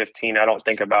 2015, I don't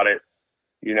think about it,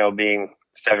 being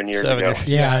 7 years ago.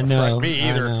 Yeah, I know. Right, me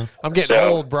either. I'm getting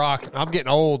old, Brock. I'm getting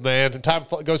old, man. And time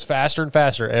goes faster and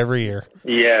faster every year.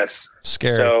 Yes.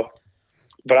 Scary. So,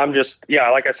 but I'm just,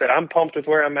 like I said, I'm pumped with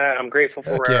where I'm at. I'm grateful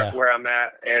for where I'm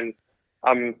at, and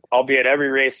I'll be at every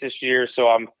race this year. So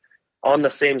I'm on the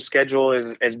same schedule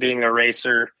as being a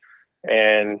racer,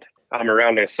 and I'm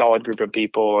around a solid group of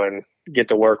people and get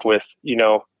to work with,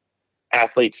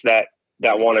 athletes that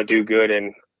want to do good,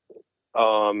 and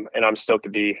I'm stoked to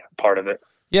be part of it.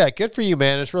 Yeah, good for you,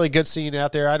 man. It's really good seeing you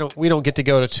out there. We don't get to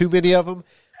go to too many of them,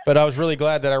 but I was really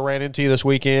glad that I ran into you this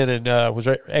weekend and was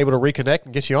able to reconnect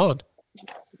and get you on.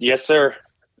 Yes, sir.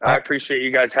 I appreciate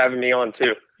you guys having me on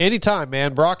too. Anytime,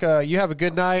 man. Brock, you have a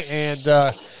good night, and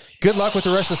good luck with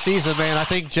the rest of the season, man. I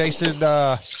think Jason,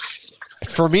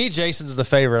 for me, Jason's the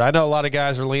favorite. I know a lot of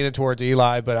guys are leaning towards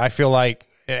Eli, but I feel like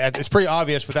it's pretty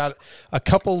obvious. Without a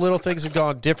couple little things have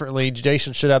gone differently,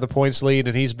 Jason should have the points lead,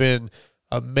 and he's been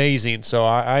amazing. So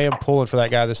I am pulling for that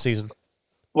guy this season.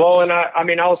 Well, and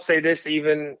I'll say this,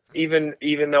 even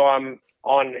though I'm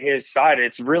on his side,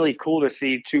 it's really cool to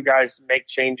see 2 guys make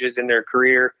changes in their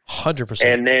career. 100%.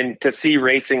 And then to see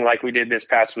racing like we did this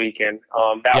past weekend,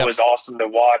 that was awesome to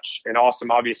watch, and awesome,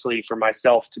 obviously, for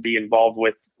myself to be involved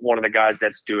with one of the guys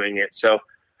that's doing it. So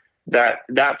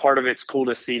that part of it's cool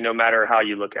to see, no matter how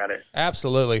you look at it.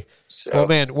 Absolutely. So, well,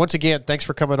 man, once again, thanks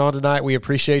for coming on tonight. We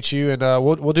appreciate you, and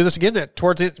we'll do this again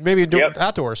towards it, maybe do it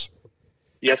outdoors.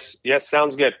 Yes,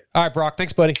 sounds good. All right, Brock.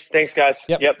 Thanks, buddy. Thanks, guys.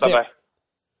 Yep. Bye-bye.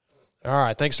 All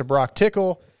right, thanks to Brock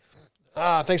Tickle.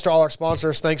 Thanks to all our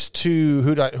sponsors. Thanks to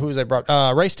who they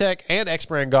brought, Race Tech and X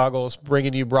Brand Goggles,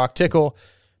 bringing you Brock Tickle.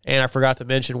 And I forgot to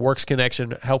mention Works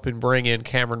Connection, helping bring in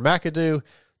Cameron McAdoo.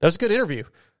 That was a good interview.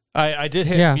 I did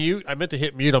hit mute. I meant to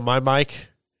hit mute on my mic,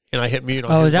 and I hit mute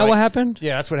on his mic. Is that what happened?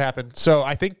 Yeah, that's what happened. So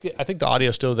I think the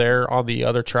audio's still there on the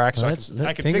other track, so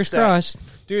I can fix that. Crossed.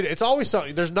 Dude, it's always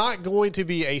something. There's not going to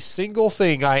be a single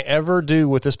thing I ever do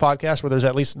with this podcast where there's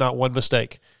at least not one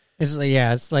mistake.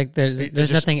 It's like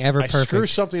there's nothing ever perfect. I screw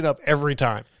something up every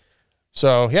time.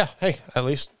 So yeah, hey, at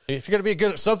least if you're gonna be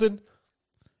good at something,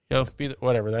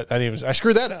 whatever that. I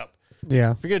screwed that up.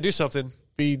 Yeah. If you're gonna do something,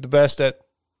 be the best at.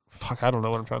 Fuck, I don't know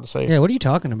what I'm trying to say. Yeah, what are you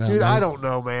talking about, dude? man? I don't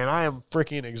know, man. I am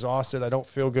freaking exhausted. I don't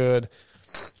feel good.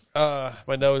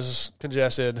 My nose is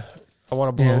congested. I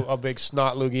want to blow a big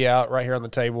snot loogie out right here on the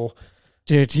table.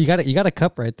 Dude, you got a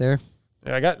cup right there.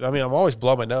 Yeah, I'm always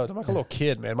blowing my nose. I'm like a little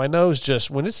kid, man. My nose just,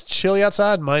 when it's chilly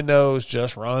outside, my nose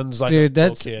just runs like a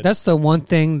little kid. That's the one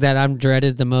thing that I'm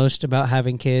dreaded the most about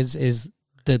having kids is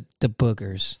the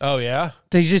boogers. Oh yeah,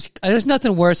 there's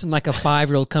nothing worse than like a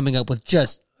 5-year-old coming up with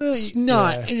just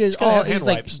snot. Yeah. It is all it's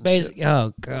like basic.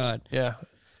 Oh god. Yeah.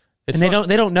 And they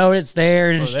don't know it's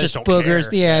there, and it's they just don't boogers.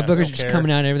 care. Yeah, Yeah, boogers they are don't just care.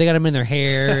 coming out. They got them in their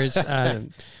hair.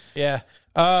 Yeah.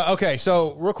 Okay,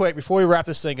 so real quick before we wrap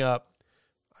this thing up,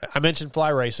 I mentioned fly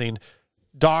racing.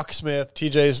 Doc Smith,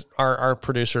 TJ's our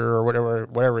producer or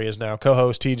whatever he is now,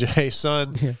 co-host, TJ's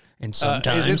son, and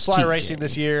sometimes is in fly TJ. racing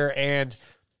this year, and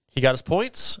he got his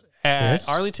points at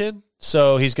Arlington,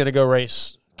 so he's going to go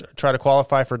race, try to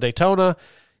qualify for Daytona.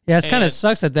 Yeah, it kind of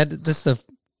sucks that's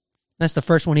the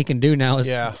first one he can do now is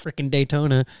freaking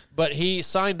Daytona. But he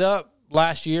signed up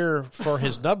last year for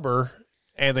his number,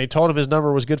 and they told him his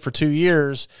number was good for 2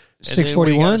 years.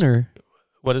 641 or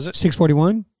what is it?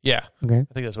 641? Yeah. Okay.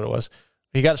 I think that's what it was.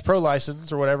 He got his pro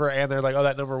license or whatever, and they're like, "Oh,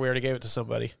 that number we already gave it to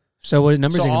somebody." So what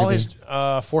numbers? So are all gonna his be?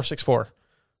 464,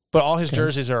 but all his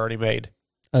jerseys are already made.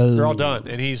 Oh. They're all done,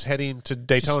 and he's heading to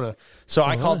Daytona. So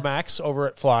I called Max over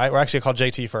at Fly. Or actually, I called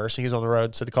JT first. He's on the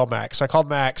road, so they called Max. So I called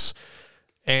Max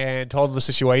and told him the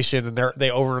situation, and they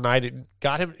overnighted,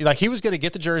 got him. Like he was going to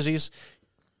get the jerseys,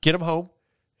 get him home,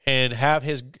 and have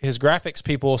his graphics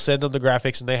people send him the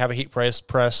graphics, and they have a heat press.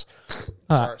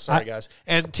 Sorry, guys.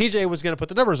 And TJ was going to put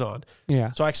the numbers on.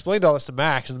 Yeah. So I explained all this to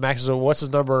Max, and Max said, "What's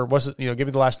his number? What's it? Give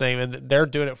me the last name." And they're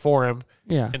doing it for him.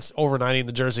 Yeah. And overnighting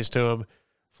the jerseys to him.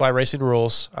 Fly Racing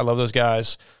rules. I love those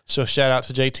guys. So shout out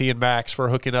to JT and Max for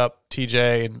hooking up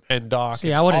TJ and Doc.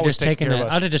 See, I would have Always just taking taken care of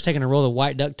us. I'd have just taken a roll of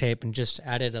white duct tape and just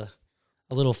added a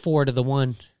little 4 to the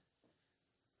 1.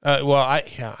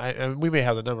 We may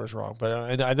have the numbers wrong,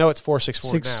 but I know it's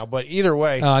 464 now. But either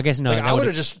way, I guess no. I would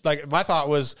have just my thought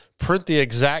was print the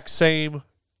exact same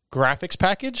graphics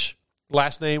package,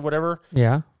 last name, whatever.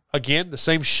 Yeah. Again, the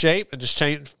same shape, and just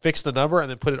fix the number,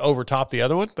 and then put it over top the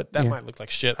other one. But that might look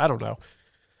like shit. I don't know.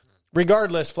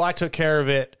 Regardless, Fly took care of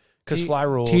it because Fly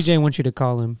rules. TJ wants you to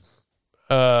call him.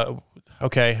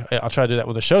 Okay, I'll try to do that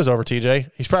when the show's over.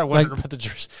 TJ, he's probably wondering about the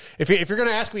jersey. If you're going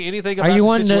to ask me anything about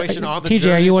the situation on the TJ, jerseys,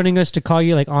 are you wanting us to call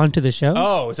you onto the show?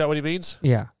 Oh, is that what he means?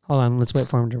 Yeah. Hold on. Let's wait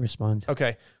for him to respond.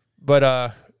 Okay,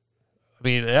 but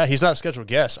he's not a scheduled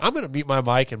guest. I'm going to mute my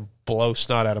mic and blow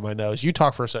snot out of my nose. You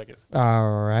talk for a second.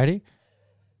 All righty.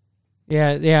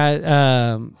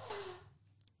 Yeah.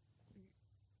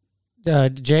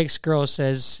 Jake's girl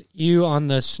says you on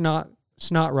the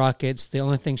snot rockets. The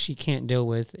only thing she can't deal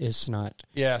with is snot.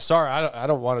 Yeah, sorry, I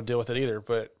don't want to deal with it either,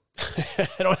 but I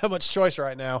don't have much choice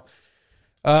right now.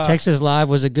 Texas Live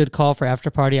was a good call for after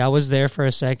party. I was there for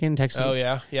a second. Texas. Oh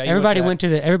yeah. Everybody went to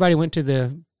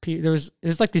the.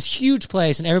 It's like this huge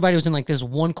place, and everybody was in like this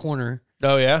one corner.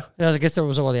 Oh yeah. I guess that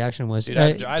was all the action was. Dude,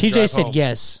 I'd TJ said home.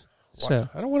 yes. Why? So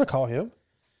I don't want to call him.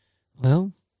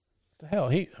 Well, what the hell?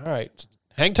 All right.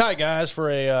 Hang tight, guys, for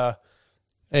a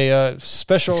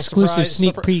special exclusive surprise,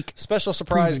 sneak peek, special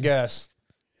surprise guest.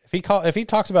 If he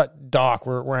talks about Doc,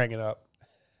 we're hanging up.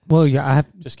 Well, yeah,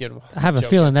 just get him. I have a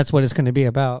feeling that's what it's going to be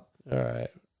about. All right,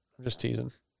 I'm just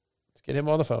teasing. Let's get him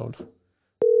on the phone.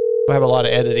 I have a lot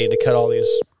of editing to cut all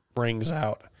these rings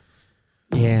out.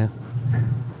 Yeah.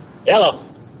 Hello.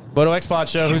 Moto X Pod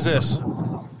Show. Who's this?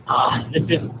 This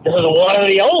is the one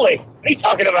and the only. What are you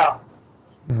talking about?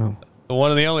 Oh. The one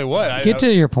and the only what? Get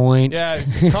to your point. Yeah,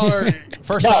 caller,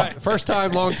 first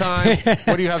time, long time.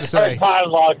 What do you have to say? First time,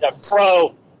 long time.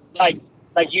 Pro, like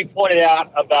you pointed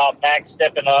out about Max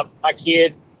stepping up. My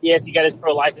kid, yes, he got his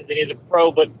pro license and he's a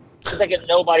pro, but he's like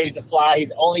nobody to fly.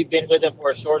 He's only been with him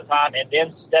for a short time, and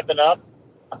them stepping up,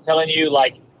 I'm telling you,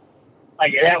 like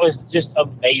that was just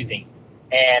amazing.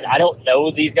 And I don't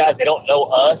know these guys; they don't know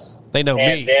us. They know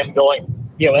and me. Them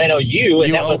going, they know you. And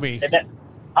you that owe was, me. And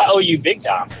I owe you big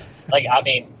time.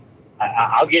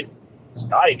 I'll get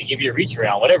Scotty to give you a reach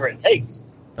around, whatever it takes.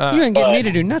 You ain't getting me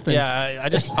to do nothing. Yeah,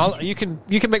 you can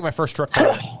make my first truck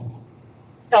payment.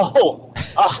 No,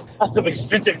 that's some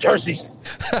expensive jerseys.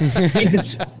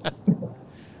 Jesus.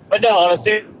 But no,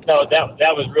 honestly,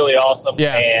 that was really awesome.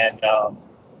 Yeah. And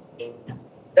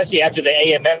especially after the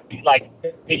AMF,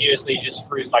 continuously just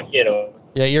screws my kid over.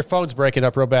 Yeah, your phone's breaking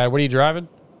up real bad. What are you driving?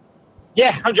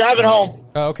 Yeah, I'm driving home.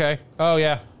 Oh, okay. Oh,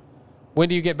 yeah. When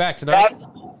do you get back tonight?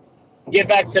 get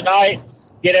back tonight,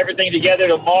 get everything together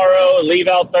tomorrow, leave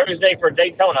out Thursday for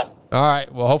Daytona. All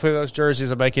right. Well, hopefully those jerseys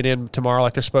will make it in tomorrow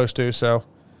like they're supposed to. So.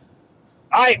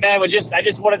 All right, man. I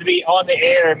just wanted to be on the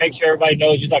air and make sure everybody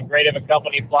knows just how great of a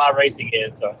company Fly Racing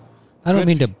is. So. I don't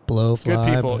mean to blow Fly.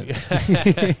 Good people.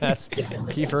 That's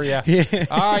Kiefer, yeah.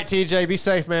 All right, TJ, be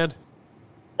safe, man.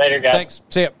 Later, guys. Thanks.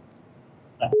 See ya.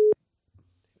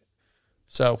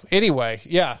 So, anyway,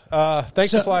 yeah.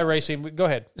 Thanks to Fly Racing. Go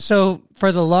ahead. So,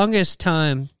 for the longest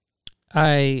time,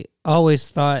 I always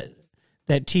thought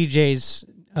that TJ's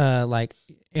like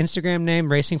Instagram name,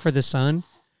 Racing for the Sun,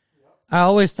 I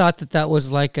always thought that was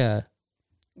he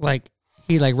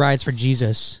rides for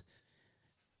Jesus.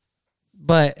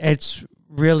 But it's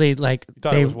really like you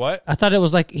thought it was what? I thought it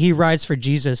was like he rides for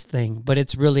Jesus thing, but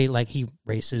it's really like he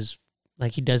races,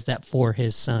 like he does that for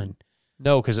his son.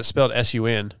 No, because it's spelled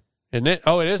S-U-N, isn't it?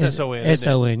 Oh, it is S-O-N.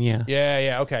 S-O-N, yeah.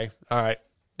 Yeah, okay. All right.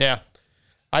 Yeah.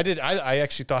 I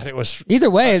actually thought it was... Either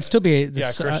way, it'd still be...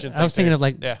 Christian. I was thinking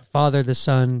of Father, the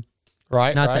Son.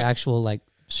 Right, not the actual like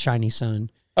shiny sun.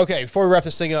 Okay, before we wrap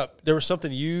this thing up, there was something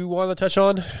you wanted to touch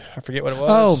on. I forget what it was.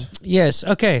 Oh, yes.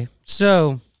 Okay.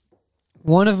 So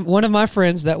one of my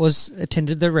friends that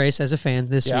attended the race as a fan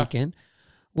this weekend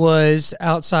was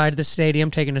outside the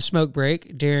stadium taking a smoke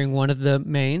break during one of the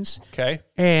mains. Okay.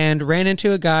 And ran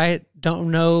into a guy, don't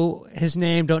know his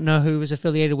name, don't know who he was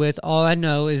affiliated with. All I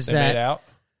know is they that... made out?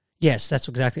 Yes, that's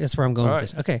where I'm going All with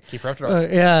right. this. Okay. Keep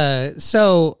after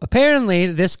So apparently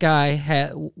this guy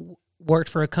had worked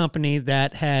for a company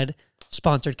that had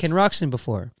sponsored Ken Roczen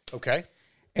before. Okay.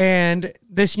 And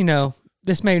this,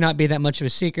 this may not be that much of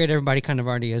a secret. Everybody kind of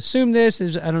already assumed this.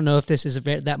 I don't know if this is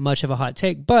that much of a hot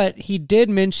take, but he did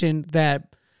mention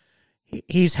that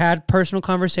he's had personal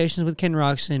conversations with Ken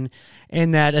Roczen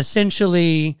and that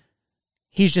essentially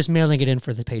he's just mailing it in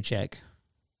for the paycheck.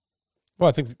 Well,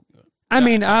 I think...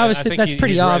 obviously that's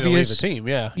pretty he's obvious. Ready to leave the team,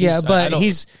 yeah. Yeah, but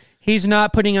he's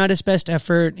not putting out his best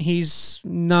effort. He's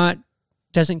not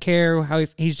doesn't care how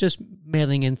he's just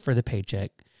mailing in for the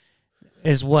paycheck,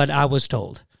 is what I was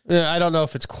told. Yeah, I don't know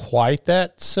if it's quite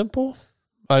that simple.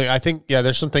 I think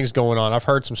there's some things going on. I've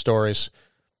heard some stories.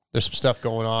 There's some stuff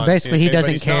going on. Basically, he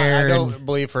doesn't care. I don't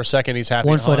believe for a second he's happy.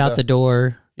 1 foot out the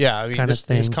door. Yeah, I mean,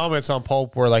 his comments on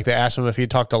Pulp were like they asked him if he'd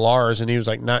talked to Lars, and he was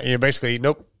like, "Not." Basically,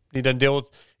 nope. He doesn't deal with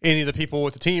any of the people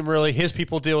with the team, really. His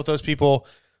people deal with those people.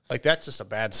 Like, that's just a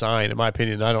bad sign, in my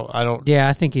opinion. I don't. Yeah,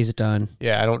 I think he's done.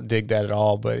 Yeah, I don't dig that at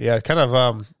all. But, yeah, it kind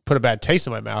of put a bad taste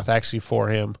in my mouth, actually, for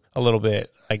him a little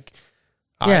bit. Like,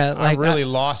 I really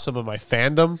lost some of my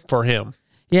fandom for him.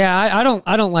 Yeah,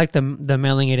 I don't like the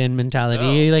mailing it in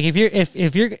mentality. No. Like,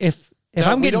 if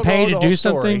I'm getting paid to do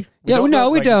something.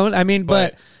 We don't. I mean,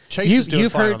 but Chase is doing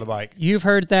fine on the bike. You've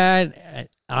heard that.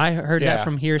 I heard that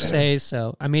from hearsay.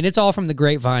 So, I mean, it's all from the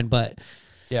grapevine, but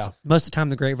most of the time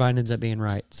the grapevine ends up being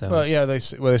right. So, well, yeah, they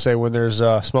say when there's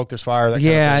smoke, there's fire.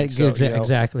 That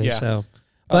exactly. Yeah. So,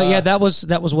 but that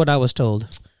was what I was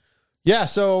told. Yeah,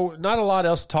 so not a lot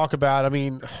else to talk about. I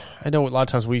mean, I know a lot of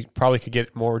times we probably could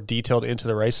get more detailed into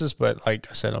the races, but like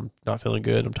I said, I'm not feeling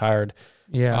good. I'm tired.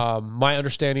 Yeah. My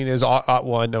understanding is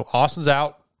Austin's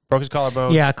out, broke his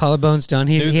collarbone. Yeah, collarbone's done.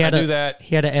 He had that.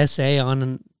 He had an essay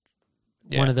on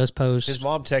one of those posts. His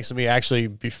mom texted me actually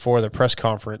before the press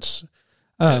conference,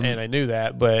 and I knew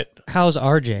that. But how's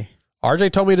RJ?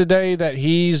 RJ told me today that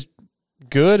he's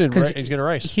good and he's going to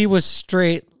race. He was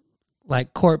straight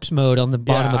like corpse mode on the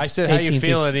bottom. I said, "How you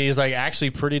feeling?" And he's like,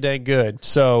 "Actually, pretty dang good."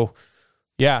 So,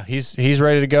 yeah, he's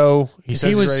ready to go. He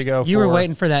says he's ready to go. You were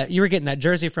waiting for that. You were getting that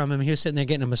jersey from him. He was sitting there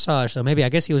getting a massage. So maybe I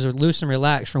guess he was loose and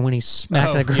relaxed from when he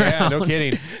smacked the ground. Yeah, no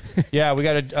kidding. Yeah, we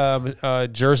got a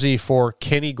jersey for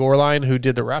Kenny Gorline, who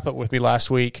did the wrap up with me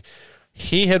last week.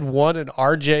 He had won an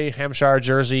RJ Hampshire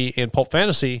jersey in Pulp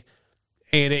Fantasy,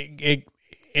 and it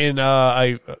in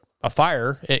a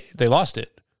fire, they lost it.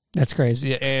 That's crazy.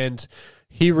 Yeah, and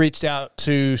he reached out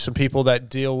to some people that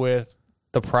deal with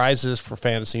the prizes for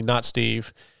fantasy, not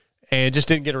Steve, and just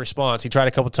didn't get a response. He tried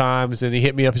a couple times, and he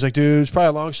hit me up. He's like, "Dude, it's probably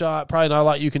a long shot. Probably not a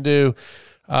lot you can do."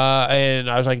 And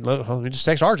I was like, "Let me just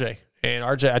text RJ." And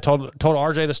RJ, I told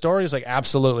RJ the story. He's like,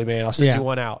 "Absolutely, man. I'll send you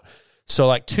one out." So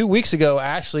like 2 weeks ago,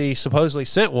 Ashley supposedly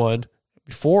sent one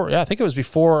before. Yeah, I think it was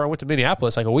before I went to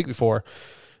Minneapolis, like a week before.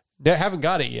 They haven't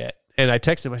got it yet. And I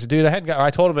texted him. I said, "Dude, I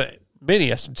told him at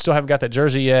Minnie, I still haven't got that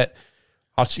jersey yet.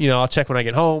 I'll check when I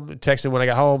get home." Text him when I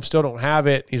got home. Still don't have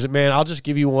it. He's like, "Man, I'll just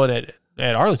give you one at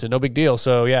Arlington. No big deal."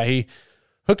 So yeah, he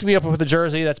hooked me up with a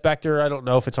jersey that's back there. I don't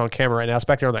know if it's on camera right now. It's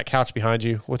back there on that couch behind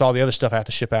you with all the other stuff I have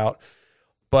to ship out.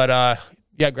 But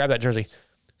grab that jersey.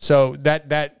 So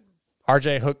that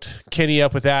RJ hooked Kenny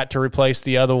up with that to replace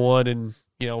the other one, and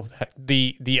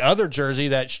the other jersey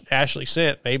that Ashley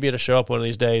sent, maybe it'll show up one of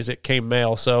these days. It came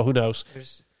mail, so who knows?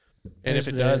 And if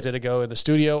it does, it'll go in the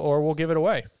studio or we'll give it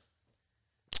away.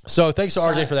 So thanks to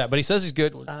RJ for that. But he says he's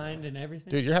good. Signed and everything.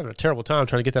 Dude, you're having a terrible time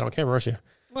trying to get that on camera, aren't you?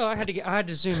 Well, I had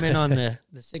to zoom in on the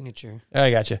signature.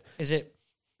 I got you. Is it?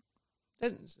 I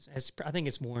think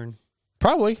it's worn.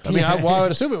 Probably. I mean, I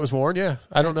would assume it was worn. Yeah,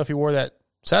 I don't know if he wore that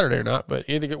Saturday or not, but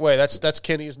either way, that's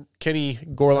Kenny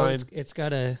Goreline. It's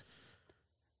got a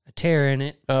tear in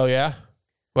it. Oh yeah.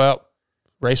 Well,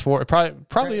 race worn,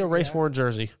 probably a race worn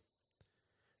jersey.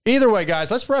 Either way,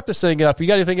 guys, let's wrap this thing up. You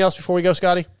got anything else before we go,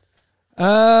 Scotty?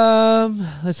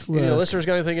 Let's look. Any of the listeners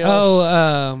got anything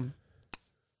else?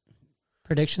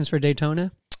 Predictions for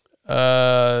Daytona.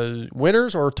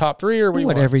 Winners or top three or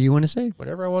whatever you want to say.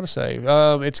 Whatever I want to say.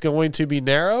 It's going to be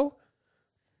narrow.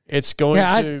 It's going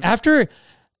to. After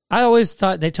I always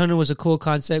thought Daytona was a cool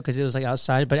concept because it was like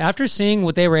outside, but after seeing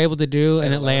what they were able to do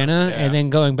in Atlanta and then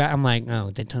going back, I'm like, oh,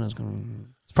 Daytona's going.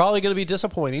 It's probably going to be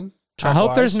disappointing. I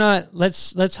hope there's not.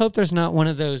 Let's hope there's not one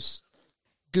of those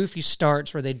goofy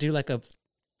starts where they do like a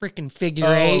freaking figure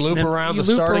eight, loop around the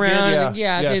start again.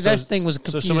 Yeah. That thing was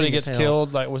confusing. So somebody gets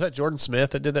killed. Like, was that Jordan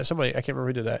Smith that did that? Somebody, I can't remember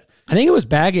who did that. I think it was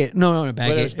Baggett. No, Baggett.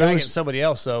 But it was Baggett and somebody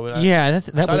else though. I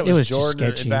thought it was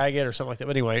Jordan and Baggett or something like that.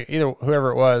 But anyway, whoever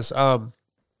it was.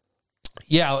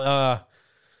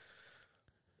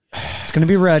 It's going to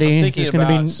be ruddy. It's going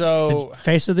to be the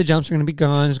face of the jumps are going to be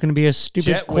gone. It's going to be a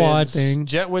stupid quad thing.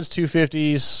 Jet wins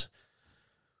 250s.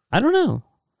 I don't know.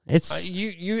 It's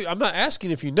I'm not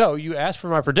asking if you know. You asked for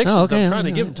my predictions. Oh, okay, I'm trying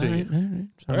to give them to you.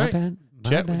 All right. My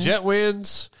bad. Jet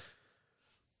wins.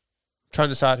 I'm trying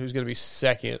to decide who's going to be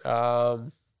second.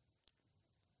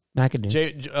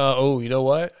 McAdoo. You know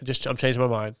what? I'm changing my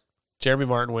mind. Jeremy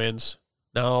Martin wins.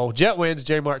 No, Jet wins.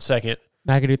 Jeremy Martin second.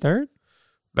 McAdoo third.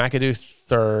 McAdoo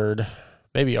third.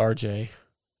 Maybe RJ.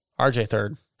 RJ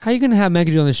third. How are you going to have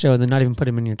McAdoo on the show and then not even put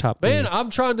him in your top three? Man,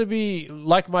 I'm trying to be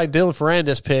like my Dylan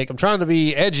Ferrandis pick. I'm trying to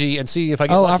be edgy and see if I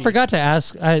get lucky. I forgot to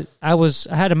ask. I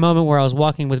had a moment where I was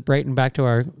walking with Brayton back to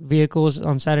our vehicles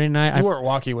on Saturday night. You weren't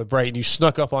walking with Brayton. You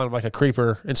snuck up on him like a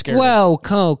creeper and scared him. Well,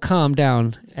 calm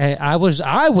down. I was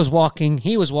walking.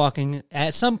 He was walking.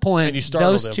 At some point,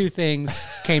 those two things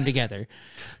came together.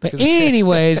 But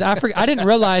anyways, I didn't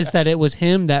realize that it was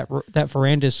him that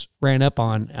Ferrandis ran up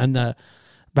on the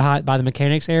by the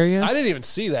mechanics area. I didn't even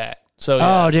see that. So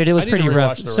yeah, dude, it was pretty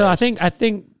rough. So I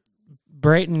think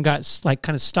Brayton got like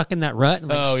kind of stuck in that rut and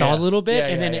stalled a little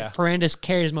bit, and then Ferrandis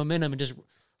carried his momentum and just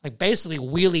like basically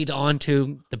wheelied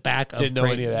onto the back of Didn't know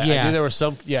Brayton. any of that. I knew there was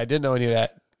some. Yeah, I didn't know any of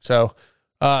that. So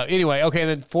anyway, okay,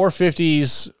 then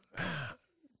 450s.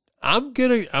 I'm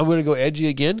gonna go edgy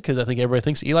again because I think everybody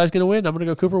thinks Eli's gonna win. I'm gonna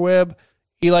go Cooper Webb,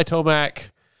 Eli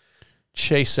Tomac,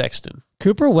 Chase Sexton.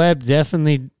 Cooper Webb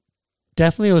definitely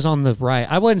was on the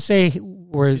right. I wouldn't say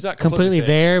we're completely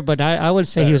there, but I would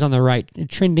say he was on the right,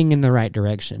 trending in the right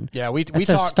direction. Yeah, we talked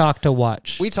a stock to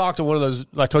watch. We talked to one of those.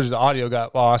 I told you the audio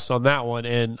got lost on that one,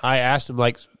 and I asked him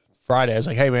like Friday. I was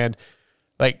like, "Hey man,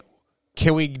 like,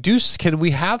 can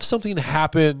we have something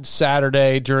happen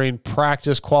Saturday during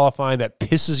practice qualifying that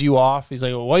pisses you off?" He's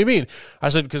like, "Well, what do you mean?" I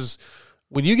said, "Because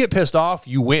when you get pissed off,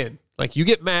 you win. Like you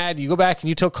get mad, you go back and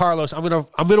you tell Carlos, I'm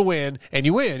gonna win, and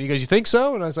you win." He goes, "You think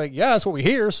so?" And I was like, "Yeah, that's what we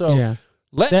hear." So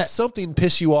let something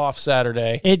piss you off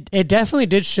Saturday. It definitely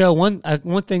did show one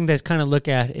thing to kind of look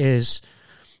at is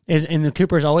and the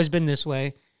Cooper's always been this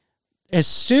way. As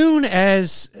soon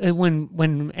as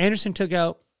when Anderson took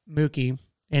out Mookie,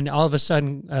 and all of a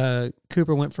sudden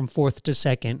Cooper went from fourth to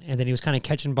second, and then he was kind of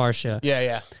catching Barsha.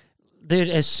 Yeah. Dude,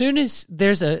 as soon as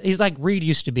he's like Reed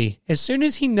used to be. As soon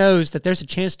as he knows that there's a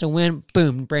chance to win,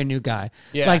 boom, brand new guy.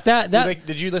 Yeah, like that.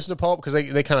 Did you listen to Pulp? Because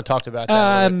they kind of talked about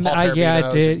that. I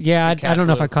did. Yeah, I don't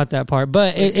know if I caught that part,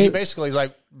 but he basically is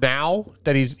like now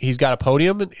that he's got a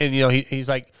podium, and you know he's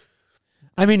like,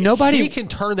 I mean, he can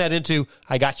turn that into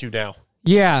I got you now.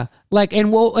 Yeah, like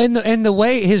and the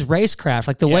way his racecraft,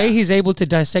 like the way he's able to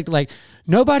dissect, like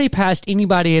nobody passed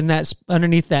anybody in that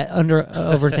underneath that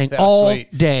over thing all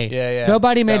sweet. Day. Yeah.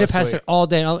 Nobody made it past it all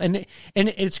day, and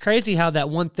it's crazy how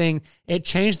that one thing it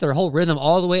changed their whole rhythm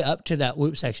all the way up to that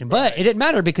whoop section. But it didn't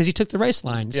matter because he took the race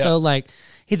line. Yeah. So like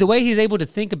the way he's able to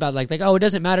think about like oh, it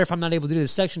doesn't matter if I'm not able to do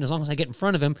this section as long as I get in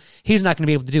front of him. He's not going to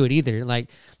be able to do it either. Like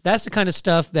that's the kind of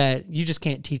stuff that you just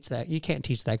can't teach. That you can't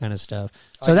teach that kind of stuff.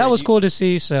 So that was cool to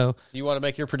see. So you want to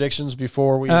make your predictions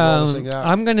before we roll this thing out?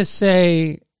 I'm going to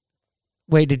say.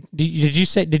 Wait,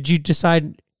 did you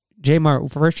decide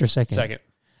J-Mart first or second? Second.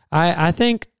 I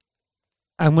think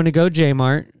I'm going to go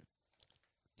J-Mart.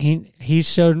 He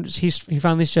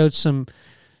finally showed some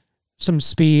some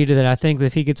speed that I think that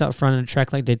if he gets out front of the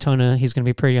track like Daytona, he's going to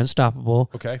be pretty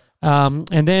unstoppable. Okay.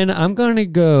 And then I'm going to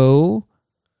go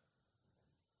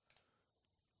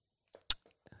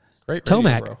Great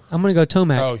Tomac. radio, bro. I'm going to go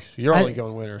Tomac. Oh, you're only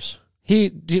going winners.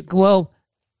 I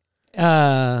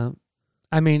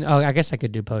guess I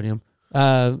could do podium.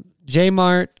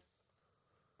 J-Mart,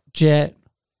 Jet,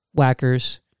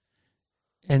 Whackers,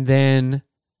 and then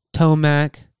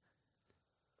Tomac,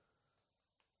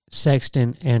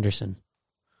 Sexton, Anderson.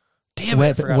 Damn it,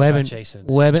 I forgot about Jason.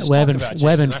 Webb and I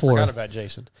fourth. forgot about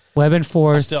Jason. Webb and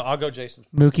fourth. I'll go Jason.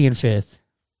 Mookie in fifth.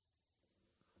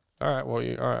 All right, well,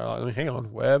 let me hang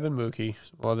on. Webb and Mookie.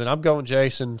 Well, then I'm going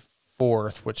Jason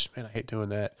fourth, which, man, I hate doing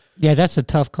that. Yeah, that's a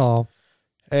tough call.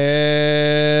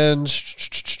 And,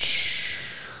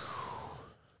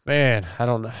 man, I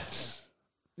don't know.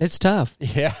 It's tough.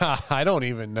 Yeah, I don't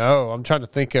even know. I'm trying to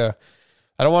think. I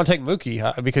don't want to take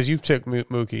Mookie because you took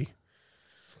Mookie.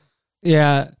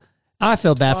 Yeah, I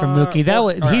feel bad for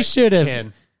Mookie. He should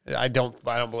have. I don't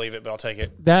believe it, but I'll take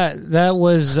it. That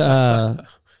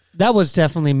was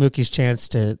definitely Mookie's chance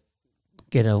to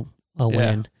get a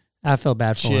win. I feel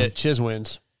bad for him. Chiz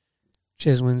wins.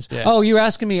 Yeah. Oh, you were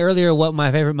asking me earlier what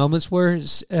my favorite moments were.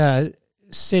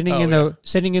 Sitting in the.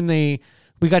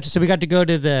 We got to go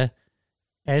to the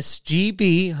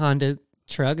SGB Honda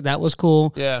truck. That was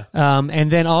cool. Yeah. And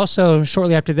then also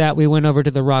shortly after that, we went over to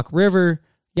the Rock River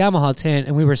Yamaha tent,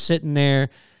 and we were sitting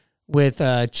there with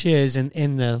Chiz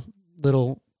in the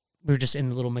little. We were just in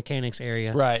the little mechanics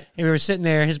area, right? And we were sitting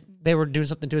there. They were doing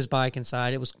something to his bike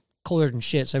inside. It was colder than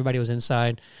shit, so everybody was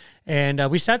inside.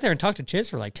 And we sat there and talked to Chiz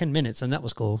for like 10 minutes, and that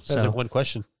was cool. That was like one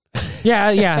question.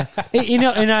 Yeah.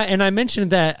 And I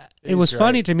mentioned that it was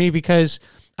funny to me because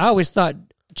I always thought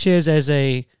Chiz as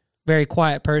a very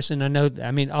quiet person.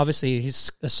 Obviously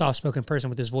he's a soft-spoken person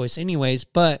with his voice anyways,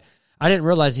 but I didn't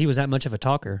realize he was that much of a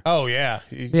talker. Oh, yeah.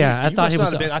 I thought he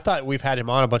was. I thought we've had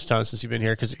him on a bunch of times since you've been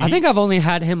here. I think I've only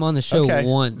had him on the show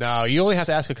once. No, you only have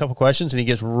to ask a couple questions, and he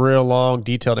gets real long,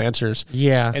 detailed answers.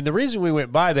 Yeah. And the reason we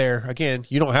went by there, again,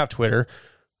 you don't have Twitter.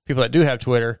 People that do have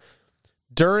Twitter,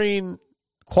 during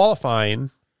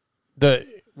qualifying,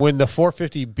 when the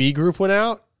 450B group went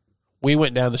out, we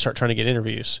went down to start trying to get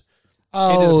interviews.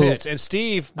 Into the pits. And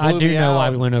Steve blew me out. I do know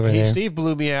why we went over there. Steve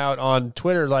blew me out on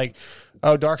Twitter like,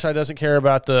 oh, Darkside doesn't care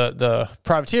about the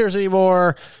privateers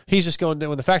anymore. He's just going to,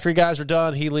 when the factory guys are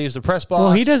done, he leaves the press box.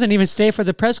 Well, he doesn't even stay for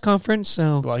the press conference,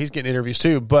 so. Well, he's getting interviews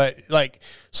too. But,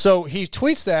 so he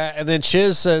tweets that, and then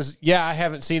Chiz says, yeah, I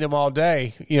haven't seen him all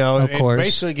day, of course.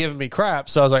 Basically giving me crap.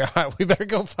 So I was like, all right, we better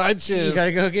go find Chiz. You got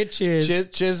to go get Chiz.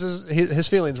 His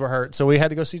feelings were hurt, so we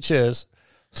had to go see Chiz.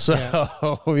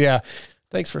 So, yeah.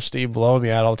 Thanks for Steve blowing me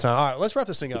out all the time. All right, let's wrap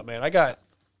this thing up, man.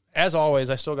 As always,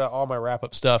 I still got all my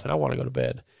wrap-up stuff, and I want to go to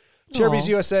bed. Cherubies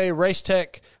USA, Race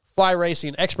Tech, Fly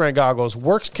Racing, X-Brand Goggles,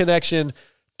 Works Connection,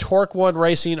 Torque One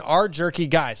Racing, R Jerky.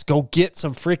 Guys, go get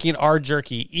some freaking R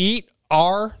Jerky.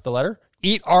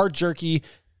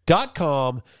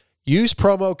 EatRJerky.com. Use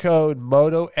promo code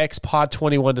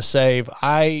MotoXPod21 to save.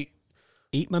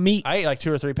 Eat my meat. I ate like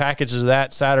 2 or 3 packages of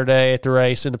that Saturday at the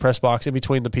race in the press box in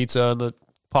between the pizza and the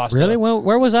pasta. Really? Well,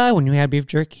 where was I when you had beef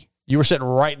jerky? You were sitting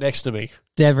right next to me.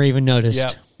 Never even noticed.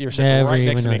 Yeah, you were sitting right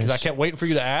next to me because I kept waiting for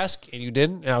you to ask, and you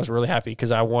didn't, and I was really happy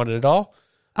because I wanted it all.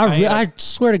 I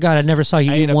swear to God, I never saw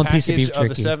you eat one piece of beef jerky. I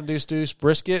ate a package of the 7 Deuce Deuce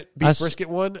brisket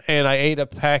one, and I ate a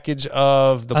package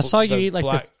of the. I saw you eat like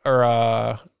black,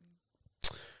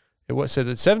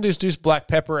 the 7 Deuce Deuce black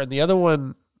pepper, and the other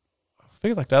one. I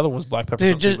think like the other one's black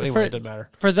pepper. Dude, but anyway, it doesn't matter.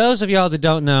 For those of y'all that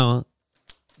don't know,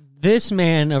 this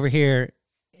man over here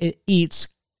eats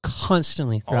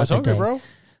constantly throughout the day. Bro.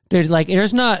 Dude,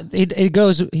 there's not. It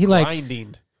goes. He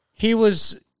grinding. He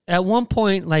was at one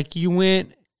point you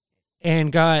went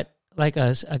and got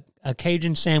a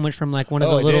Cajun sandwich from one of the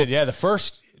little. I did. Yeah, the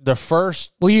first.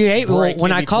 Well, you ate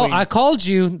when I called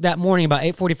you that morning about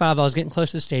 8:45. I was getting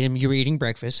close to the stadium. You were eating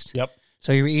breakfast. Yep.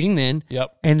 So you were eating then.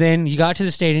 Yep. And then you got to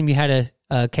the stadium. You had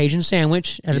a Cajun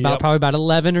sandwich at probably about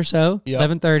 11 or so,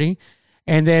 11:30,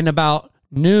 and then about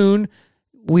noon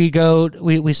we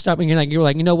stopped and you were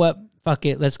like, you know what? Fuck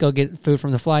it, let's go get food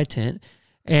from the fly tent.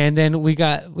 And then we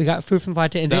got food from the fly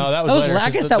tent. And then, that was later. I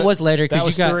guess that was later. That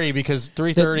was 3 because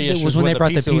 3:30 was when they brought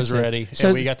the pizza was ready. So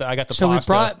and I got the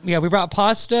pasta. We brought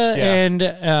pasta and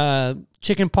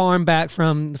chicken parm back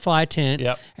from the fly tent.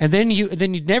 Yep. And then you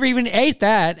never even ate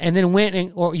that, and then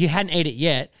went or you hadn't ate it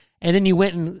yet, and then you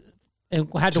went and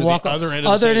had to walk other end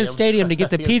of the stadium to get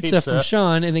the pizza from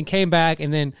Sean, and then came back,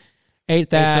 and then ate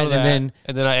that,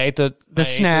 and then I ate the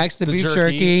snacks, the beef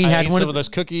jerky. I had ate one some of those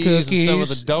cookies and some of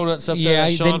the donuts up there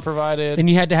that Sean provided. Then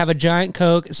you had to have a giant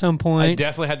Coke at some point. I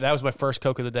definitely had. That was my first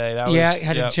Coke of the day.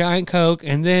 Had a giant Coke,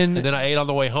 and then I ate on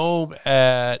the way home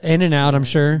at In-N-Out. I'm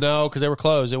sure. No, because they were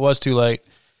closed. It was too late.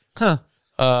 Huh.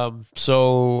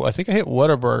 So I think I hit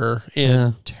Whataburger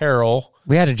in Terrell.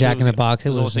 We had a Jack in the Box. It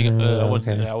was. I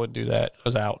wouldn't do that. I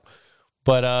was out.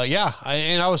 But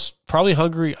I was probably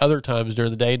hungry other times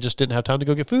during the day and just didn't have time to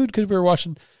go get food because we were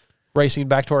watching racing.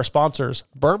 Back to our sponsors,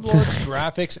 Berm Lords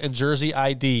Graphics and Jersey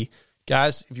ID.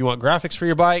 Guys, if you want graphics for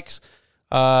your bikes,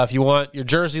 if you want your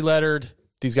jersey lettered,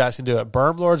 these guys can do it.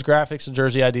 Berm Lords Graphics and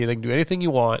Jersey ID. They can do anything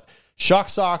you want. Shock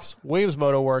Socks, Williams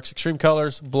Moto Works, Extreme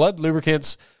Colors, Blood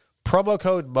Lubricants, promo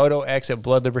code MotoX at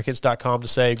bloodlubricants.com to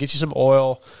save. Get you some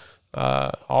oil. They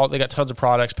got tons of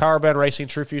products. Powerband Racing,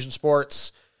 True Fusion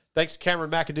Sports. Thanks to Cameron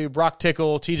McAdoo, Brock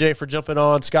Tickle, TJ for jumping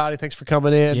on. Scotty, thanks for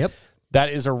coming in. Yep. That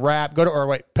is a wrap.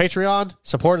 Patreon.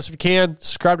 Support us if you can.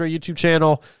 Subscribe to our YouTube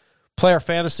channel. Play our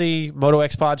fantasy Moto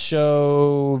X Pod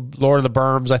show. Lord of the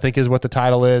Berms, I think is what the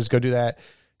title is. Go do that.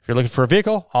 If you're looking for a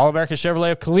vehicle, All American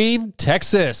Chevrolet of Killeen,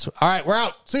 Texas. All right, we're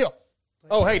out. See you.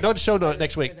 Oh, hey, no show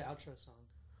next week.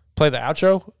 Play the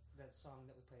outro? That song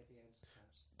that we play at the end.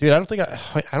 Dude,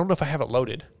 I don't know if I have it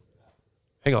loaded.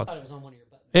 Hang on. I thought it was on one of your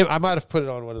buttons. I might have put it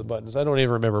on one of the buttons. I don't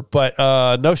even remember. But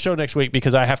no show next week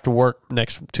because I have to work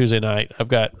next Tuesday night.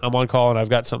 I'm on call and I've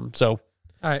got some. So, all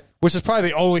right. Which is probably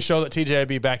the only show that TJ will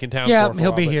be back in town for. Yeah,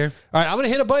 he'll be here. All right, I'm going to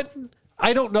hit a button.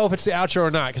 I don't know if it's the outro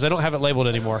or not because I don't have it labeled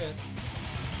anymore.